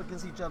them up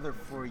against each other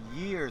for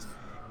years,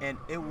 and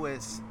it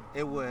was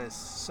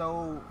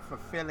so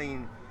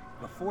fulfilling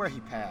before he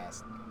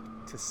passed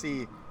to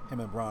see him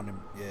and Bron,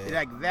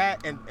 like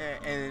that,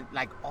 and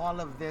like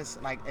all of this,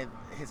 like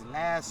his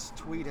last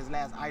tweet, his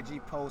last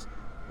IG post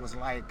was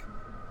like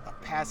a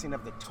passing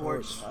of the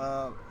torch,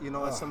 of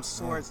some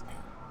sorts,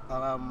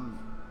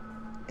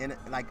 and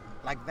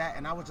like that,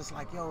 and I was just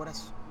like, yo,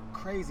 that's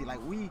crazy. Like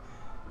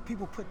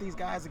people put these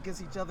guys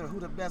against each other, who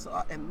the best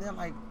are, and they're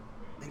like,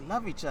 they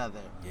love each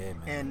other. Yeah,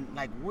 man. And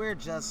like we're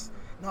just,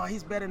 no,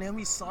 he's better than him.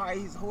 He's sorry.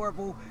 He's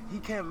horrible. He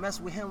can't mess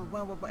with him.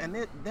 Blah blah blah. And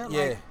they're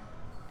like,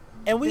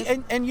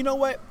 and you know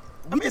what?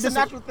 It's a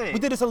natural thing. We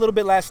did this a little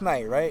bit last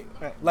night, right?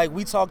 Like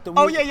we talked. We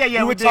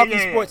were talking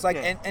sports,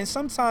 and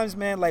sometimes,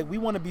 man, like we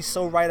want to be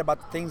so right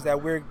about the things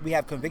that we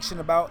have conviction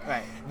about,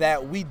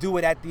 that we do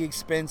it at the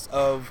expense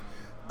of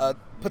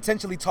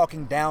potentially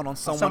talking down on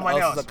someone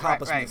else's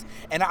accomplishments.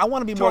 Right. And I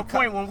want to be more. To a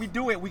point when we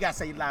do it, we gotta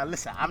say,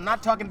 listen, I'm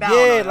not talking down.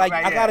 Yeah,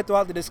 I gotta throw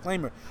out the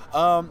disclaimer.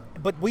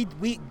 But we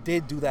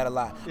did do that a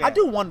lot. Yeah. I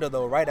do wonder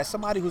though, right? As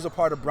somebody who's a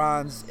part of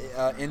Bron's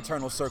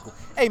internal circle,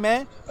 hey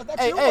man,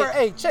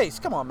 hey Chase,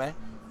 come on, man.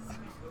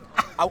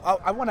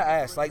 I want to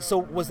ask, like, so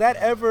was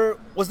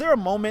there a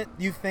moment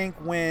you think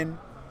when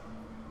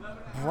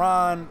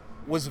Bron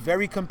was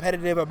very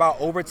competitive about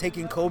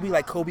overtaking Kobe,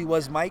 like Kobe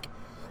was Mike?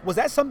 Was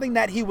that something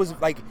that he was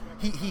like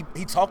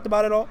he talked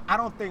about at all? I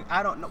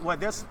don't know. Well,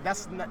 that's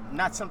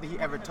not something he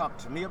ever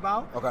talked to me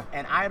about. Okay.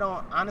 And I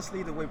don't,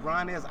 honestly, the way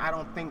Bron is, I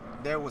don't think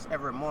there was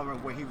ever a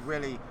moment where he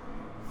really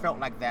felt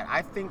like that.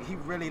 I think he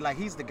really, like,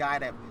 he's the guy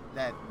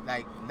that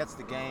like lets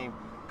the game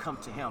come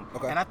to him.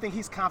 Okay. And I think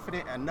he's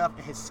confident enough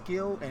in his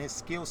skill and his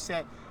skill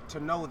set to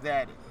know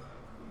that,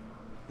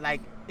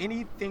 like,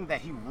 anything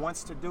that he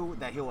wants to do,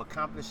 that he'll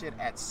accomplish it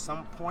at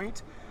some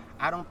point.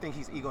 I don't think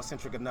he's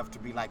egocentric enough to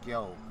be like,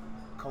 yo,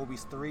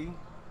 Kobe's 3,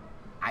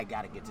 I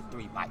got to get to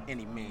 3 by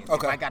any means.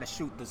 Okay. If I got to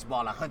shoot this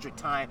ball 100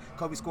 times,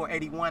 Kobe scored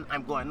 81,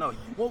 I'm going, no.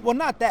 Well,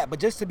 not that, but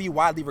just to be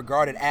widely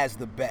regarded as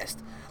the best.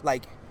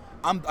 Like,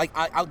 do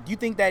you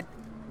think that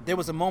there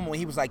was a moment when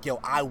he was like, yo,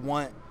 I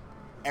want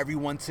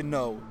everyone to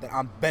know that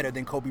I'm better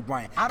than Kobe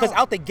Bryant? Because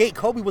out the gate,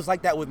 Kobe was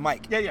like that with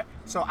Mike. Yeah.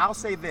 So I'll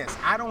say this.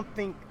 I don't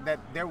think that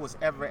there was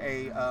ever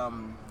a,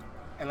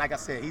 and like I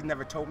said, he's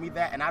never told me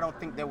that, and I don't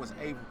think there was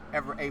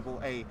ever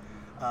an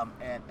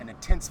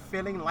intense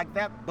feeling like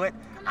that. But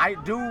I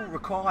do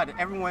recall, and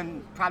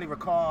everyone probably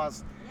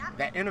recalls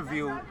that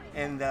interview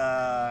in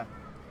I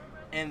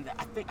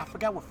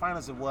forgot what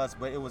finals it was,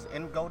 but it was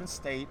in Golden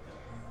State,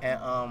 and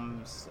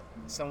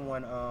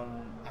someone,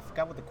 I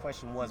forgot what the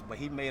question was, but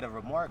he made a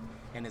remark,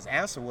 and his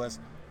answer was,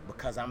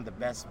 because I'm the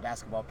best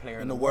basketball player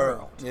in the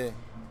world. Yeah.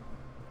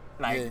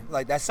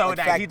 Like that's so a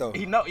that fact, though.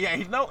 He knew it.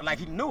 You know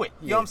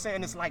what I'm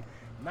saying? It's like,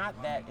 not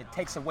that it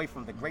takes away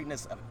from the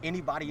greatness of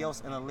anybody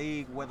else in the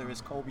league, whether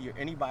it's Kobe or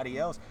anybody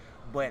else,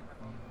 but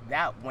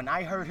that when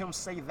I heard him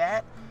say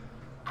that,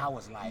 I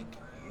was like,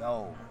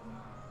 yo,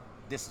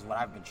 this is what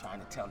I've been trying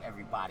to tell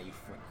everybody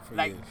for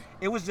like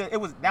years.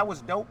 That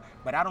was dope,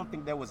 but I don't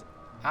think there was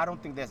I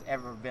don't think there's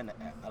ever been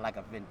like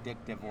a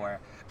vindictive or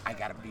I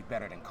gotta be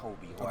better than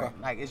Kobe or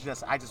like it's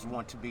just I just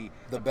want to be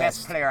the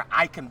best player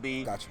I can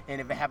be. Gotcha.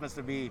 And if it happens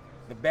to be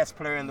the best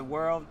player in the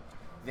world,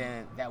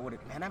 then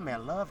that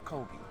man loved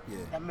Kobe. Yeah.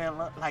 That man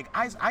like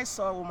I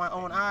saw it with my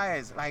own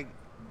eyes. Like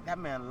that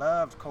man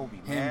loved Kobe,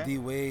 man. D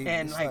Wade.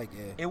 And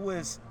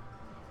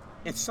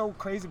it's so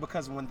crazy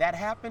because when that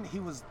happened, he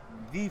was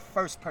the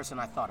first person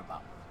I thought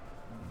about.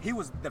 He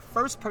was the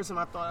first person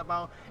I thought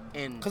about,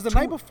 and because the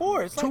night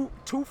before, it's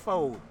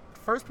threefold.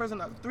 First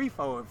person I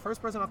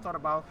thought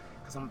about,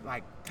 because I'm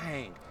like,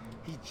 dang,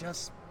 he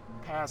just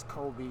passed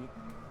Kobe,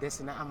 this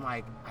and that. I'm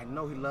like, I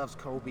know he loves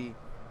Kobe,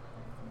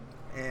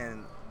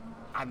 and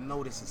I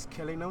know this is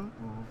killing him.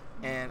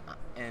 Mm-hmm.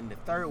 And the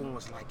third one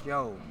was like,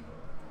 yo,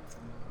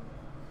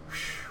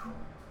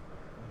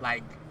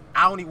 like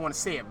I don't even want to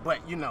say it,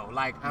 but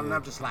like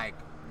I'm just like,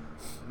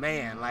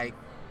 man, like.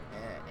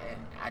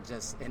 I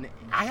just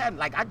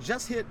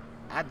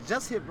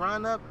hit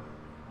Brian up.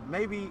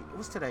 Maybe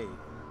what's today?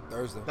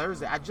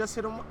 Thursday. I just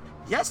hit him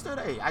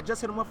yesterday. I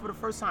just hit him up for the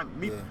first time.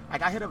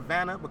 Like I hit up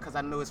Vanna because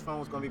I knew his phone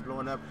was gonna be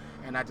blowing up,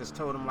 and I just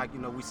told him like we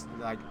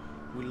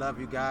love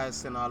you guys,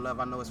 send our love.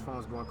 I know his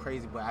phone's going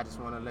crazy, but I just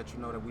want to let you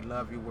know that we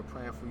love you. We're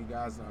praying for you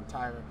guys, the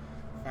entire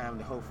family,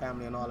 the whole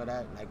family, and all of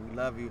that. Like we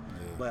love you.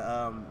 Yeah. But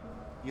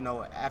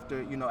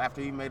after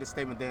he made a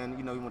statement, then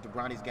he went to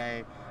Bronny's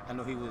game. I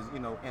know he was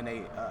in a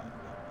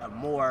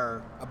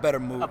better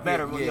mood. You know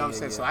what I'm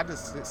saying? So I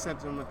just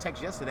sent him a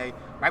text yesterday,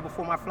 right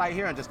before my flight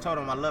here, and just told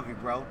him I love you,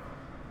 bro.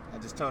 I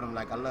just told him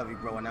like I love you,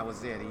 bro, and that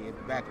was it. He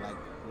hit back like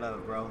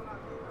love, bro,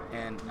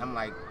 and I'm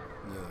like,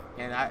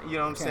 and I, what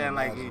I'm saying,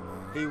 like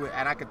he would,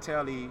 and I could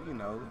tell he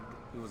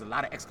was a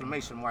lot of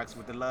exclamation marks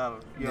with the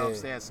love, you know what I'm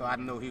saying? So I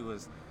know he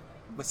was.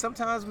 But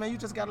sometimes, man, you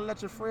just gotta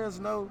let your friends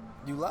know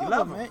you love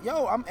them, man.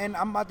 Yo,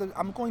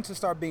 I'm going to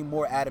start being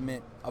more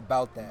adamant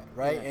about that,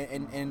 right? Yeah.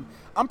 And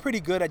I'm pretty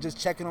good at just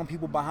checking on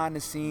people behind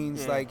the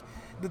scenes, like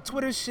the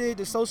Twitter shit,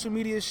 the social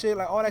media shit,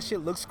 like all that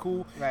shit looks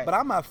cool. Right. But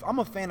I'm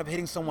a fan of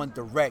hitting someone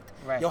direct.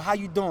 Right. Yo, how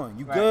you doing?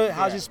 You good?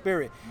 How's your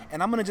spirit?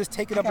 And I'm gonna just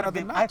take it up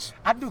another notch.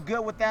 I do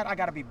good with that. I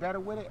gotta be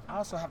better with it. I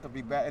also have to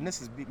be better, and this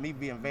is me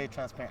being very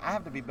transparent. I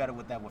have to be better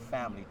with that with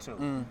family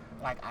too.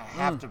 Like I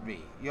have to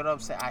be. You know what I'm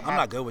saying? I'm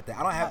not good with that.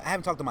 I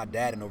haven't talked to my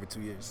dad in over 2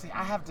 years. See,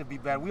 I have to be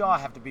better. We all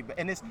have to be better.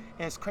 And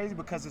it's crazy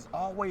because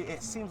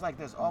it seems like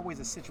there's always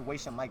a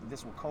situation like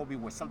this with Kobe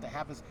where something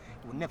happens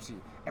with Nipsey.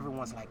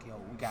 Everyone's like,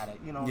 yo, we gotta,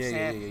 you know what I'm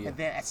saying? Yeah. And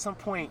then at some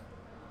point,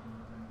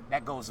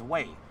 that goes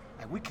away.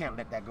 Like, we can't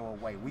let that go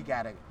away. We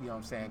gotta, you know what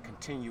I'm saying,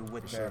 continue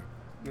with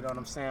you know what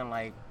I'm saying?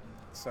 Like,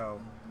 so,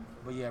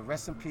 but yeah,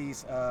 rest in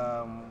peace,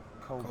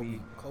 Kobe.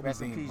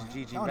 Rest in peace,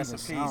 Gigi. Rest in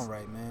peace. Sound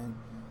right, man.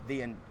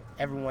 And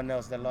everyone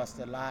else that lost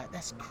their lives.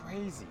 That's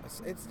crazy.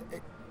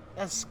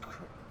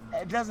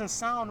 It doesn't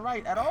sound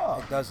right at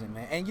all. It doesn't,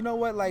 man. And you know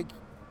what? Like,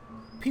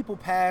 people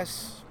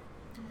pass,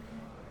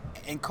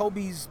 and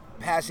Kobe's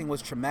passing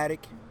was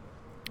traumatic.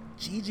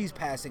 Gigi's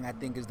passing, I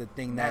think, is the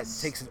thing that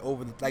takes it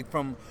over.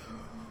 From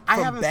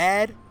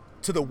bad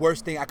to the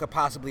worst thing I could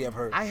possibly have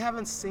heard. I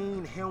haven't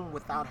seen him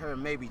without her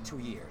in maybe 2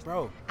 years.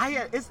 Bro.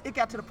 It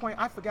got to the point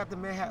I forgot the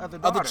man had other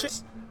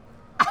daughters.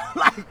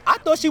 Like, I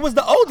thought she was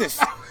the oldest.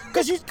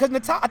 Because I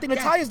think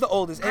Natalia's the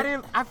oldest. I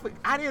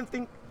didn't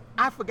think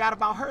I forgot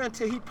about her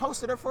until he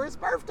posted her for his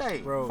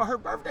birthday. Bro. For her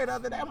birthday the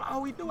other day. I'm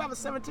like, we do have a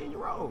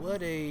 17-year-old.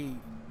 What a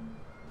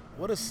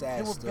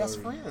sad story. They were best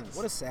friends.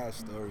 What a sad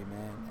story,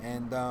 man.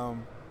 And I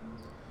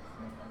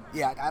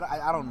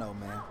don't know,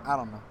 man. I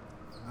don't know.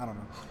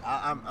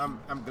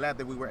 I'm glad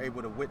that we were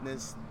able to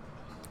witness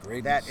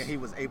that, and he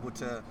was able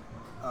to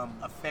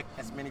affect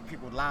as many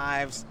people's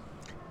lives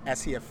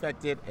as he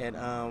affected, and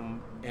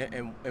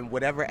in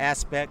whatever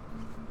aspect.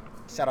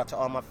 Shout out to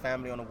all my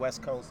family on the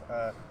West Coast.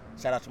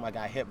 Shout out to my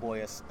guy Hit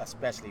Boy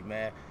especially,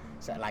 man.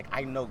 So, like,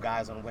 I know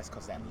guys on the West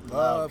Coast that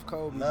love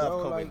Kobe.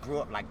 Like, grew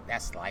up like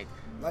that's like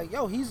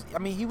yo,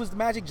 he was the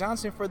Magic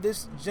Johnson for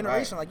this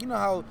generation. Right. Like, you know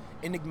how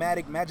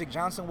enigmatic Magic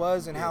Johnson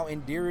was and how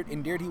endeared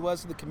he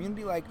was to the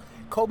community. Like,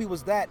 Kobe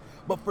was that.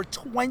 But for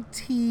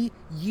 20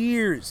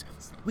 years,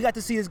 we got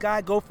to see this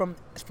guy go from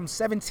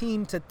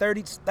 17 to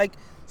 30. Like,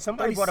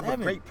 somebody brought up a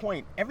great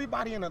point.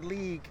 Everybody in the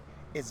league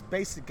is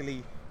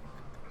basically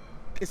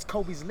it's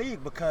Kobe's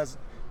league because.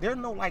 There's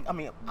no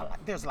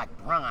there's like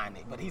Bron,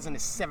 but he's in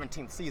his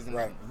 17th season.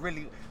 Right. And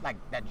really, like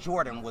that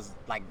Jordan was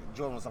like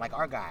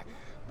our guy,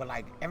 but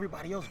like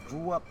everybody else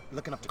grew up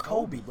looking up to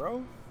Kobe,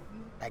 bro.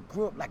 Like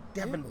grew up like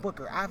Devin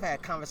Booker. I've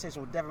had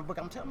conversations with Devin Booker.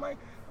 I'm telling him, like,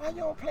 why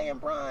you don't play in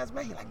Bron's,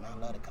 man? He like, man, I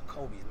love the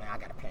Kobe's, man. I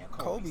gotta play in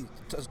Kobe's.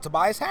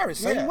 Tobias Harris,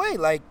 same way.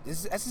 Like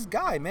that's his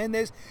guy, man.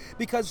 Shout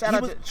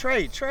out to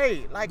Trey,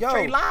 like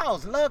Trey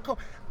Lyles, love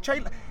Kobe.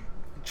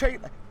 Trey,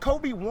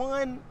 Kobe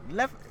won,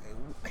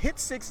 hit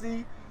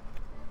 60.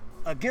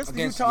 Against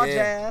the Utah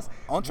Jazz.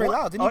 On Trey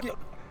Lyles. Didn't you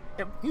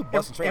get... You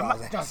busting Trey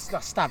Lyles'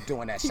 ass. Stop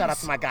doing that. Shout out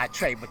to my guy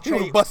Trey. But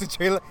Trey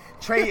busting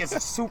Trey is a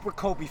super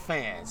Kobe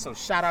fan, so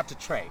shout out to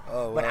Trey.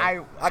 Oh, but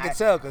I can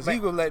tell because he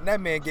gonna let that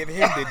man give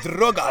him the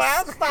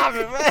drogas. Stop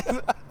it,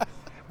 man.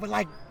 But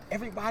like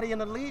everybody in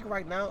the league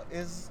right now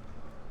is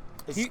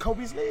It's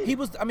Kobe's league. He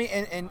was. I mean,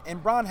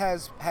 and Bron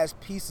has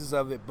pieces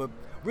of it, but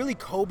really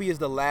Kobe is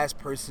the last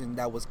person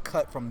that was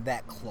cut from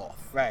that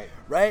cloth. Right.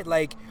 Right.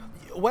 Like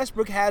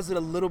Westbrook has it a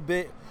lot of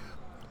bit,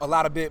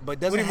 but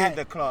doesn't What do you have mean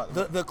the cloth?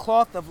 The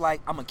cloth of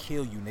like I'ma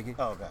kill you, nigga.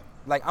 Oh, okay.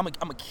 Like I'ma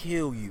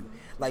kill you.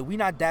 Like we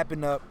not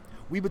dapping up.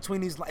 We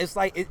between these. It's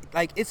like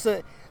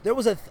there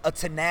was a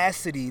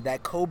tenacity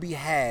that Kobe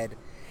had,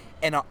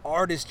 and an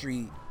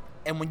artistry,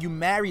 and when you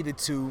marry the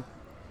two,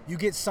 you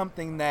get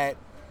something that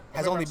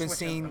has only been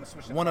seen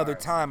one other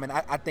time, and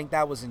I think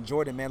that was in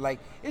Jordan, man. Like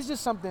it's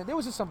just something. There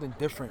was just something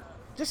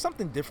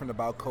different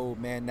about Kobe,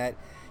 man. That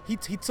he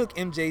took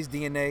MJ's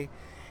DNA,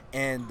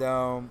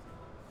 and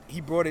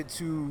he brought it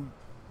to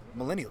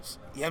millennials.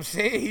 You know what I'm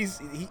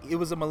saying? It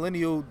was a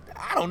millennial.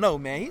 I don't know,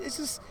 man.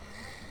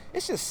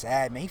 It's just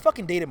sad, man. He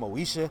fucking dated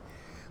Moesha.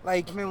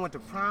 Like, I mean, went to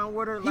prom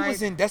with her. He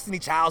was in Destiny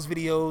Child's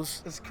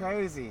videos. It's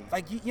crazy.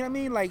 Like, you know what I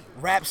mean? Like,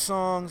 rap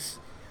songs.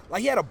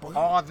 Like, he had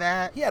all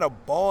that. He had a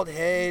bald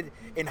head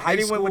in high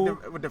school. He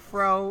went with the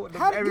fro,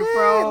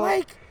 fro.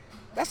 Like,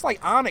 that's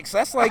like Onyx.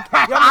 That's like, you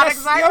know what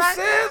I'm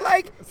saying?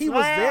 Like, he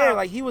was there.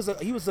 Like, he was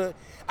a.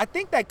 I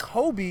think that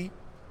Kobe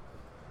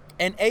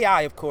and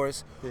AI, of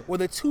course, were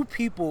the two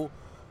people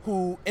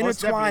who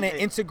intertwined and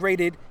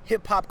integrated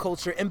hip-hop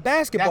culture and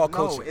basketball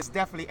culture. No, it's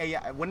definitely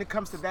AI. When it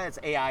comes to that, it's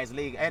AI's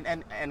league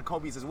and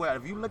Kobe's as well.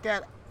 If you look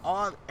at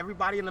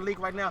everybody in the league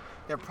right now,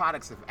 they're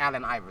products of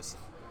Allen Iverson,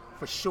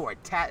 for sure.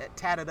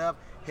 Tatted up,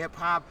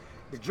 hip-hop.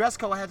 The dress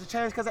code has to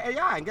change because of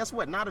AI. And guess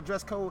what? Now the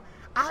dress code,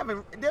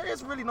 there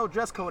is really no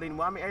dress code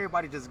anymore. I mean,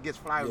 everybody just gets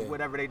fly with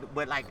whatever they do.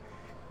 But, like,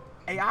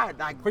 AI,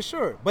 like, for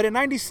sure. But in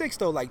 '96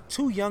 though, like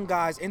two young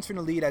guys entering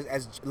the league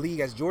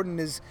as Jordan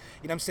is,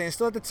 you know what I'm saying,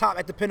 still at the top,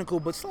 at the pinnacle,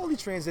 but slowly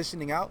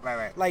transitioning out.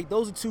 Right. Like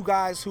those are two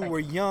guys who were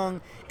young,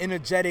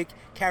 energetic,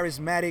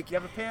 charismatic. You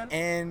have a pen?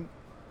 And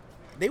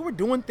they were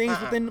doing things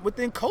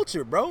within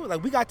culture, bro.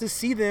 Like we got to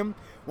see them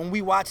when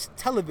we watched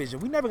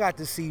television. We never got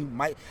to see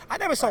Mike. I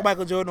never saw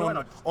Michael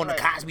Jordan on the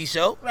Cosby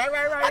Show. Right.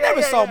 I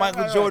never saw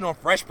Michael Jordan on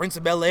Fresh Prince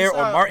of Bel-Air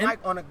or Martin. Mike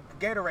on a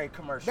Gatorade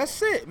commercial.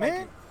 That's it,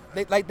 man.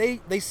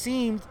 They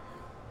seemed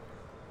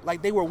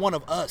like they were one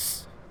of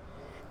us.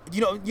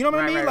 You know what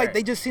I mean? Like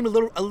they just seemed a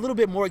little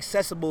bit more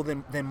accessible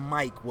than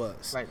Mike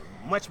was. Right,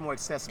 much more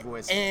accessible.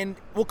 And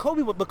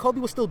Kobe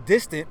was still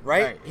distant,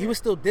 right? He was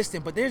still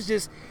distant, but there's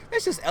just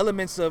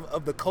elements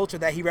of the culture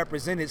that he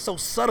represented so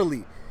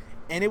subtly.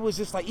 And it was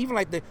just like, even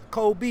like the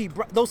Kobe,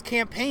 those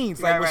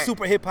campaigns, like with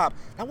super hip hop,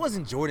 that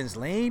wasn't Jordan's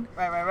lane.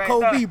 Right.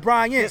 Kobe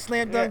Bryant,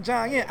 Slam Dunk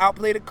Giant,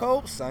 outplay the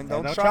Kobe, son,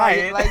 don't try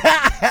it. Like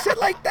shit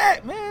like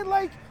that, man.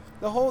 Like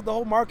the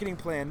whole marketing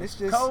plan. It's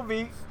just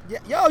Kobe.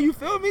 Yo, you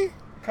feel me?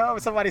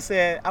 Kobe. Somebody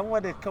said, I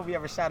wonder if Kobe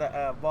ever shot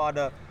a ball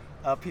to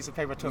a piece of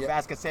paper to a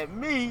basket. Said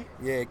me.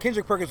 Yeah,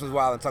 Kendrick Perkins was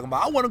wild and talking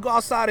about, I want to go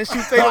outside and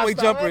shoot fadeaway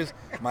jumpers.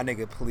 My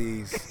nigga,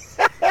 please.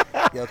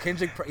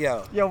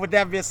 Yo, Yo, with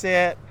that being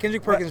said,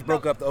 Kendrick Perkins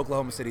broke up the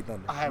Oklahoma City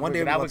Thunder. One day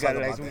we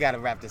got to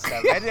wrap this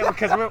up,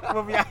 because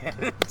we'll be out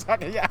here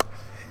talking.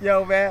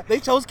 Yo, man, they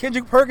chose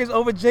Kendrick Perkins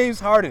over James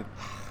Harden.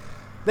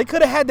 They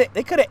could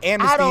have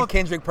amnestied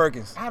Kendrick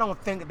Perkins. I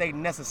don't think they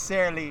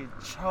necessarily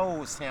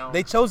chose him.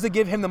 They chose to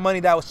give him the money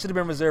that should have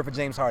been reserved for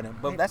James Harden,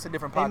 but that's a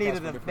different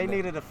podcast. They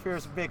needed a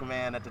fierce big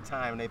man at the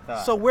time, they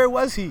thought. So where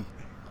was he?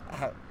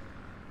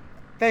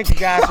 Thank you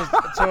guys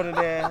for tuning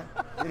in.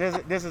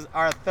 This is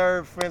our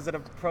third Friends of the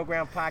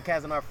Program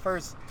podcast and our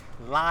first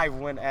live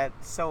one at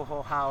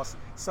Soho House,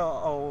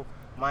 Soho,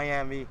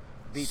 Miami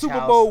Beach Super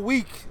House Bowl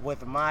week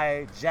with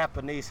my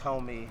Japanese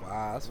homie,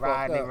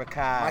 Rodney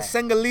Rikai. My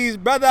Senegalese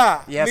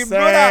brother. Yes, sir.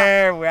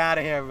 Brother. We're out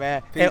of here,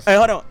 man. Hey,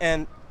 hold on.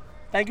 And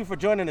thank you for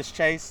joining us,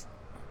 Chase.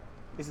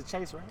 Is it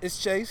Chase, right? It's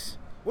Chase.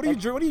 What are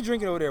you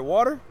drinking over there?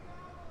 Water?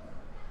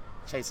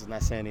 Chase is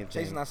not saying anything.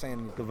 Chase is not saying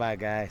anything. Goodbye,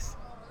 guys.